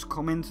that's just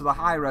come into the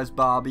high-res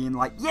bar being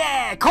like,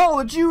 yeah, Call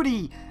of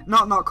Duty!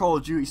 Not Call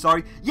of Duty,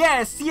 sorry.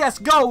 Yeah,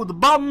 CSGO, the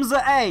bombs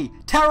are A,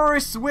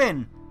 terrorists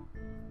win.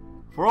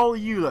 For all of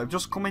you that have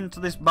just come into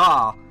this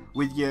bar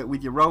with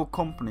your rogue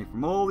company,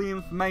 from all the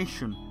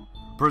information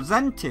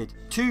presented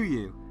to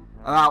you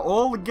about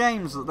all the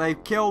games that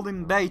they've killed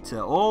in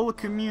beta, all the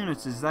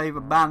communities they've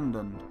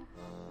abandoned,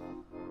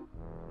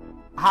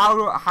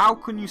 how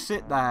can you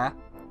sit there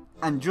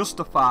and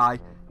justify,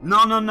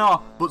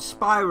 no, but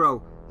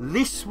Spyro,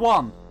 this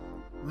one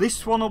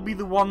will be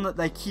the one that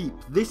they keep.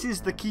 This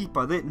is the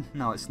keeper.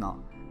 No, it's not.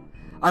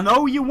 I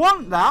know you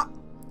want that.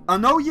 I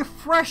know you're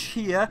fresh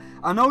here.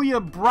 I know you're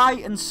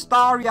bright and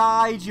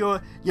starry-eyed.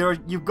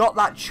 You've got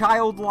that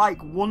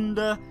childlike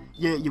wonder.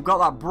 You've got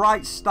that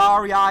bright,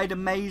 starry-eyed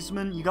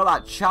amazement. You got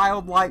that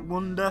childlike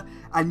wonder,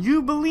 and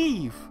you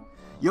believe.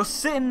 You're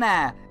sitting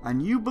there,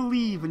 and you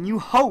believe, and you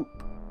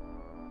hope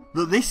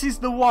that this is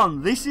the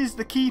one. This is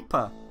the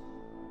keeper.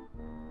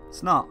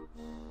 It's not.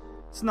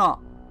 It's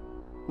not.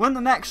 When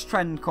the next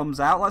trend comes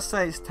out, let's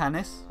say it's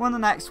tennis. When the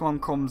next one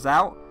comes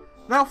out,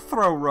 they'll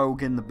throw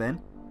Rogue in the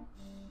bin.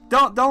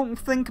 Don't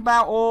think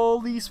about all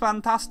these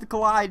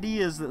fantastical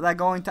ideas that they're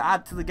going to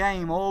add to the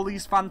game. All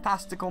these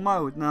fantastical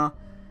modes. No.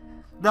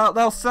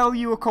 They'll sell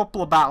you a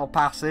couple of battle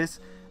passes,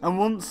 and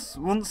once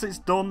it's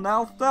done,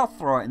 they'll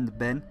throw it in the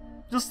bin.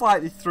 Just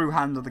like they threw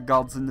Hand of the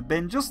Gods in the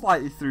bin. Just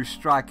like they threw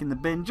Strike in the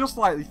bin. Just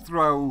like they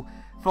throw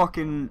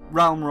fucking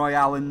Realm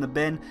Royale in the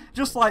bin.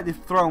 Just like they've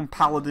thrown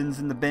Paladins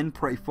in the bin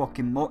pretty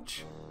fucking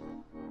much.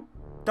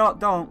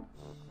 Don't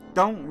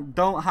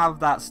have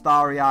that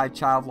starry-eyed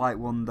childlike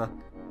wonder,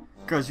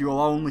 because you will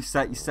only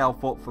set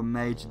yourself up for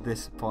major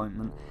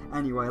disappointment.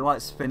 Anyway,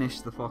 let's finish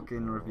the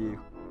fucking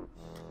review.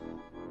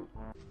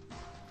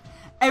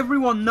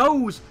 Everyone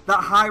knows that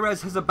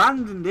Hi-Rez has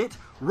abandoned it.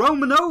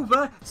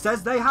 Romanova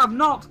says they have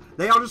not.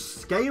 They are just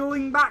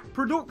scaling back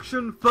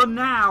production for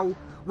now.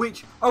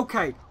 Which,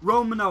 okay,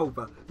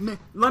 Romanova,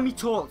 let me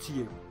talk to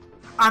you.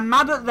 I'm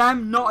mad at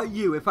them, not at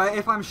you. If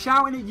I'm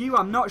shouting at you,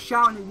 I'm not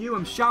shouting at you.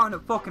 I'm shouting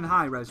at fucking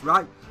Hi-Rez,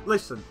 right?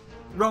 Listen,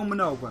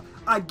 Romanova,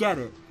 I get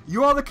it.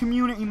 You're the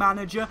community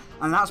manager,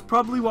 and that's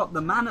probably what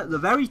the man at the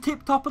very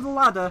tip top of the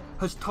ladder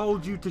has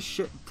told you to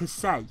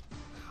say.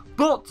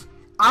 But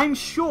I'm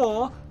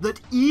sure that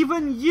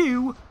even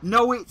you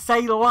know it's a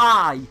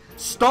lie.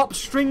 Stop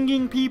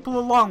stringing people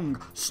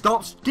along.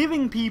 Stop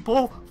giving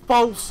people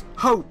false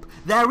hope.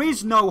 There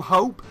is no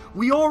hope.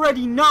 We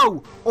already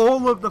know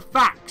all of the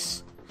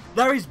facts.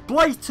 There is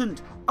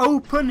blatant,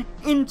 open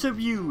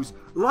interviews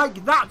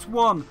like that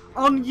one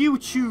on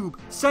YouTube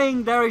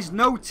saying there is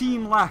no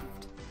team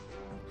left.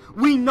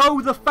 We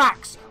know the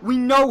facts. We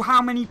know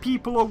how many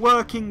people are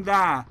working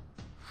there.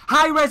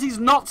 Hi-Rez is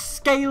not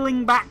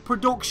scaling back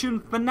production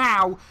for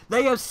now.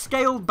 They have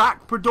scaled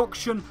back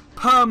production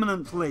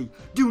permanently.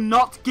 Do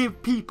not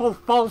give people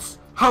false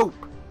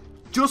hope.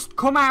 Just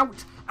come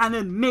out and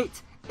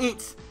admit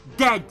it's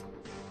dead.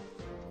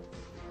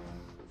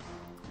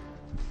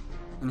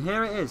 And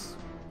here it is.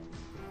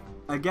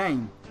 A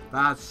game that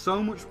has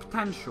so much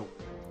potential.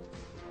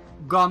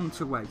 Gone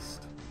to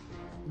waste.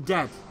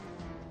 Dead.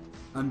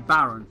 And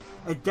barren.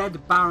 A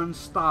dead, barren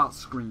start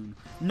screen.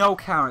 No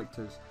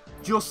characters.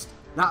 Just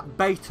that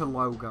beta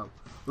logo.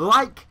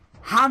 Like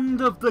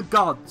Hand of the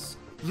Gods,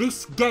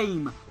 this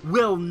game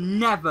will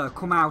never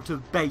come out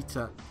of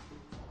beta.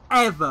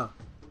 Ever.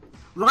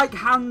 Like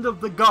Hand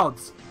of the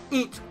Gods,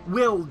 it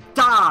will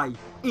die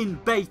in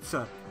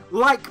beta.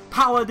 Like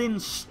Paladin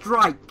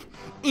Strike,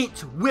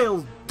 it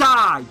will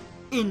die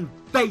in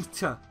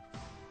beta.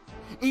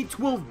 It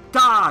will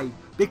die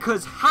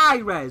because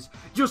Hi-Rez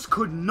just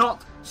could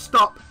not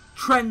stop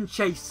trend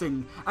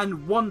chasing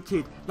and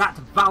wanted that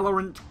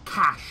Valorant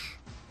cash.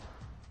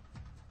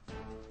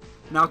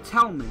 Now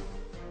tell me,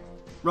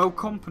 Rogue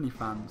Company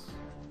fans,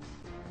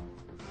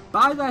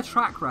 by their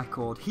track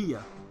record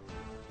here,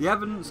 the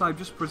evidence I've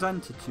just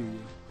presented to you,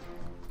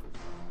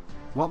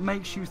 what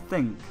makes you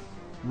think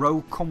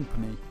Rogue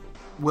Company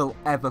will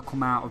ever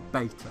come out of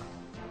beta?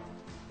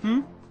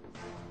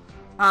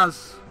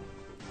 As,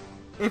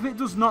 if it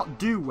does not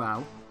do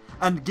well,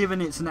 and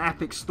given it's an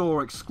Epic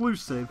Store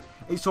exclusive,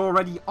 it's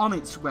already on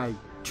its way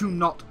to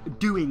not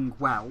doing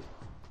well.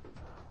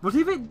 But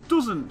if it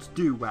doesn't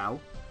do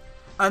well,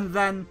 and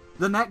then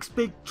the next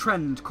big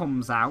trend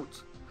comes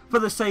out, for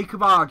the sake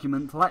of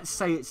argument, let's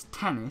say it's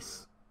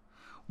tennis,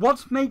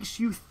 what makes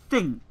you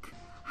think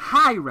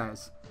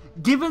Hi-Rez,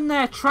 given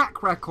their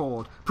track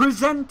record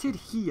presented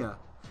here,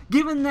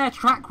 given their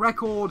track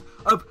record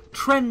of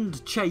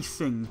trend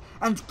chasing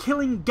and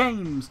killing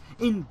games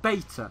in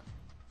beta,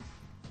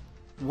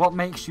 what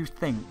makes you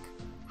think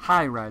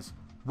Hi-Rez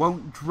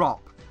won't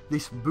drop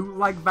this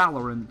bootleg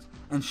Valorant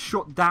and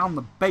shut down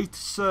the beta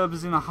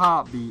servers in a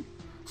heartbeat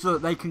so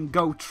that they can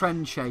go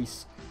trend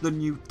chase the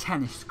new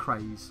tennis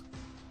craze?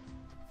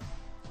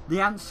 The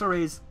answer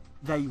is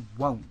they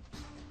won't.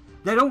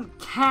 They don't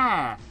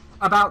care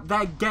about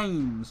their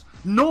games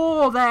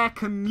nor their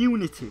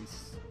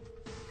communities.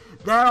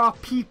 There are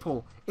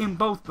people in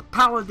both the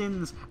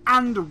Paladins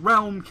and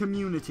Realm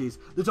communities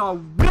that are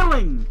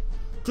willing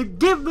to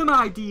give them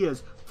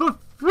ideas for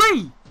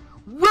free,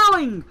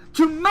 willing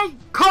to make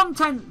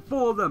content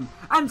for them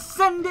and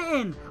send it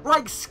in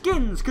like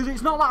skins, because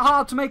it's not that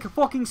hard to make a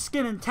fucking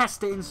skin and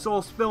test it in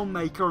Source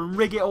Filmmaker and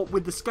rig it up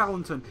with the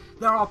skeleton.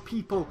 There are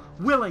people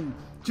willing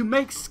to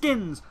make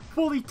skins,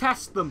 fully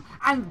test them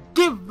and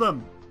give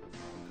them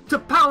to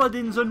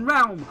Paladins and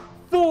Realm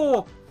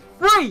for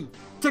free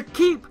to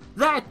keep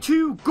their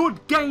two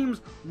good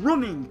games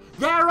running.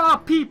 There are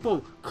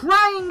people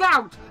crying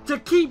out to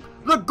keep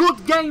the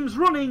good games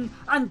running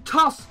and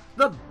toss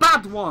the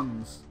bad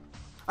ones.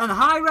 And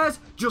Hi-Rez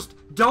just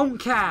don't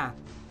care.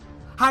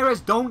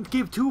 Hi-Rez don't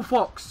give two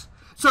fucks.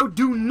 So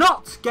do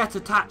not get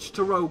attached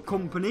to Rogue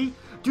Company.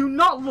 Do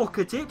not look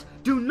at it.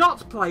 Do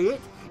not play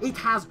it. It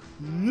has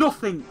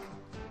nothing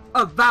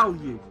of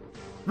value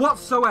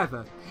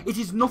whatsoever. It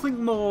is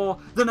nothing more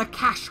than a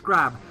cash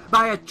grab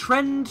by a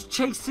trend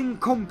chasing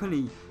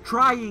company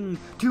trying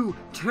to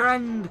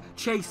trend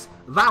chase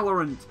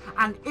Valorant,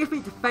 and if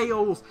it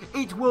fails,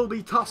 it will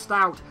be tossed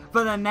out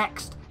for the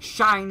next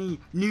shiny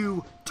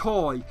new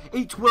toy.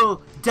 It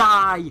will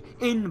die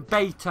in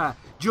beta,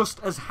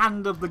 just as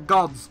Hand of the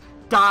Gods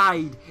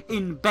died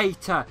in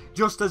beta,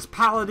 just as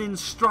Paladin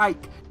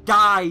Strike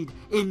died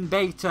in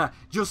beta,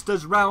 just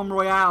as Realm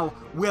Royale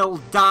will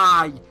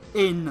die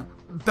in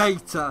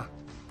beta.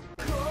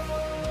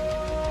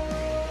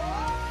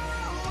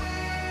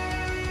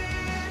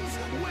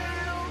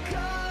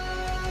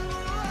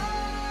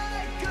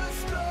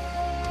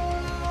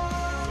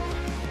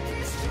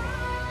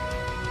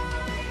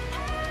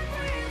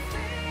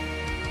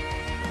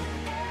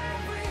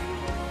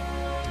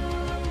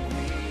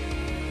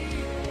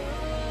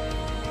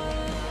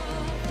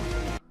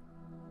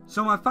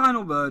 So my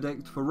final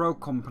verdict for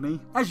Rogue Company,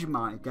 as you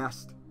might have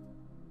guessed,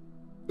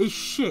 is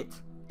shit.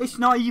 It's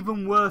not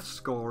even worth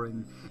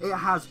scoring. It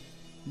has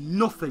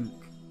nothing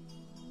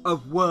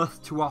of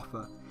worth to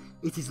offer.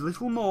 It is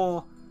little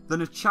more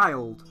than a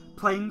child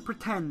playing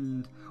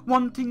pretend,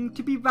 wanting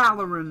to be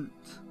Valorant,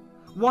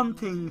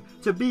 wanting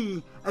to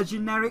be a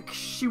generic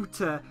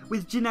shooter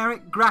with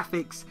generic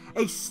graphics,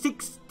 a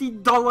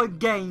 $60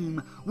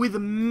 game with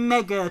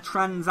mega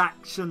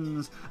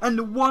transactions and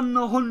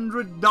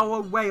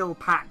 $100 whale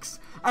packs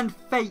and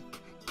fake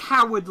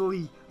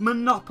cowardly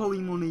Monopoly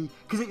money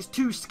because it's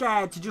too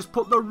scared to just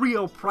put the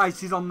real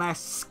prices on their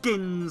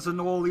skins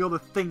and all the other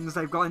things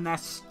they've got in their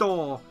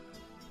store.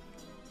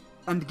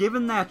 And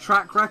given their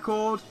track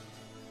record,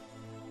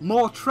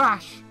 more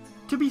trash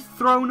to be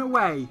thrown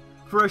away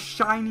for a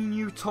shiny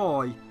new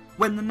toy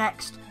when the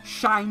next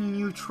shiny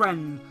new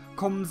trend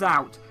comes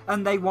out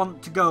and they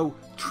want to go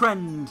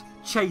trend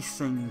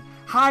chasing.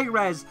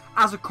 Hi-Rez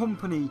as a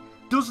company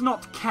does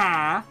not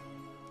care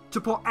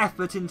to put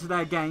effort into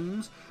their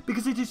games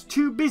because it is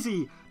too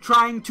busy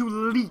trying to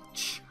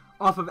leech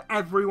off of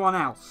everyone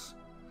else.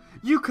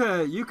 You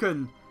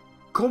can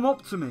come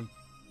up to me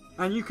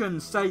and you can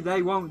say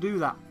they won't do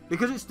that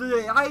because it's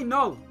the I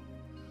know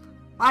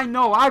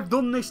I've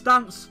done this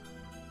dance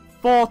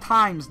 4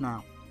 times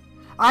now.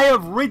 I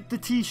have rid the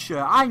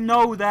t-shirt. I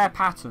know their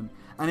pattern.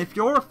 And if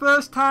you're a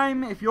first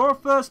time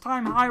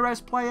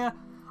Hi-Rez player,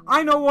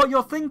 I know what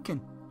you're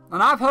thinking.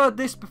 And I've heard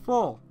this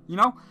before, you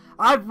know?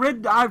 I've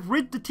rid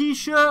the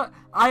t-shirt.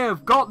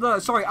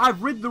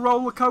 I've rid the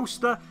roller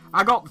coaster.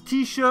 I got the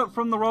t-shirt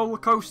from the roller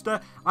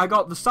coaster. I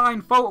got the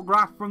signed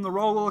photograph from the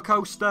roller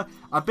coaster.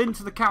 I've been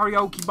to the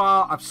karaoke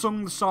bar. I've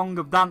sung the song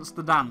of Dance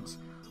the Dance.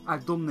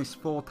 I've done this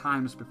 4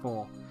 times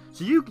before.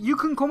 So you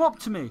can come up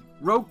to me,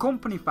 Rogue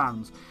Company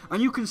fans,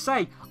 and you can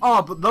say,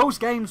 oh, but those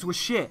games were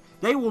shit.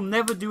 They will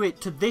never do it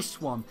to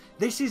this one.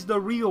 This is the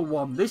real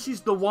one. This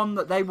is the one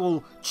that they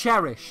will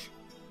cherish.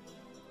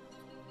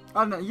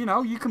 And, you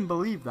know, you can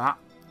believe that.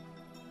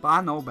 But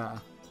I know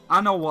better.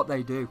 I know what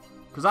they do.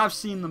 Because I've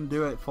seen them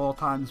do it 4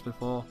 times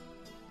before.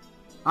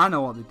 I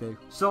know what they do.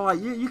 So, like,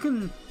 you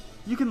can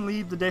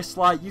leave the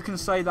dislike. You can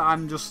say that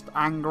I'm just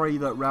angry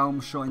that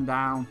Realm's shutting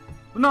down.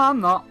 But no,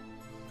 I'm not.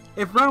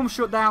 If Realm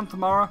shut down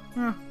tomorrow,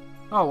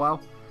 oh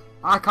well.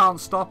 I can't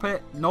stop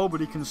it.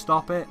 Nobody can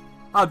stop it.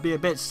 I'd be a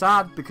bit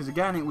sad because,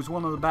 again, it was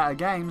one of the better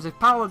games. If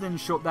Paladin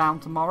shut down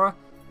tomorrow,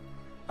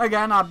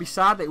 again, I'd be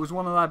sad. It was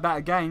one of their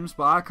better games,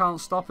 but I can't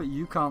stop it.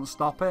 You can't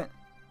stop it.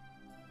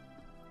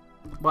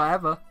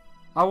 Whatever.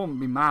 I wouldn't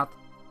be mad.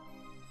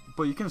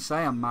 But you can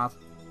say I'm mad.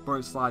 But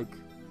it's like,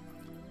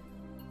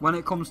 when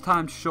it comes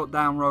time to shut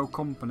down Rogue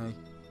Company,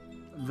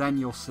 then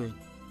you'll see.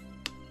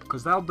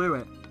 Because they'll do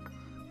it.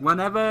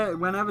 Whenever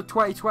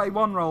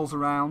 2021 rolls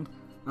around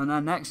and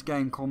their next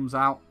game comes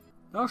out,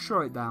 they'll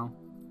shut it down.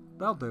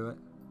 They'll do it.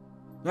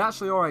 They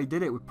actually already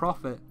did it with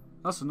Profit.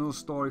 That's another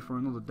story for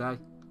another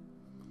day.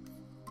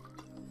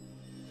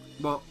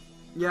 But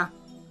yeah,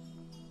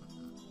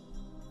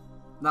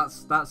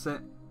 that's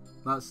it.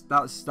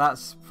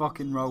 That's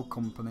fucking Rogue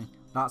Company.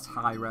 That's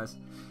Hi-Rez.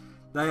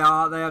 They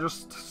are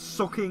just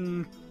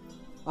sucking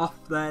off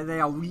they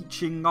are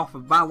leeching off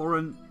of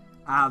Valorant,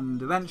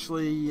 and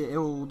eventually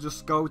it'll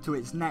just go to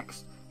its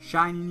next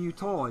shiny new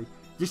toy.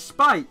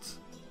 Despite,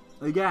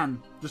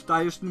 again,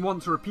 I just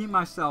want to repeat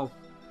myself,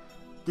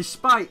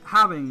 despite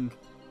having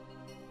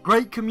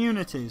great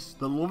communities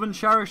that love and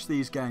cherish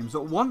these games,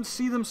 that want to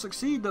see them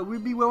succeed, that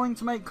would be willing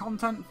to make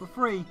content for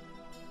free,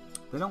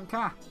 they don't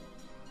care.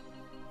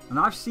 And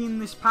I've seen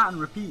this pattern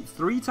repeat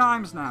 3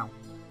 times now.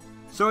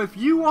 So if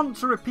you want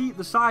to repeat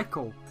the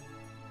cycle,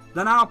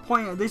 then I'll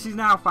point at, this is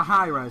now for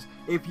Hi-Rez,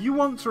 if you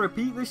want to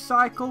repeat this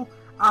cycle,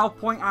 I'll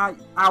point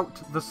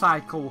out the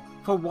cycle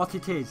for what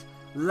it is.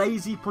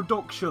 Lazy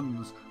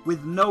productions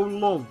with no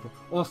love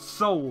or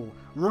soul,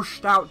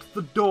 rushed out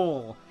the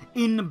door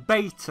in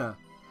beta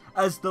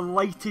as the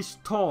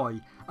latest toy,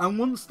 and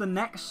once the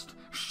next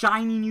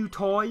shiny new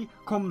toy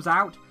comes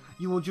out,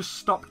 you will just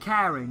stop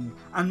caring,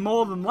 and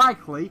more than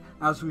likely,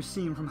 as we've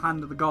seen from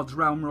Hand of the Gods,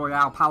 Realm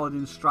Royale,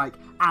 Paladin Strike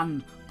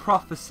and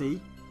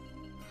Prophecy,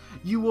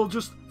 you will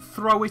just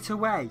throw it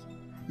away.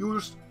 You will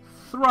just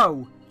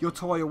throw your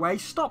toy away,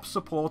 stop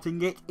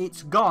supporting it,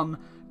 it's gone,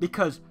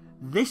 because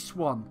this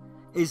one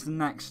is the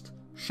next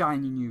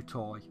shiny new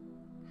toy.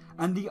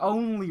 And the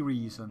only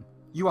reason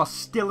you are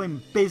still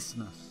in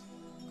business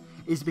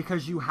is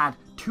because you had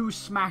 2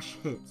 smash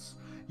hits.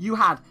 You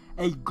had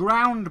a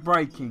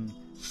groundbreaking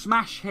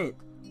smash hit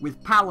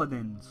with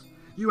Paladins.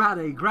 You had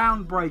a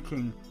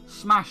groundbreaking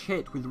smash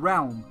hit with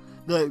Realm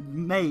that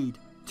made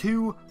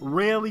 2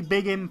 really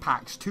big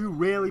impacts, 2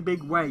 really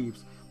big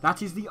waves.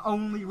 That is the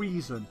only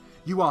reason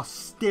you are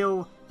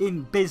still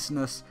in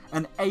business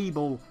and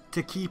able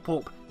to keep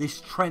up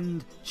this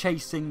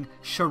trend-chasing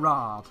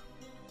charade.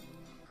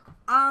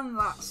 And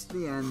that's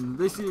the end.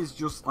 This is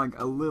just like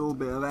a little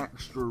bit of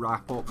extra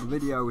wrap up. The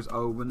video is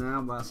over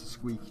now. That's a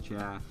squeaky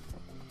chair.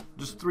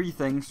 Just 3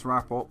 things to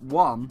wrap up.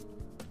 1,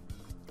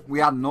 we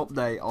had an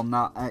update on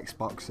that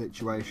Xbox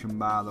situation,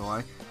 by the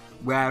way,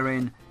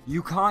 wherein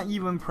you can't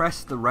even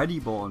press the ready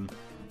button.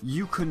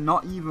 You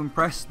cannot even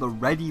press the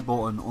ready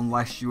button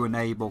unless you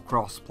enable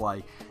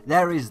crossplay.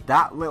 There is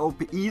that little,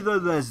 either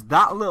there's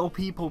that little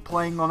people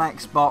playing on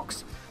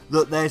Xbox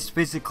that there's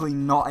physically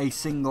not a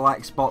single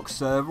Xbox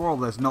server, or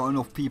there's not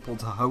enough people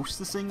to host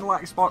a single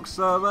Xbox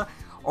server,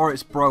 or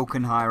it's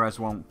broken. Hi-Rez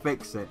won't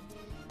fix it.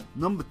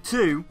 Number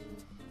 2,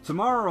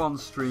 tomorrow on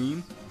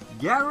stream,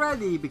 get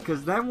ready,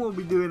 because then we'll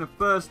be doing a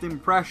first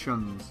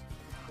impressions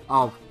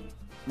of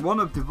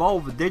one of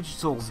Devolver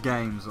Digital's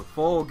games, of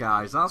Fall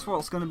Guys. That's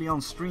what's going to be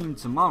on stream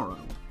tomorrow.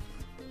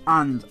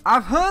 And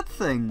I've heard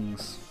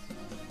things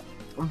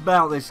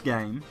about this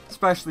game,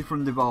 especially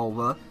from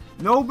Devolver.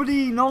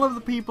 None of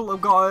the people that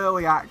have got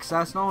early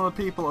access, none of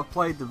the people that have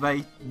played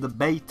the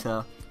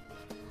beta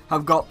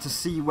have got to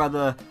see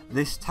whether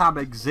this tab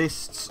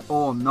exists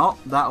or not.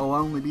 That'll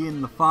only be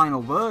in the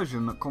final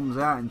version that comes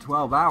out in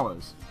 12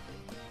 hours.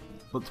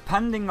 But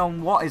depending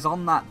on what is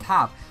on that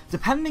tab,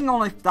 depending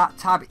on if that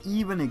tab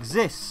even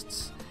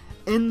exists,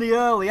 in the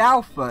early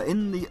alpha,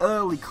 in the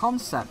early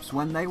concepts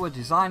when they were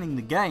designing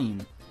the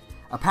game,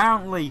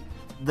 apparently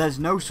there's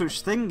no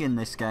such thing in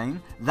this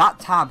game. That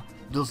tab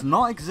does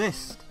not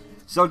exist.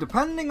 So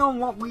depending on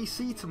what we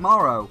see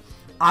tomorrow,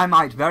 I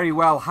might very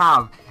well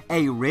have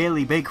a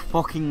really big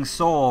fucking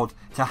sword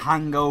to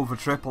hang over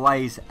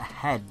AAA's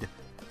head.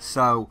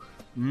 So,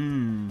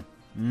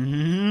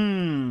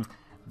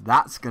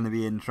 that's going to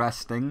be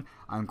interesting.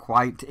 I'm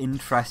quite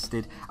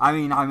interested. I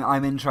mean,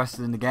 I'm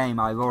interested in the game.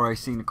 I've already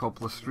seen a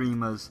couple of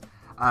streamers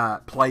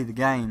play the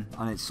game,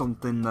 and it's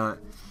something that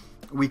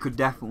we could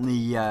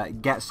definitely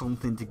get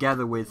something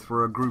together with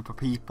for a group of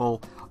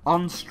people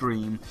on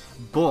stream.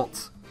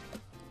 But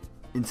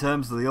in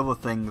terms of the other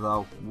thing,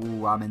 though,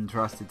 I'm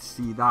interested to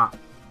see that.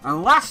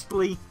 And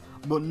lastly,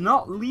 but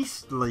not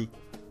leastly,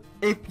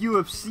 if you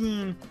have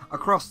seen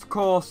across the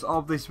course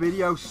of this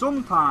video,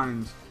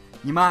 sometimes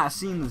you might have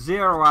seen the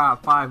 0 out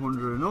of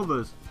 500 and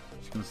others.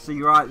 As you can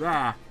see right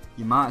there,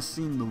 you might have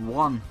seen the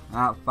 1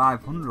 at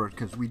 500,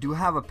 because we do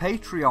have a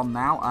Patreon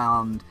now,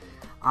 and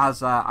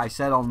as I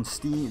said on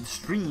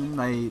stream,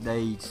 they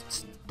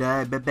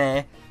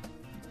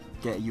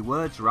get your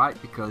words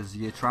right, because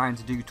you're trying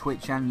to do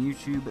Twitch and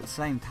YouTube at the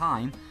same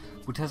time.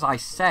 But as I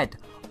said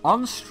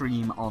on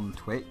stream on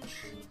Twitch,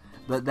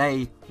 that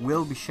they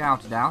will be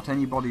shouted out.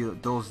 Anybody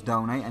that does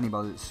donate,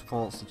 anybody that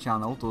supports the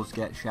channel does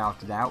get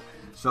shouted out.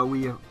 So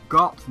we have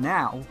got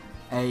now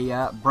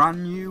a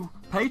brand new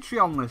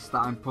Patreon list that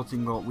I'm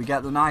putting up. We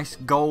get the nice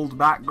gold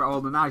background,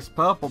 or the nice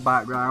purple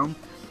background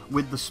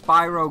with the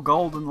Spyro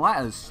golden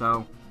letters.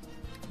 So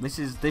this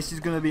is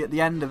going to be at the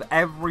end of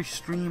every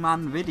stream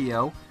and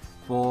video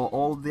for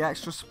all of the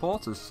extra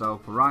supporters. So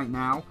for right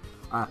now,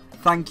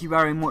 thank you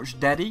very much,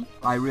 Deddy.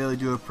 I really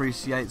do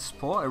appreciate the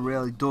support. It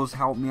really does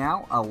help me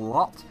out a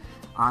lot.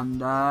 And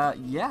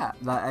yeah,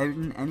 that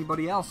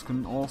anybody else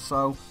can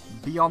also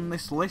be on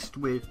this list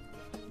with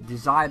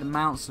desired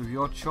amounts of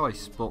your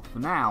choice. But for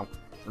now,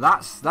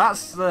 that's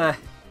the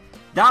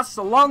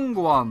long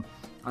one.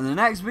 And the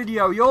next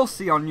video you'll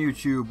see on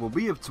YouTube will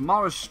be of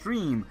tomorrow's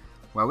stream,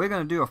 where we're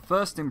going to do a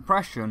first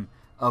impression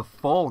of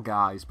Fall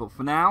Guys. But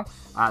for now,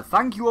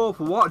 thank you all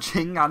for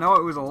watching. I know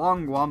it was a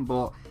long one,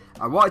 but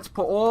I wanted to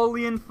put all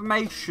the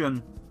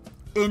information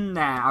in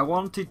there. I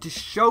wanted to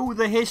show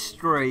the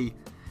history,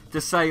 to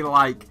say,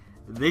 like,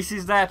 this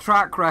is their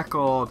track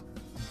record.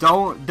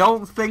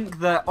 Don't think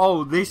that,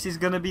 oh, this is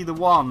going to be the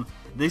one.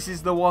 This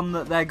is the one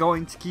that they're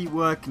going to keep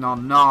working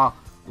on. Nah,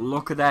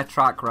 look at their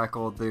track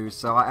record, dude.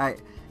 So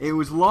it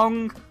was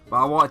long, but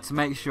I wanted to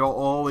make sure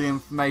all the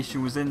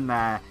information was in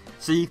there,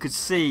 so you could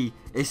see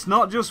it's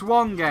not just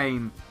one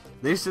game.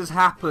 This has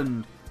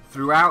happened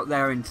throughout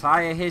their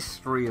entire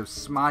history of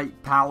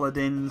Smite,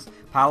 Paladins,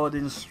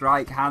 Paladin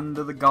Strike, Hand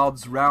of the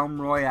Gods,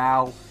 Realm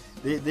Royale.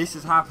 This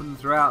has happened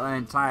throughout their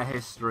entire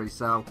history,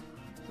 so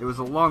it was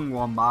a long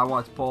one, but I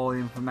wanted to put all the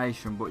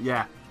information. But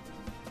yeah,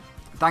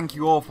 thank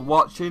you all for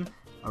watching.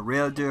 I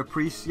really do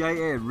appreciate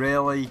it. It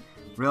really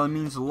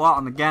means a lot.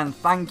 And again,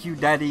 thank you,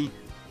 Deddy,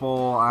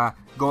 for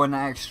going the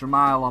extra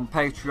mile on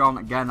Patreon.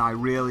 Again, I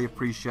really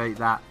appreciate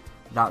that.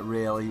 That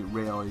really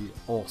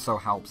also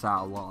helps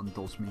out a lot and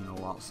does mean a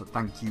lot. So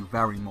thank you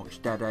very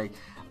much, Deddy,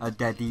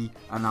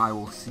 and I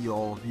will see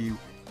all of you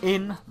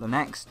in the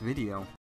next video.